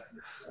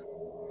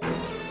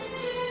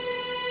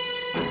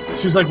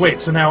 She's like,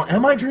 wait, so now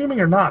am I dreaming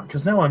or not?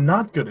 Because now I'm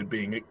not good at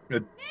being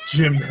a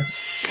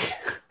gymnast.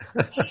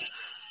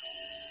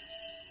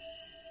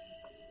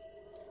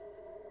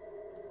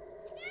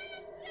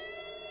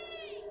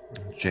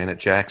 Janet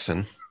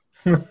Jackson.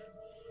 I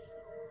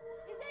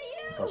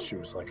thought she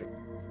was like a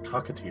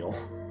cockatiel.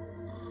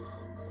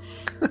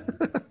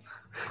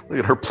 Look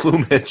at her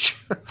plumage.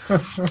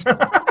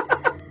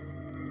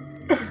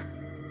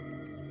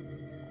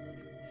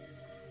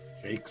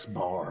 Jake's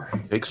Bar.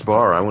 Jake's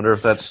Bar. I wonder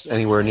if that's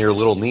anywhere near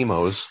Little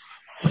Nemo's.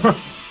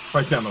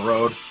 Right down the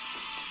road.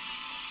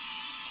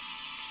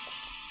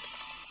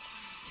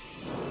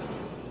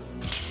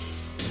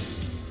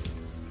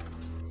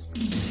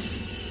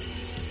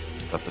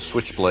 Got the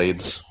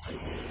switchblades.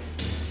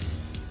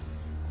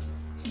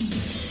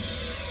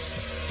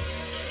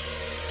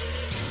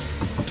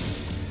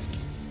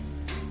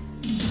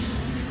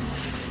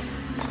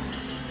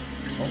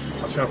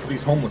 Watch out for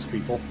these homeless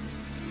people.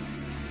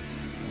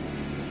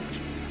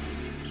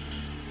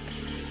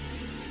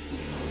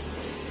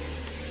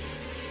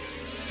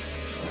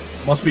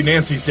 Must be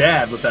Nancy's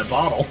dad with that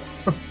bottle.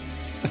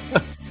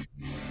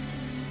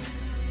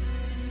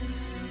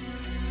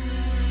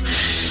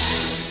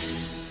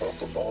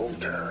 Uncle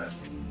Boulder.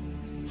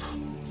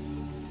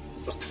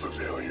 Look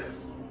familiar.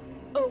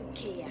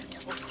 Okay,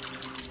 asshole.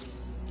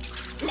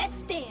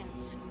 Let's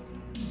dance.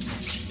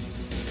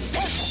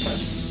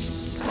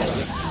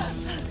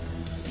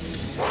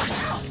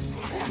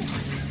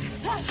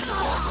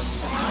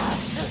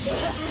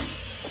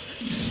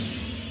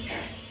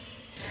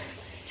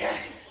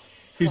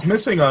 He's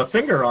missing a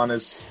finger on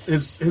his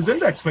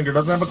index finger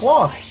doesn't have a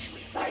claw.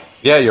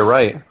 Yeah, you're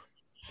right.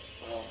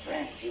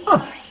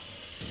 Huh.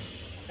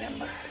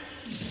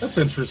 That's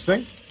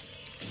interesting.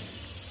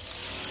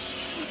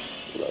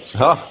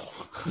 Huh.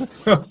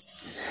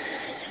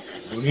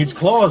 Who needs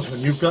claws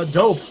when you've got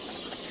dope?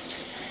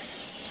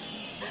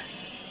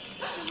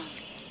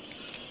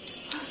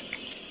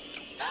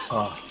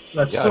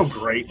 That's so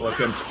great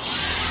looking.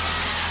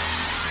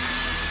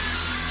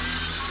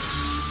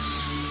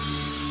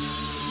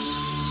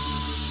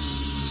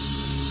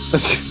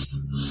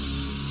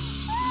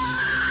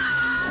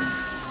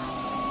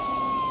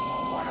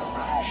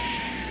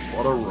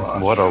 What a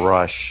rush. What a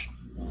rush.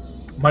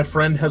 My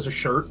friend has a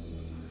shirt,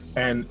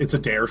 and it's a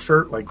DARE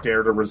shirt, like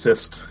Dare to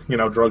Resist,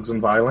 drugs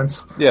and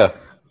violence. Yeah.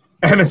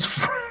 And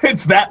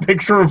it's that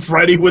picture of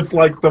Freddy with,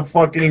 like, the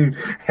fucking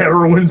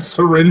heroin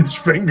syringe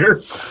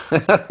fingers.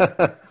 Guys,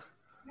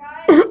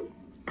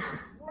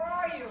 where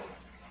are you?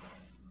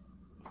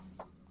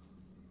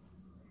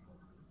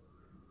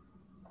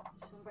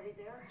 Somebody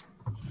there?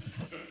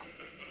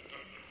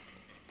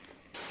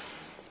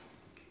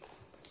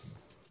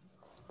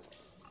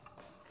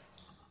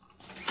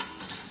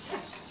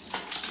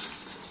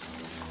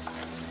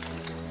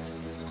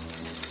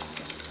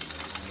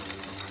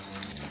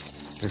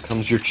 Here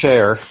comes your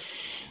chair.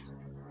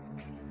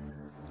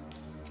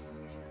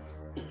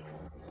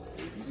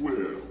 Well,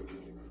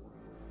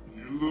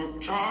 you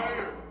look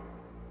tired.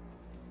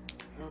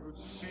 Have a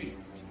seat.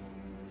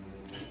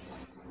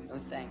 No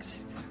thanks.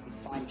 I'm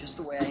fine just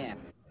the way I am.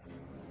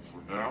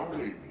 For now,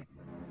 maybe.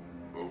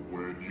 But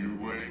when you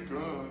wake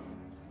up,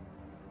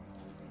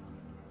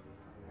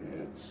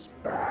 it's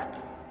back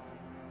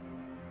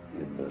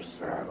in the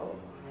saddle.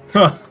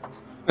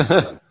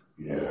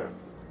 Yeah.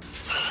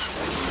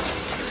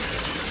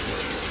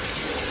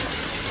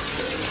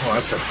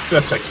 Oh,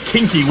 that's a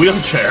kinky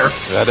wheelchair.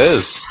 That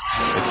is.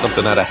 It's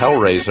something out of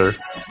Hellraiser.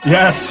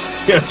 Yes.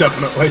 Yeah,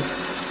 definitely.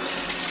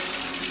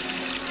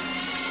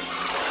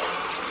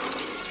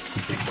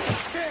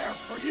 Chair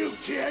for you,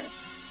 kid.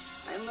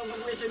 I'm the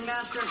Wizard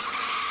Master.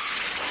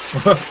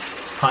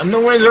 I'm the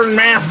Wizard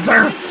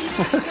Master.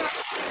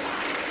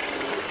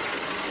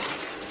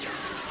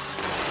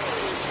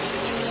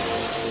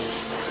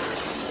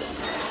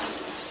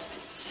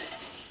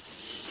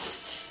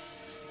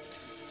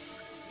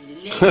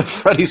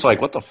 Freddy's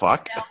like, what the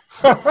fuck?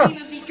 Are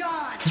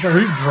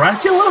you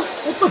Dracula?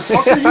 What the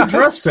fuck are you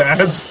dressed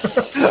as?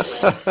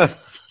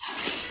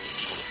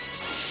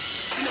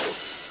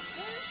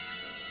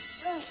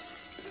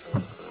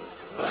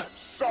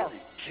 Sorry,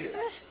 kid.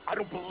 I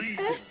don't believe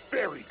in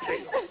fairy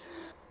tales.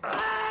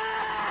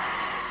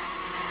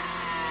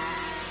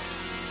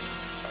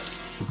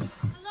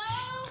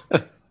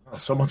 Oh,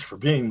 so much for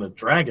being the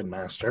Dragon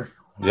Master.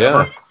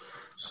 Yeah.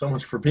 So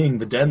much for being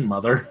the Den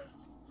Mother.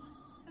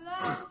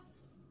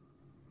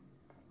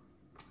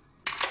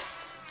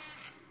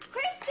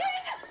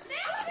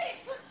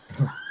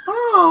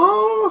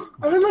 Oh,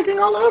 I've been looking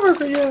all over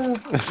for you.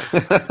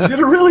 You did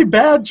a really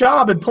bad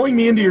job at pulling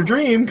me into your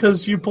dream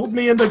because you pulled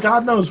me into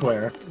God knows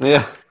where.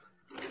 Yeah.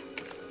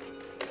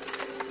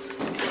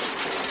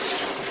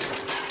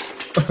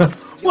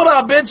 What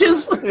up,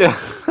 bitches? Yeah.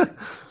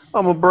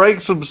 I'm gonna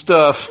break some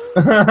stuff.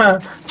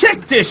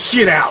 Check this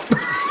shit out.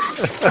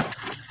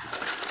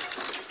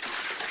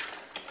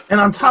 And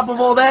on top of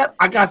all that,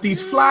 I got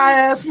these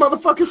fly-ass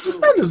motherfucking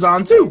suspenders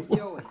on, too.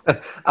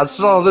 I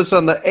saw this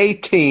on the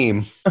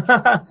A-Team.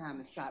 Time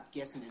to stop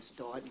guessing and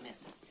start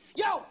messing.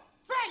 Yo,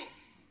 Freddy!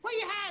 Where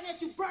you hiding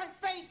at, you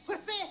burnt-faced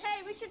pussy?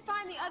 Hey, we should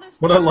find the others.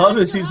 What I love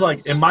is he's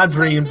like, in my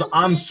dreams,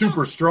 I'm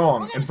super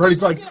strong. And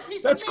Freddy's like,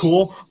 that's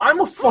cool.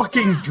 I'm a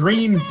fucking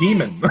dream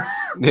demon.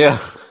 Yeah.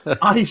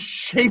 I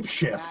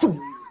shapeshift.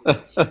 I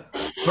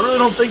really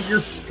don't think your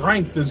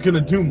strength is going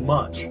to do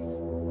much.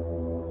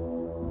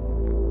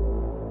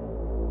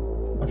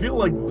 I feel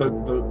like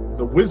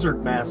the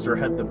Wizard Master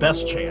had the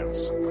best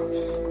chance.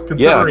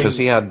 Yeah, because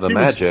he had the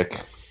magic.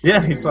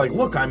 He's like,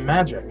 look, I'm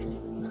magic.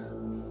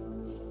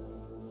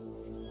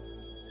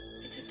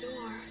 It's a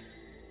door.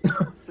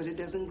 But it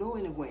doesn't go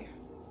anywhere.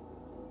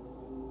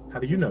 How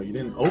do you know? You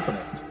didn't open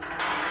it.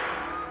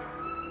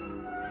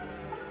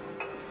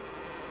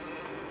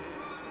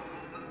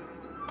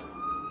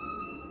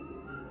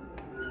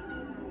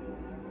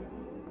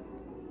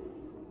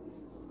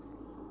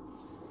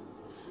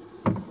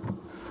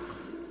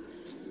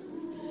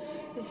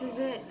 This is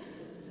it.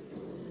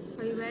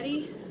 Are you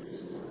ready?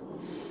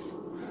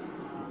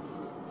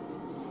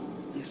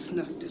 You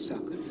snuff the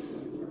sucker.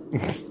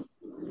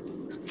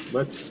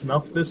 Let's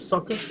snuff this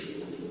sucker.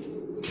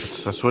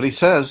 That's what he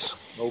says.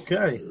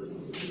 Okay.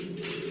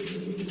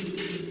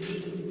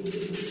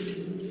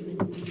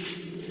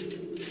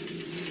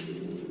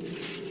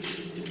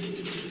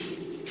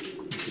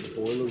 Into the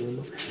boiler room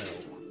of hell.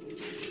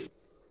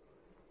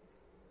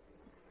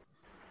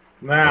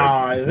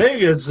 Now, I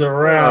think it's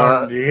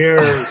around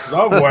here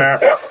somewhere.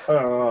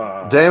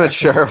 Damn it,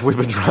 Sheriff. We've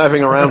been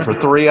driving around for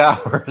 3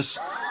 hours.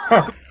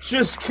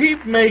 Just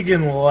keep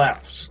making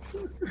lefts.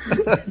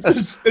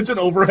 It's an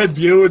overhead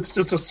view. It's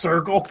just a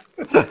circle.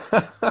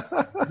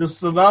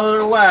 Just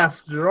another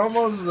left. You're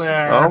almost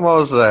there.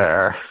 Almost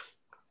there.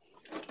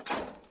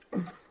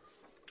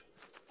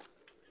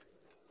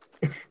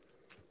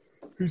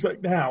 He's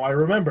like, now, I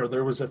remember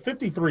there was a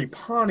 53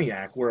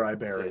 Pontiac where I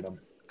buried him.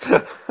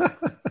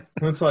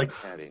 And it's like,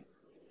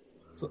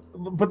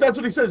 but that's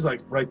what he says,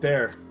 like, right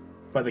there,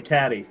 by the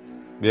caddy.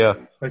 Yeah.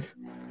 Like,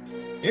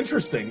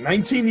 Interesting.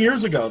 19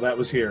 years ago that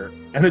was here.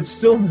 And it's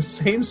still in the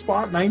same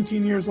spot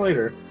 19 years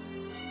later.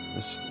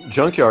 This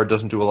junkyard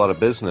doesn't do a lot of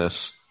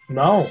business.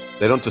 No.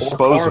 They don't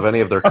dispose of any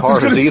of their I was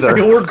cars gonna either.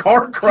 say, or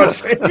car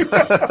crushing.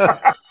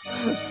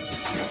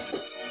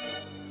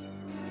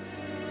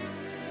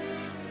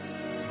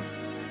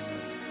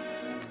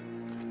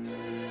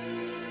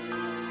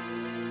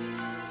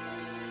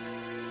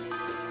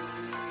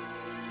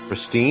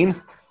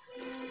 Christine?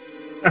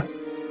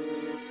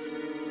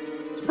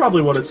 It's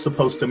probably what it's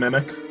supposed to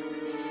mimic.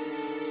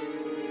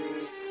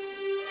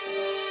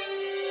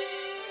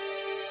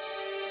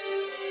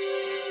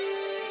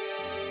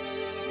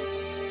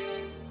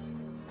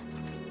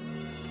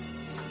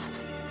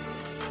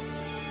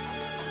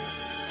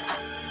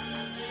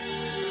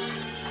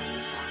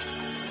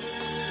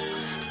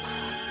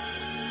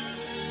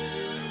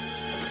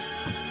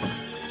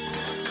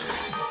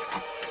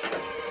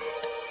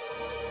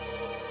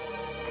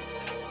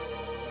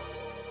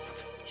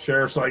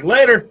 Sheriff's like,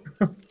 later.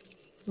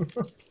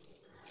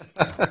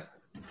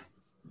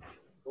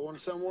 Going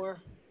somewhere?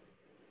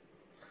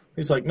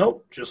 He's like,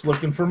 nope, just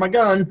looking for my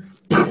gun.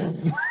 He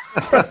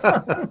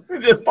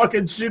just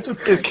fucking shoots him.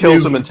 It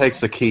kills him and takes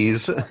the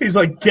keys. He's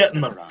like, get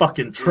in the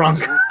fucking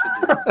trunk.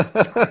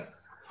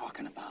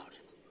 Talking about.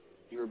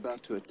 You're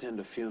about to attend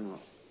a funeral.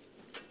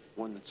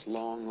 One that's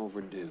long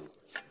overdue.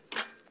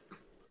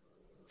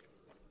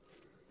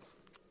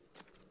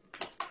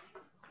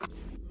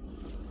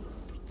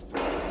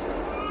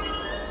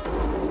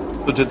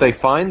 So did they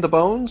find the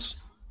bones?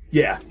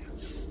 Yeah.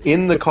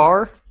 In the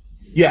car?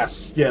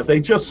 Yes. Yeah, they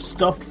just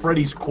stuffed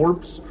Freddy's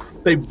corpse.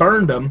 They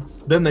burned him.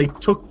 Then they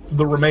took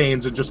the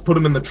remains and just put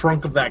him in the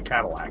trunk of that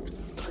Cadillac.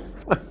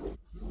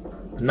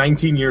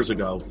 19 years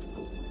ago.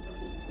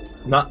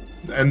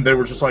 And they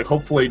were just like,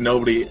 hopefully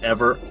nobody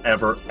ever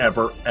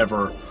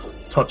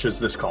touches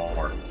this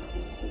car.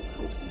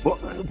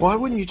 Why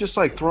wouldn't you just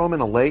like throw them in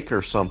a lake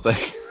or something?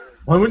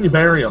 Why wouldn't you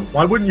bury them?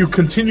 Why wouldn't you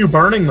continue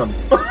burning them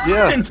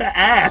Yeah. into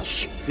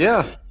ash?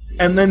 Yeah.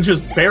 And then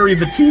just bury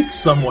the teeth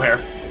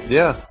somewhere.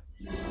 Yeah.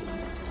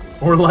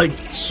 Or like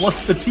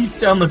flush the teeth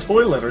down the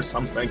toilet or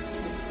something.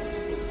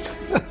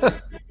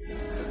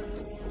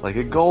 Like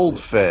a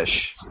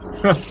goldfish.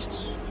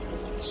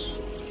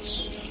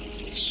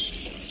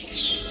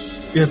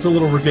 Yeah, it's a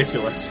little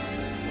ridiculous.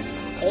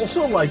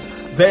 Also, like,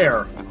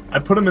 there, I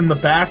put him in the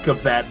back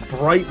of that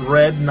bright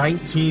red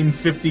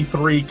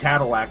 1953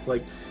 Cadillac.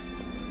 Like,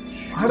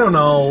 I don't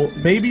know,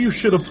 maybe you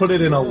should have put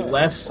it in a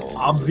less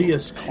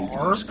obvious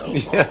car.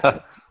 Yeah.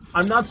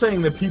 I'm not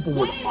saying that people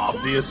would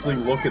obviously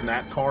look in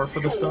that car for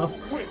the stuff,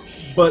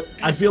 but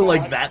I feel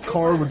like that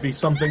car would be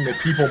something that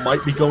people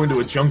might be going to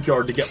a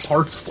junkyard to get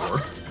parts for.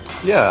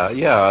 Yeah,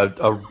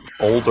 a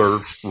older,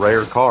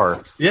 rare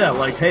car. Yeah,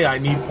 like, hey, I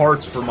need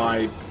parts for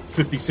my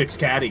 56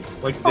 Caddy.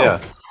 Like, oh, Yeah.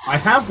 I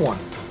have one.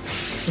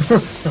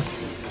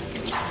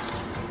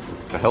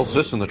 The hell's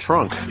this in the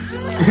trunk?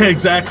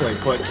 Exactly,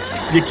 but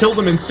you killed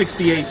him in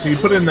 68, so you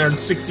put it in there in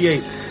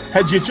 68.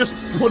 Had you just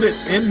put it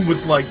in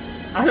with, like,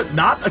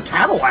 not a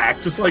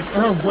Cadillac, just like,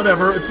 oh,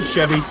 whatever, it's a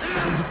Chevy. It's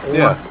a Ford.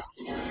 Yeah.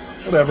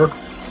 Whatever.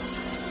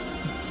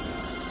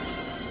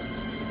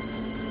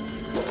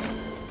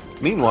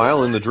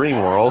 Meanwhile, in the dream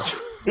world...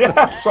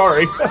 Yeah,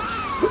 sorry.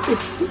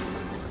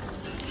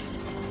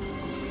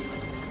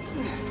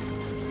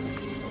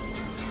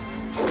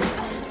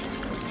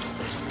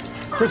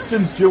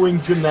 Kristen's doing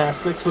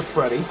gymnastics with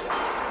Freddy.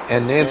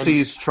 And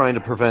Nancy's trying to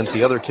prevent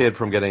the other kid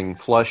from getting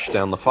flushed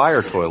down the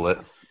fire toilet.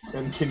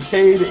 And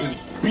Kincaid is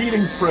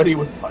beating Freddy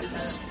with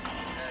pipes.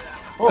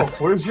 Oh,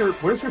 where's your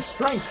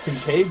strength,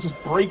 Kincaid?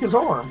 Just break his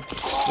arm.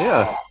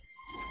 Yeah.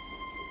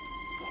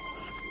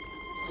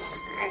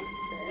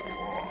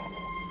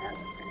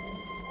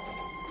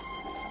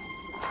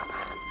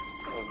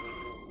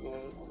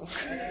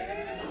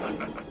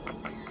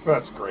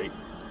 That's great.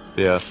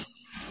 Yeah.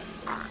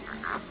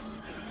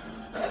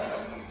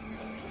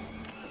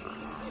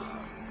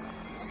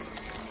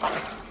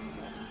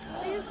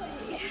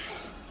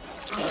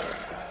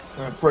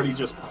 And Freddy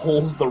just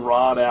pulls the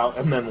rod out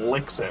and then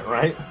licks it,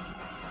 right?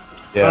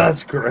 Yeah.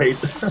 That's great.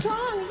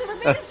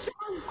 Yes.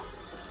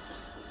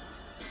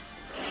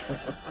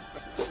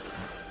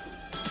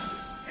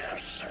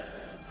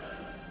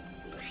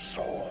 The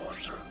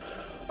souls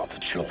of the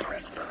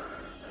children.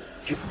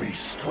 Give me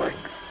strength.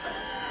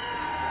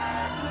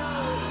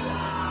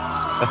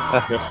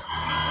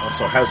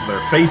 Also has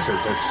their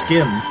faces as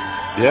skin.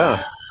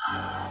 Yeah.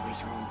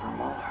 Always room for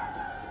more.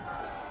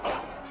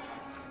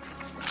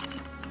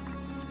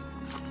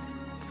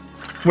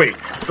 Wait,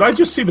 did I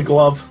just see the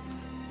glove?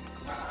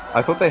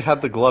 I thought they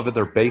had the glove in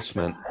their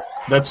basement.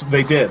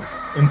 They did.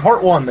 In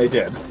part 1, they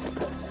did.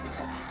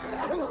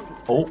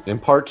 Oh. In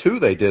part 2,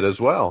 they did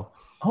as well.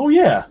 Oh,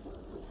 yeah.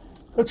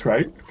 That's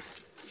right.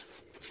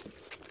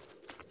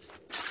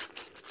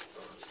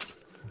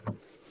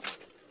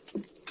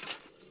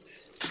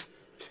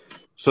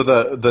 So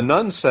the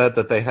nun said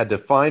that they had to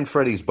find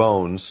Freddy's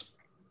bones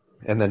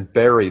and then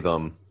bury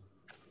them.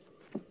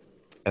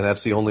 And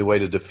that's the only way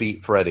to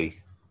defeat Freddy.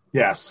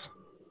 Yes.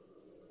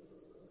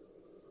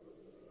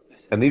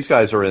 Listen. And these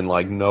guys are in,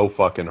 like, no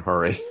fucking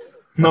hurry.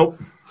 Nope.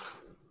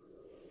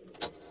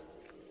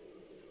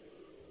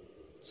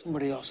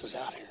 Somebody else is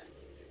out here.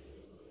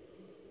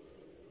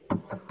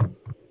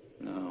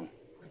 No.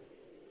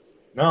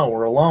 No,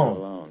 we're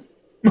alone.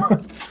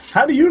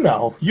 How do you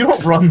know? You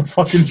don't run the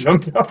fucking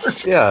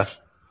junkyard. Yeah.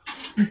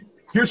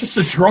 You're just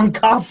a drunk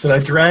cop that I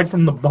dragged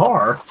from the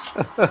bar.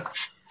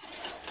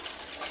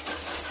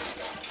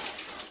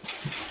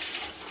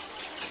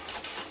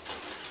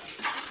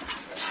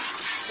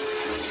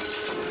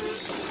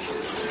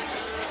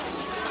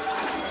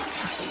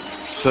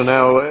 So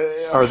now,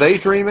 are they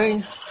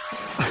dreaming?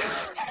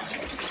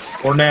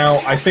 Or now,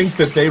 I think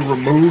that they've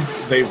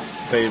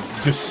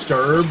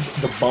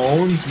disturbed the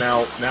bones.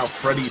 Now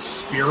Freddy's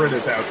spirit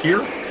is out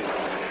here.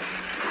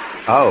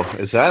 Oh,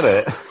 is that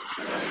it?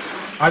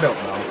 I don't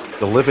know.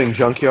 The living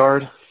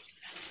junkyard?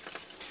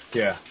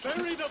 Yeah.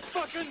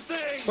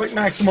 It's like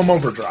Maximum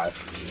Overdrive.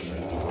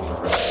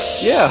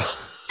 Yeah.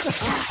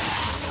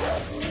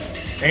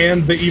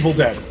 And The Evil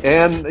Dead.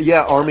 And,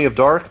 yeah, Army of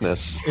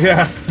Darkness.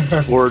 Yeah.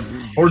 Or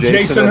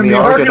Jason and the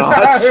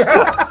Argonauts.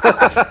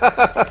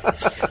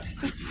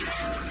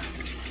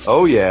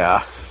 Oh,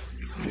 yeah.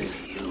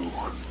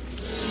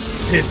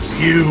 It's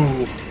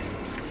you.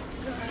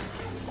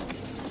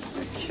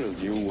 I killed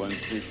you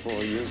once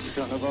before, you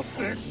son of a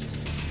bitch.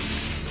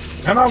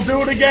 And I'll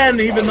do it again,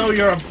 even though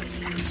you're a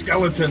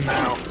skeleton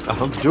now.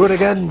 I'll do it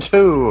again,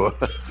 too.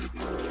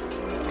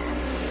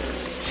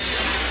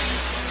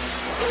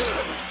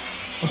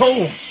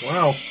 Oh,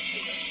 wow.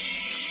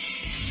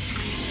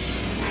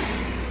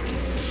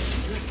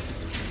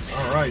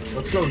 All right,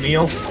 let's go,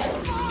 Neil.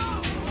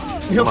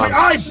 Neil's like,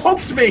 I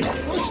poked me!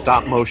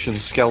 Stop motion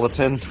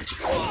skeleton.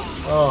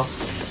 Oh.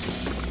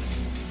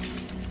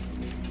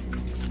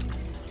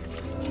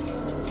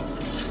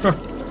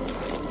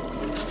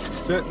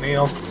 That's it,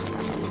 Neil.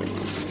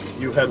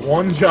 You had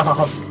one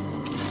job.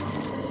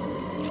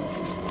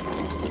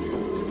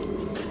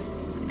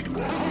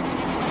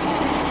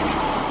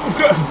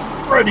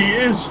 Freddy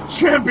is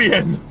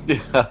champion!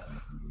 Yeah.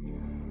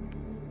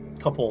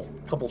 Couple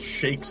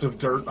shakes of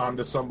dirt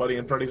onto somebody,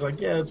 and Freddy's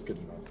like, yeah, it's good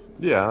enough.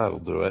 Yeah, that'll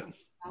do it.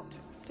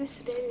 They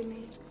sedated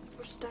me.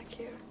 We're stuck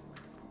here.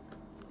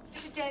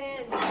 It's a dead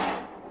end.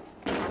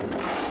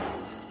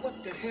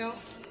 What the hell?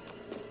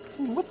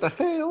 What the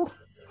hell?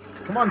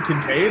 Come on,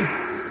 Kincaid.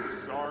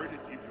 Sorry to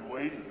keep you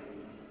waiting.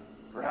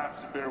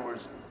 Perhaps if there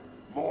was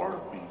more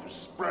of me to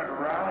spread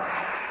around.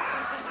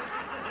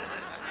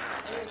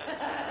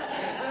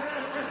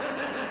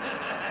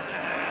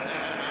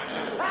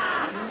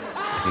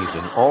 He's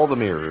in all the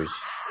mirrors.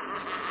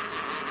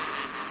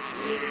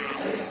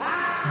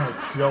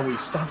 Oh, Joey,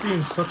 stop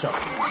being such a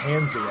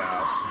pansy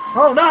ass.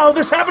 Oh no,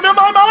 this happened to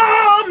my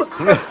mom!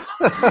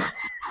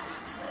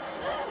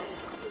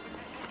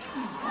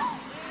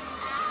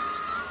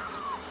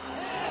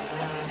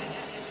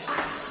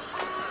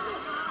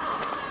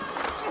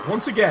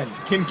 Once again,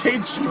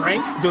 Kincaid's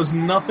strength does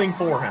nothing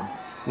for him.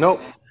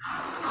 Nope.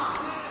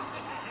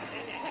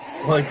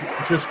 Like,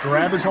 just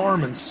grab his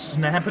arm and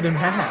snap it in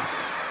half.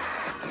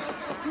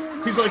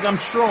 He's like, I'm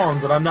strong,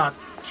 but I'm not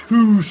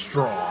too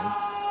strong.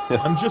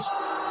 I'm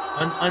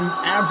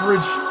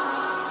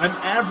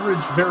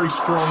average, very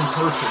strong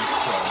person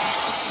strong.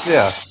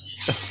 Yeah.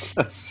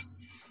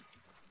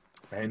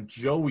 And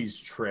Joey's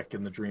trick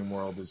in the dream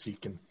world is he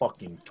can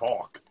fucking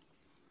talk.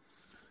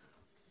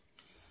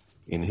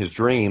 In his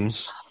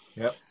dreams.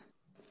 Yep.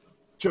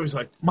 Joey's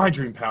like, my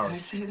dream power. Can I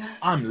say that?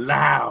 I'm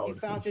loud. You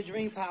found your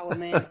dream power,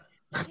 man.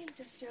 Thank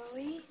you,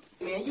 Joey.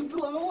 Man, you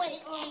blew him away.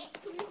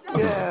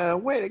 Yeah,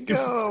 way to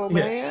go,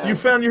 man. You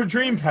found your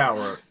dream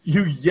power.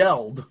 You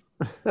yelled.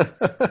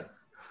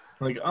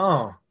 Like,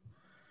 oh.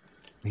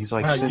 He's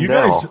like,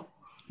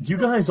 you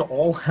guys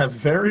all have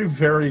very,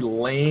 very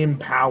lame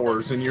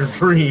powers in your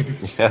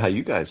dreams. Yeah,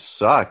 you guys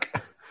suck.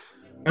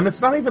 And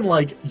it's not even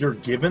like you're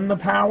given the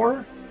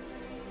power.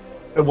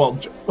 Well,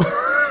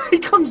 he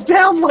comes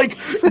down like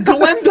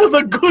Glenda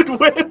the Good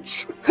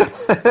Witch.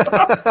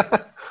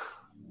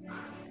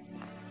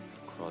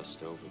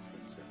 Crossed over,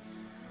 princess.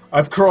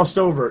 I've crossed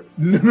over.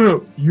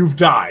 No, you've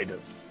died.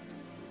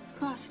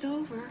 Crossed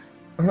over?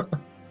 Couldn't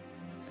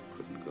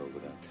go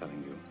without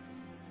telling you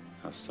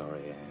how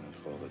sorry I am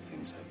for all the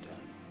things I've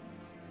done.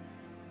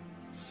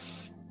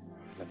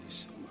 I love you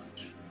so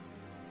much.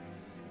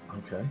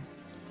 Okay.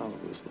 I'll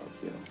always love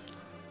you.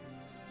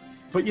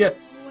 But yet...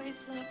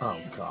 Always love you. Oh,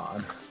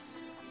 God.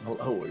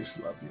 I'll always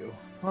love you.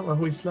 I'll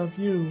always love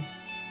you.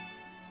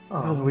 Oh.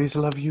 I'll always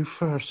love you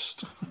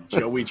first.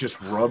 Joey just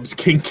rubs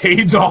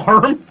Kincaid's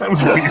arm. That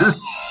was weird.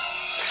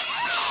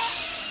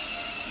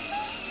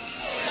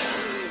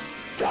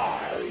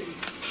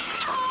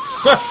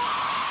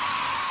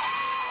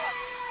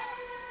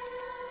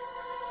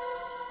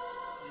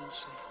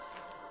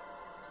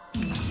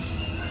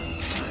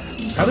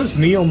 How does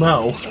Neil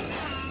know?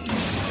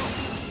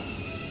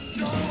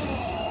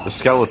 The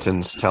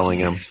skeleton's telling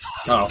him.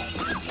 Oh,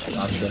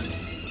 gotcha.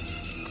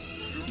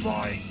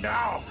 Mine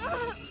now,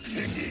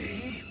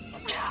 Piggy.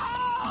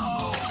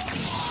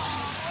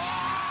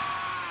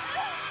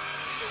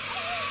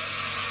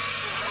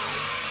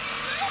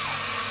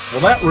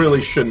 Well, that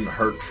really shouldn't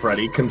hurt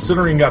Freddy,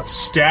 considering he got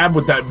stabbed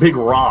with that big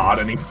rod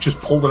and he just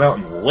pulled it out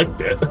and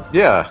licked it.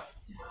 Yeah.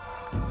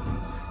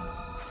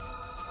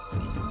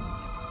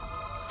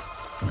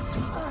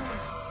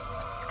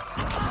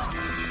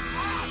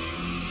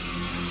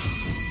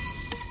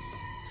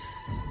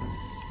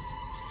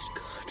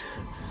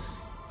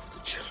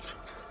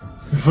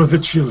 For the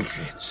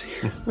children.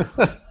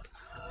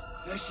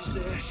 Ashes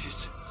to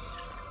ashes.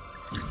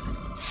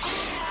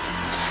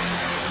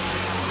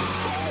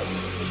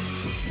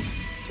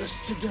 Dust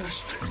to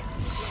dust.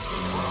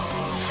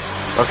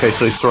 Okay,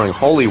 so he's throwing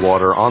holy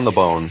water on the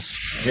bones.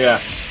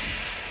 Yes.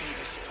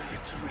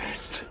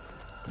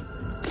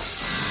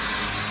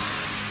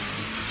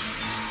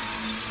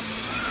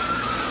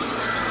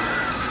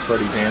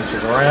 Freddy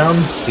dances around.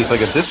 He's like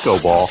a disco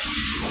ball.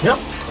 Yep,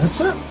 that's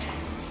it.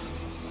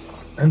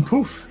 And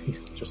poof,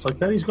 just like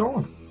that, he's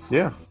gone.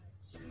 Yeah.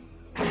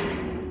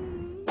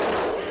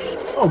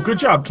 Oh, good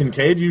job,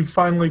 Kincaid. You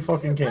finally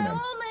fucking came in.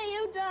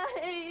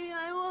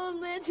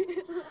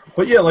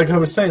 But yeah, like I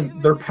was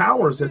saying, their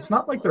powers, it's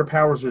not like their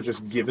powers are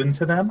just given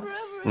to them.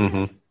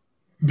 Mm-hmm.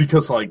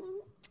 Because, like,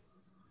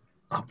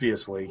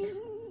 obviously,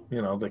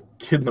 you know, the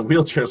kid in the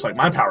wheelchair is like,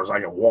 my power is I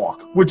can walk.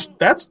 Which,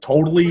 that's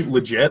totally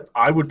legit.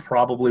 I would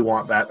probably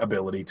want that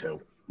ability, too.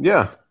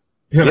 Yeah.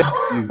 You know?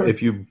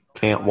 If you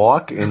can't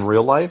walk in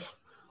real life.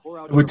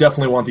 I would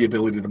definitely want the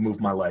ability to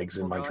move my legs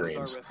in my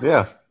dreams.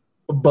 Yeah.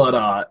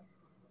 But,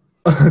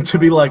 to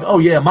be like, oh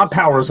yeah, my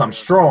power is I'm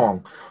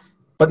strong.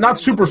 But not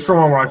super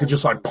strong where I could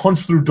just like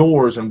punch through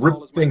doors and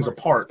rip things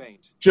apart.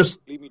 Just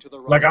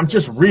like I'm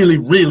just really,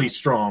 really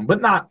strong,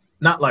 but not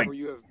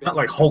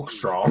like Hulk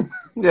strong.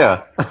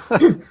 Yeah.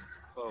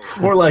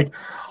 More like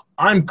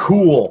I'm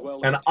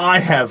cool and I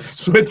have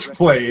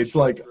switchblades.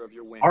 Like,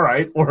 all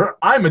right, or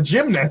I'm a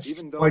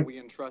gymnast. Like,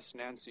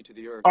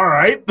 all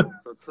right.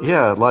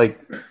 Yeah, like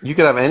you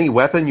could have any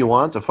weapon you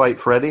want to fight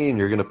Freddy, and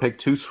you're going to pick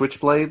 2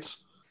 switchblades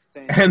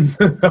and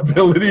the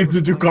ability to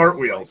do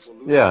cartwheels.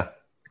 Yeah.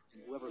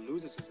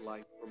 Loses his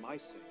life for my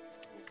sake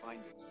will find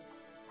it.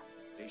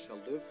 They shall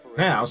live forever.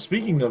 Now,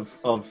 speaking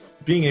of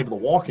being able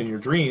to walk in your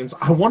dreams,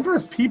 I wonder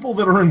if people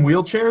that are in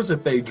wheelchairs,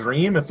 if they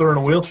dream, if they're in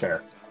a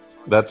wheelchair.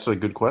 That's a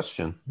good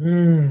question.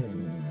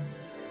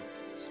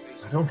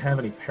 I don't have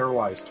any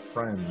paralyzed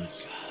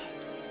friends.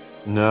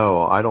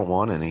 No, I don't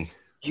want any.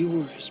 You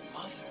were his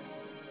mother.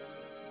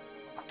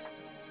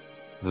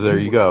 There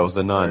you go.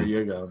 The nun. There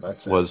you go.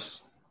 That's it.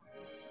 Was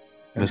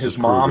and Mrs. his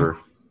mom. Kruger.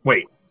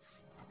 Wait.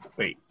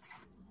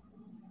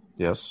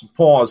 Yes.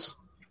 Pause.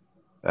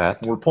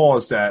 We're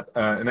paused at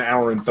an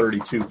hour and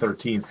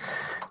 32:13.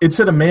 It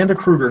said Amanda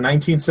Kruger,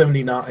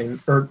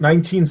 1979 or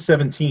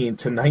 1917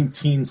 to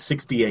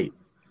 1968.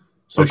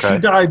 So Okay. she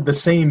died the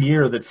same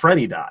year that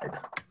Freddy died.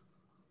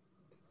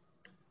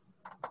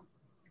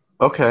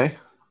 Okay.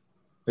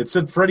 It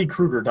said Freddy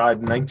Krueger died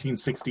in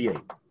 1968.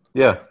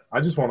 Yeah. I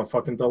just want to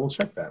fucking double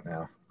check that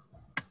now.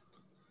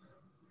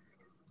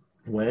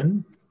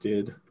 When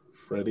did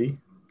Freddy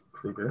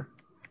Krueger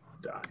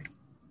die?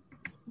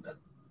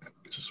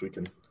 Just so we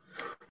can.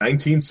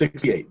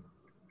 1968.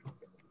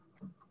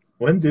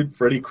 When did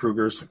Freddy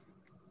Krueger's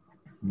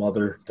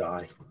mother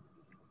die?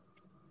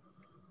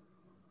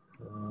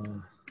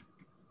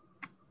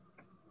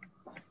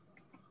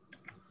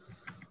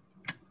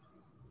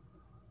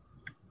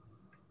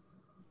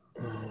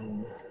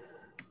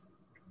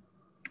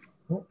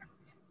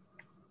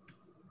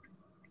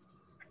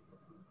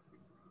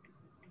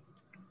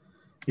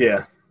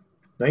 Yeah.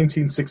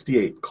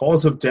 1968.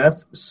 Cause of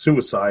death,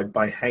 suicide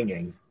by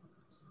hanging.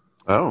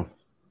 Oh,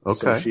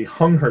 okay. So she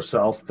hung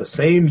herself the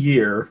same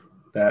year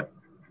that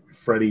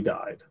Freddy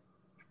died.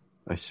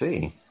 I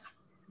see.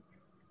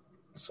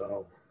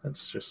 So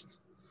that's just,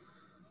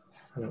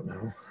 I don't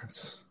know.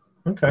 That's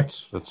okay.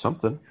 That's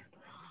something.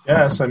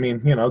 Yes, I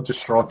mean, you know,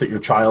 distraught that your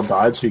child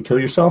died, so you kill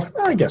yourself.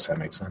 I guess that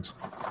makes sense.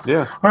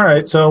 Yeah. All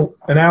right, so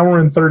an hour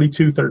and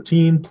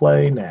 32:13.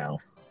 Play now.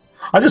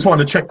 I just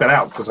wanted to check that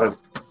out because I've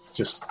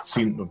just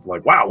seen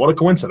like, wow, what a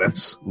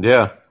coincidence.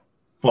 Yeah.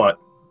 But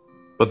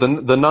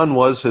the nun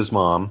was his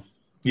mom.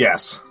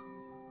 Yes.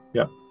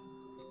 Yep.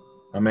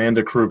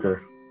 Amanda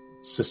Kruger,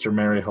 Sister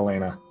Mary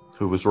Helena,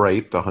 who was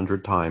raped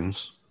 100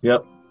 times.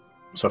 Yep.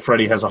 So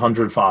Freddy has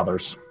 100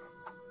 fathers.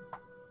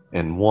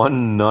 And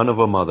one nun of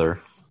a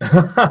mother. He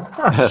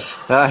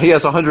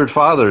has 100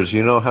 fathers.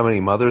 You know how many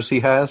mothers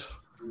he has?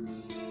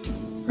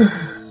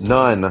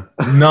 None.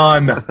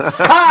 None.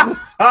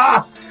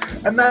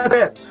 And that's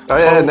it.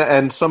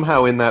 And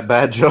somehow in that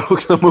bad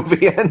joke, the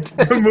movie ended.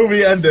 The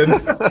movie ended.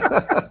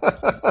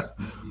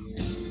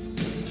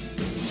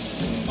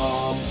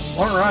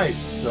 All right.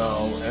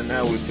 So, and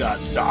now we've got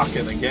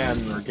Dokken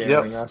again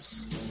regaling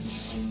us.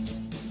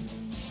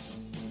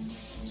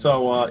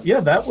 So,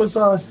 yeah, that was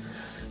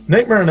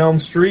Nightmare on Elm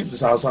Street,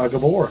 Zsa Zsa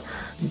Gabor.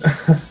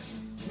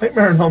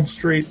 Nightmare on Elm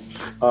Street,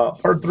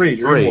 Part 3,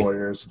 Dream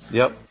Warriors.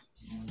 Yep.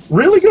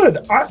 Really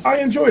good. I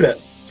enjoyed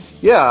it.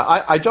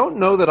 Yeah, I don't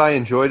know that I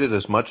enjoyed it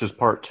as much as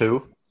Part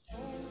 2.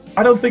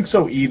 I don't think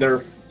so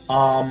either.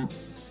 I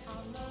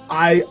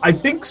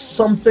think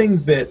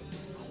something that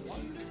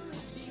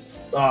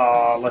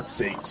let's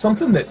see,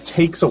 something that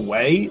takes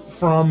away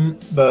from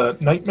the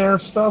nightmare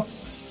stuff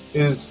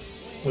is,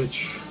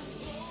 which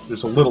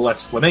there's a little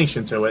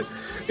explanation to it,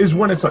 is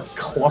when it's a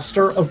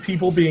cluster of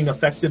people being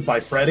affected by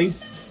Freddy.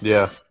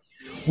 Yeah.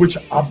 Which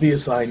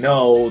obviously I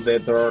know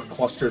that there are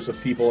clusters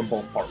of people in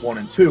both part 1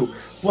 and 2,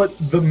 but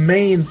the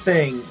main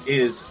thing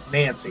is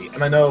Nancy.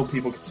 And I know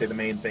people could say the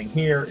main thing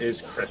here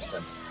is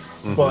Kristen.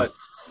 Mm-hmm. But,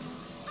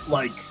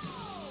 like,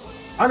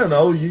 I don't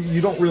know, you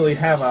don't really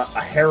have a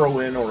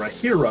heroine or a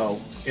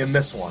hero in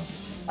this one.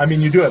 I mean,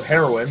 you do have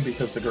heroine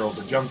because the girl's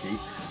a junkie.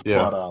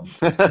 Yeah.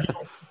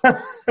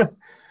 But,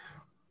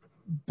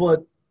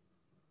 but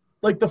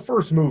like, the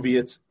first movie,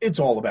 it's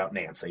all about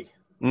Nancy.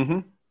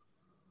 Mm-hmm.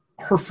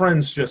 Her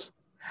friends just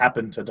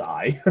happen to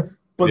die,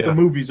 but the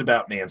movie's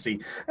about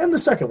Nancy. And the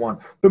second one,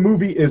 the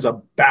movie is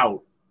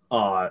about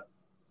oh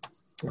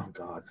my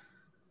god,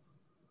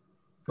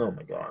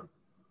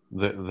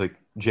 the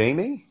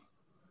Jamie,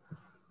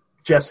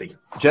 Jesse,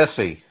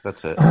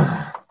 that's it.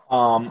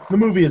 The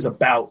movie is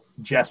about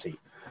Jesse,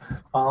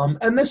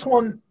 and this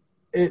one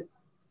it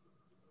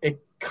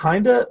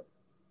kind of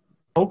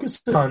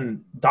focuses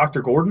on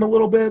Dr. Gordon a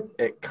little bit.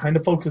 It kind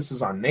of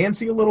focuses on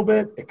Nancy a little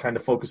bit. It kind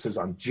of focuses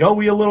on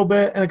Joey a little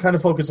bit, and it kind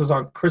of focuses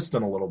on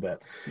Kristen a little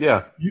bit.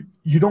 Yeah.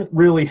 You don't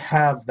really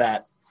have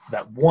that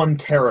one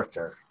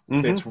character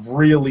that's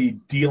really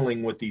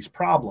dealing with these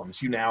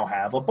problems. You now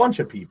have a bunch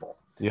of people.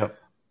 Yeah.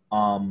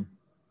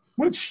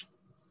 Which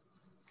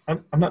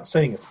I'm not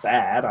saying it's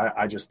bad.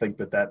 I just think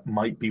that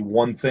might be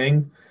one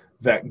thing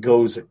that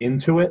goes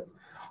into it.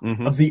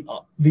 Mm-hmm.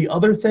 The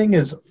other thing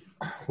is,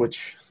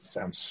 which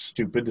sounds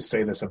stupid to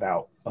say this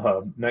about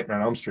a Nightmare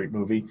on Elm Street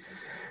movie,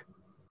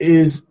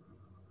 is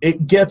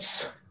it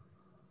gets...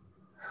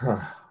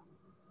 I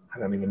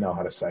don't even know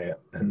how to say it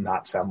and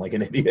not sound like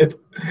an idiot.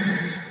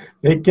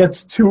 It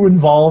gets too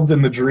involved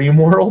in the dream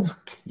world.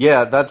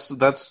 Yeah, that's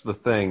the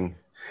thing.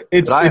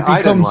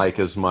 I didn't like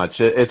as much.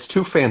 It's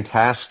too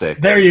fantastic.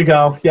 There you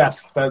go.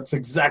 Yes, that's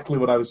exactly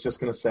what I was just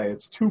going to say.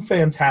 It's too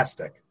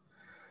fantastic.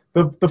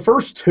 The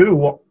first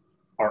two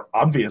are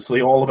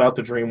obviously all about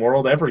the dream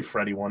world. Every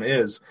Freddy one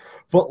is.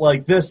 But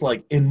like this,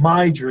 like, in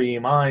my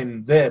dream,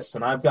 I'm this,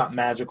 and I've got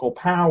magical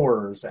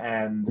powers,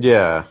 and...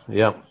 Yeah,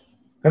 yep.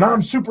 And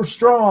I'm super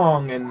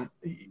strong, and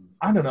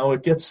I don't know,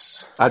 it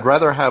gets... I'd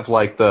rather have,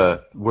 like,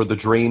 where the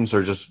dreams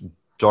are just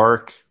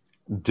dark,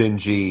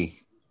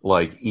 dingy,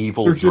 like,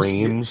 evil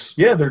dreams.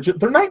 Yeah,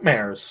 they're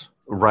nightmares.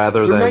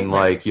 Rather than, nightmares.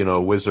 Like, you know,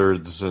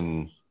 wizards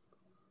and...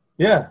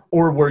 Yeah,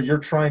 or where you're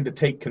trying to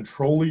take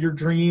control of your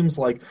dreams,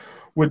 like,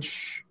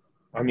 which...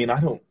 I mean,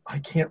 I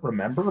can't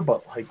remember,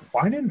 but, like,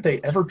 why didn't they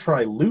ever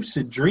try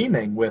lucid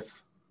dreaming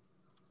with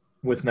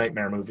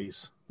nightmare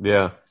movies?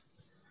 Yeah.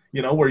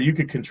 You know, where you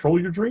could control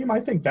your dream?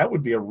 I think that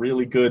would be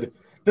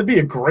that'd be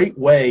a great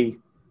way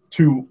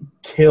to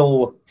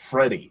kill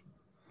Freddy.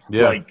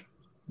 Yeah. Like,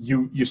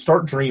 you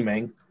start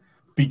dreaming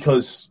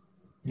because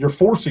you're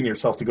forcing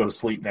yourself to go to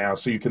sleep now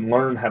so you can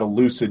learn how to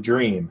lucid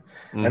dream.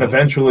 Mm-hmm. And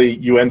eventually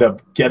you end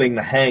up getting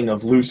the hang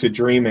of lucid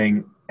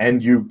dreaming,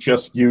 and you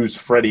just use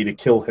Freddy to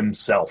kill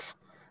himself.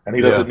 And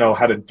he doesn't know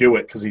how to do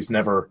it because he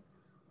doesn't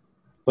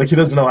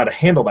know how to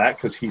handle that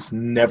because he's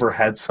never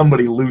had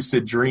somebody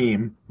lucid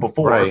dream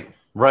before.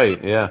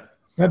 Right, yeah.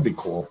 That'd be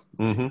cool.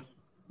 Mm-hmm.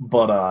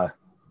 But,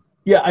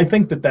 yeah, I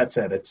think that's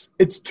it.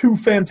 It's too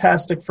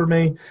fantastic for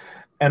me.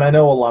 And I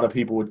know a lot of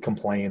people would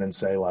complain and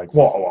say, like,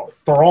 well,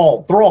 they're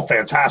all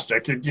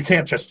fantastic. You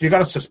can't you got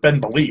to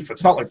suspend belief.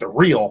 It's not like they're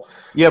real.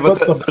 Yeah, but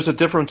there's a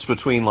difference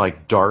between,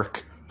 like,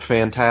 dark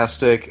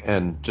fantastic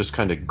and just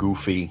kind of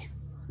goofy.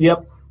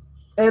 Yep.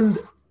 And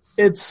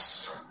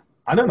it's,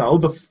 I don't know,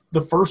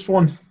 the first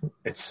one,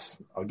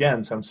 it's,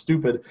 again, sounds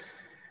stupid.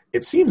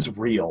 It seems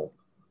real.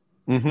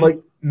 Mm-hmm. Like,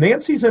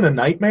 Nancy's in a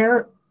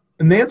nightmare.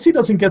 Nancy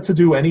doesn't get to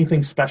do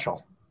anything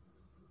special.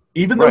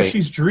 Even though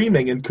she's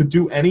dreaming and could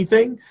do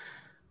anything,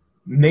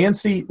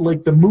 Nancy,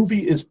 like, the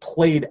movie is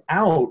played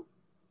out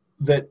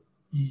that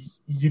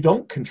you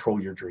don't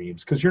control your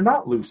dreams because you're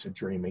not lucid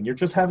dreaming. You're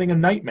just having a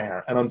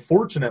nightmare. And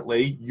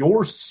unfortunately,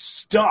 you're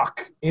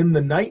stuck in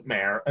the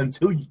nightmare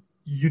until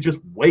you just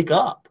wake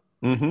up.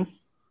 Mm-hmm.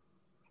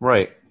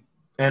 Right.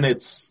 And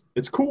it's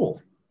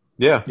cool.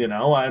 Yeah. You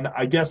know, and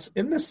I guess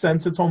in this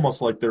sense, it's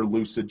almost like they're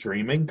lucid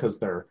dreaming because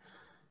they're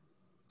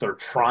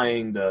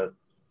trying to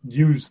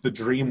use the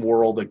dream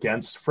world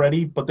against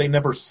Freddy, but they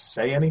never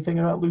say anything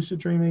about lucid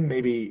dreaming.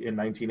 Maybe in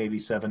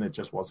 1987, it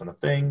just wasn't a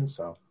thing.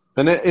 So.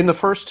 And in the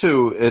first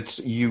two,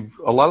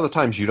 a lot of the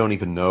times you don't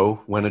even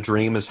know when a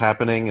dream is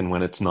happening and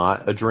when it's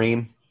not a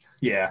dream.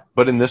 Yeah.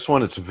 But in this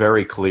one, it's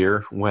very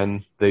clear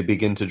when they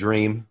begin to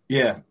dream.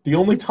 Yeah. The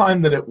only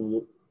time that it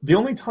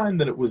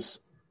was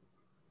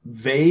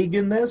vague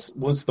in this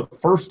was the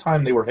first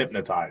time they were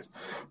hypnotized.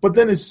 But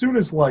then as soon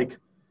as, like,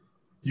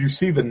 you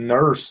see the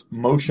nurse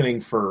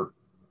motioning for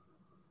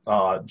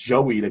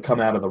Joey to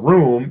come out of the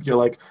room, you're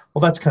like,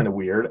 well, that's kind of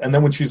weird. And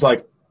then when she's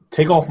like,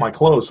 take off my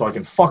clothes so I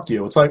can fuck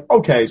you, it's like,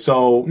 okay,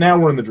 so now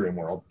we're in the dream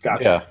world.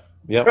 Gotcha.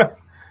 Yeah. Yep.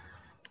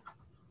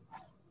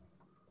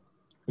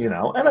 You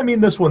know, and I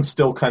mean, this one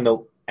still kind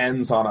of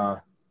ends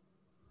on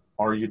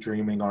are you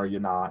dreaming, are you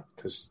not?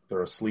 Because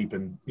they're asleep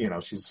in,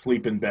 she's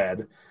asleep in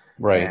bed.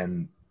 Right.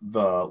 And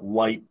the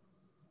light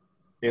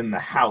in the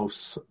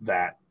house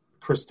that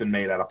Kristen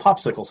made out of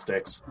popsicle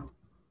sticks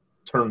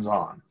turns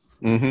on.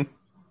 Mm-hmm.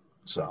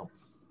 So.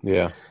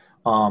 Yeah.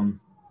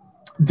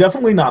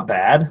 Definitely not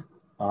bad.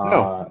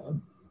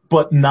 No.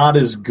 But not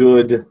as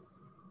good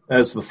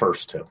as the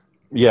first two.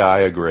 Yeah, I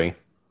agree.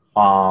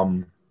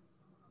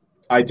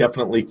 I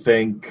definitely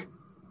think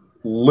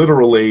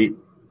literally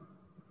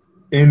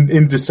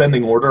in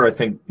descending order, I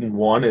think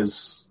 1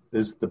 is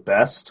the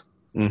best.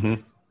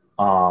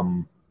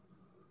 Mm-hmm.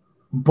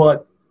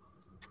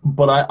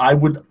 But I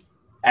would,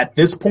 at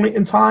this point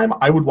in time,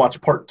 I would watch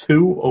part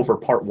 2 over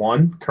part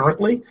 1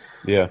 currently.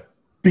 Yeah.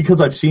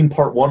 Because I've seen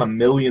part 1 a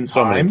million times.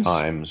 So many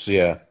times,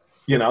 yeah.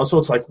 So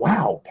it's like,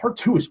 wow, part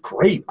 2 is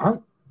great.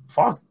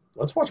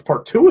 Let's watch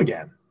part 2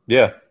 again.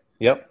 Yeah.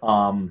 Yep.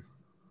 But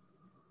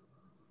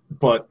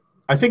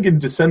I think in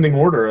descending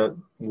order,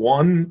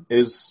 1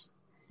 is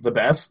the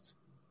best,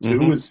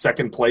 2 is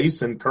second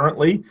place, and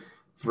currently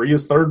 3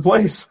 is third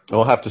place.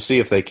 We'll have to see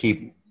if they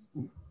keep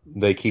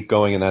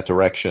going in that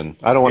direction.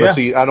 I don't want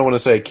to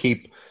say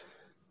keep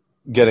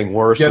getting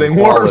worse in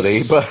quality,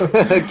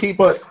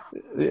 but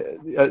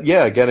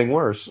getting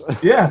worse.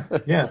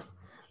 yeah.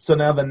 So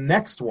now the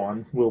next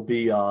one will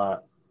be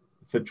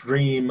the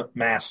Dream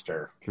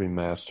Master. Dream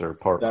Master,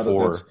 part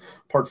 4.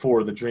 Part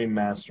 4, the Dream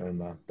Master,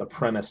 and the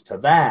premise to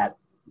that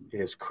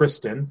is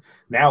Kristen,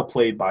 now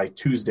played by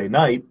Tuesday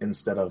Knight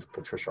instead of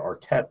Patricia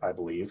Arquette, I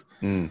believe,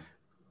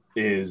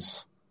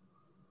 is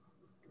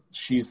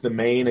she's the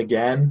main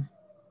again,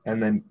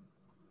 and then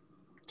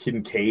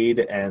Kincaid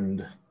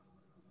and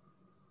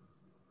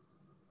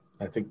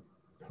I think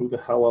who the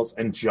hell else?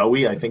 And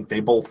Joey, I think they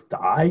both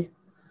die.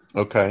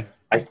 Okay.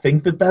 I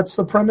think that's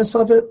the premise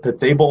of it, that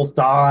they both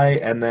die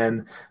and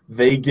then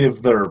they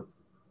give their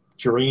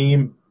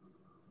dream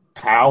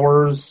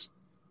powers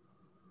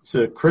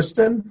to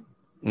Kristen.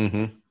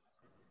 Mm-hmm.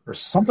 Or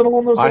something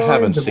along those lines. I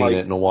haven't seen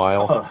it in a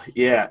while.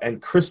 Yeah,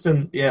 and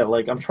Kristen,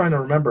 I'm trying to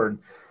remember.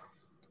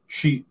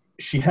 She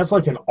has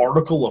like an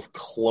article of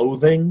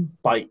clothing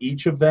by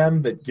each of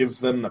them that gives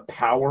them the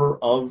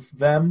power of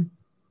them.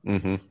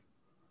 Mm-hmm.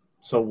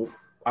 So,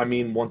 I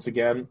mean, once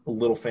again, a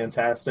little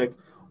fantastic.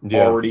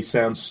 Yeah. Already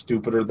sounds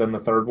stupider than the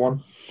third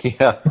one.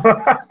 Yeah.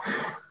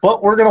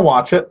 But we're going to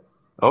watch it.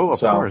 Oh, of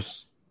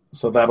course.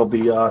 So that'll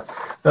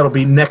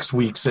be next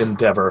week's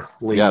endeavor,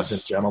 ladies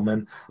and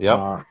gentlemen.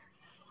 Yeah.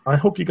 I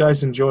hope you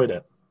guys enjoyed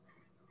it,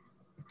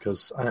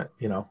 because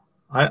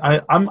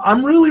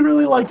I'm really,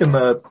 really liking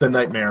the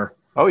Nightmare.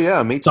 Oh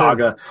yeah, me too.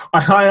 Saga.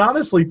 I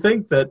honestly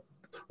think that,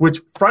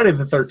 which Friday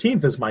the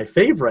 13th is my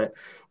favorite,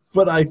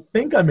 but I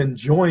think I'm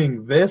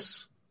enjoying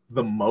this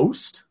the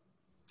most.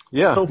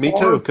 Yeah, so me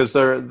far. too, because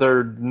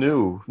they're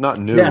new, not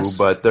new, Yes.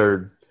 but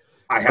they're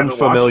I haven't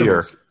unfamiliar.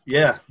 watched them.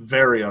 Yeah,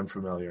 very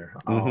unfamiliar.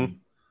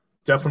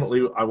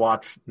 Definitely, I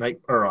watch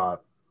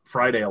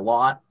Friday a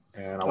lot.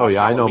 And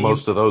I know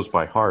most of those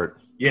by heart.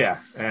 Yeah,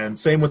 and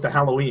same with the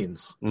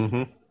Halloweens.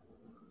 Mm-hmm.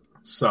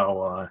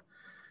 So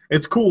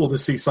it's cool to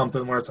see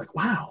something where it's like,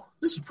 wow,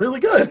 this is really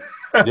good.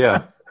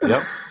 Yeah,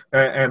 yep.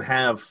 And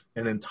have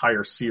an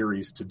entire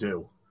series to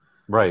do.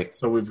 Right.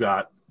 So we've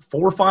got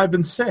 4, 5,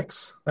 and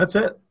 6. That's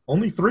it.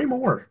 Only 3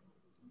 more.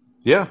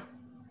 Yeah.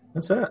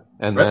 That's it.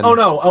 And then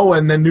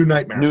and then New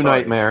Nightmare. New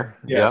Nightmare.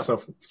 Yeah. Yep.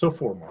 So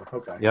 4 more.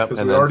 Okay. Yep.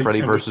 And then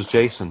Freddy versus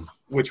Jason,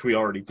 which we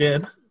already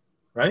did,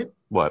 right?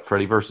 What?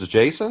 Freddy versus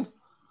Jason?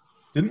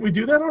 Didn't we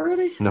do that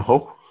already?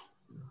 No.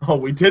 Oh,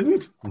 we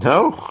didn't?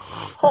 No.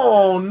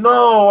 Oh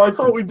no! I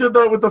thought we did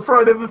that with the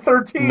Friday the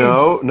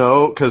 13th.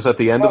 No, because at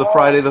the end of the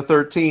Friday the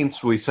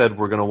 13th, we said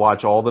we're going to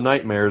watch all the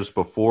Nightmares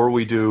before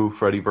we do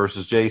Freddy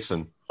versus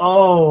Jason.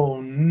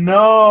 Oh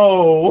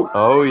no!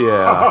 Oh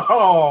yeah.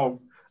 Oh. God.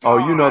 Oh,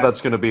 you know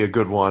that's going to be a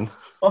good one.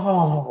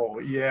 Oh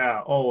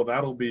yeah. Oh,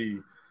 that'll be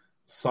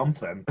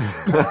something.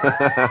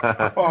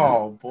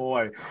 Oh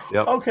boy.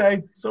 Yep.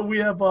 Okay, so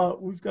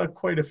we've got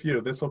quite a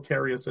few. This will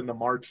carry us into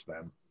March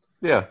then.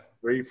 Yeah.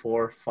 3,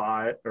 4,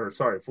 5,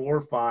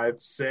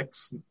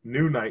 6,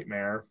 New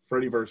Nightmare,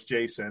 Freddy vs.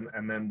 Jason,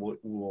 and then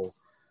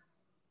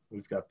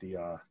we've got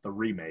the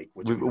remake.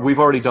 Which we've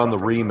already done the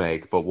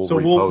remake, but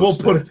we'll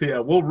put it. Yeah,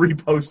 we'll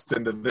repost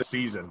into this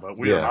season, but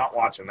we are not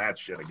watching that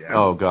shit again.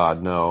 Oh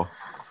God, no.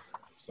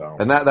 So,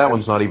 and that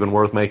one's not even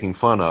worth making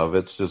fun of.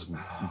 It's just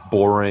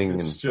boring.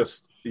 It's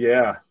just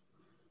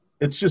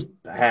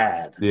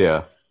bad.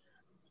 Yeah.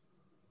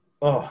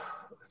 Oh,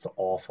 it's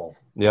awful.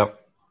 Yep.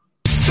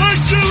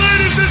 Thank you,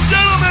 ladies and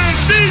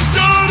gentlemen. Be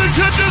sure to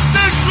catch us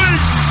next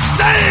week.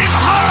 Same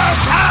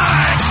horror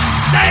time.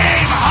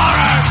 Same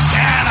horror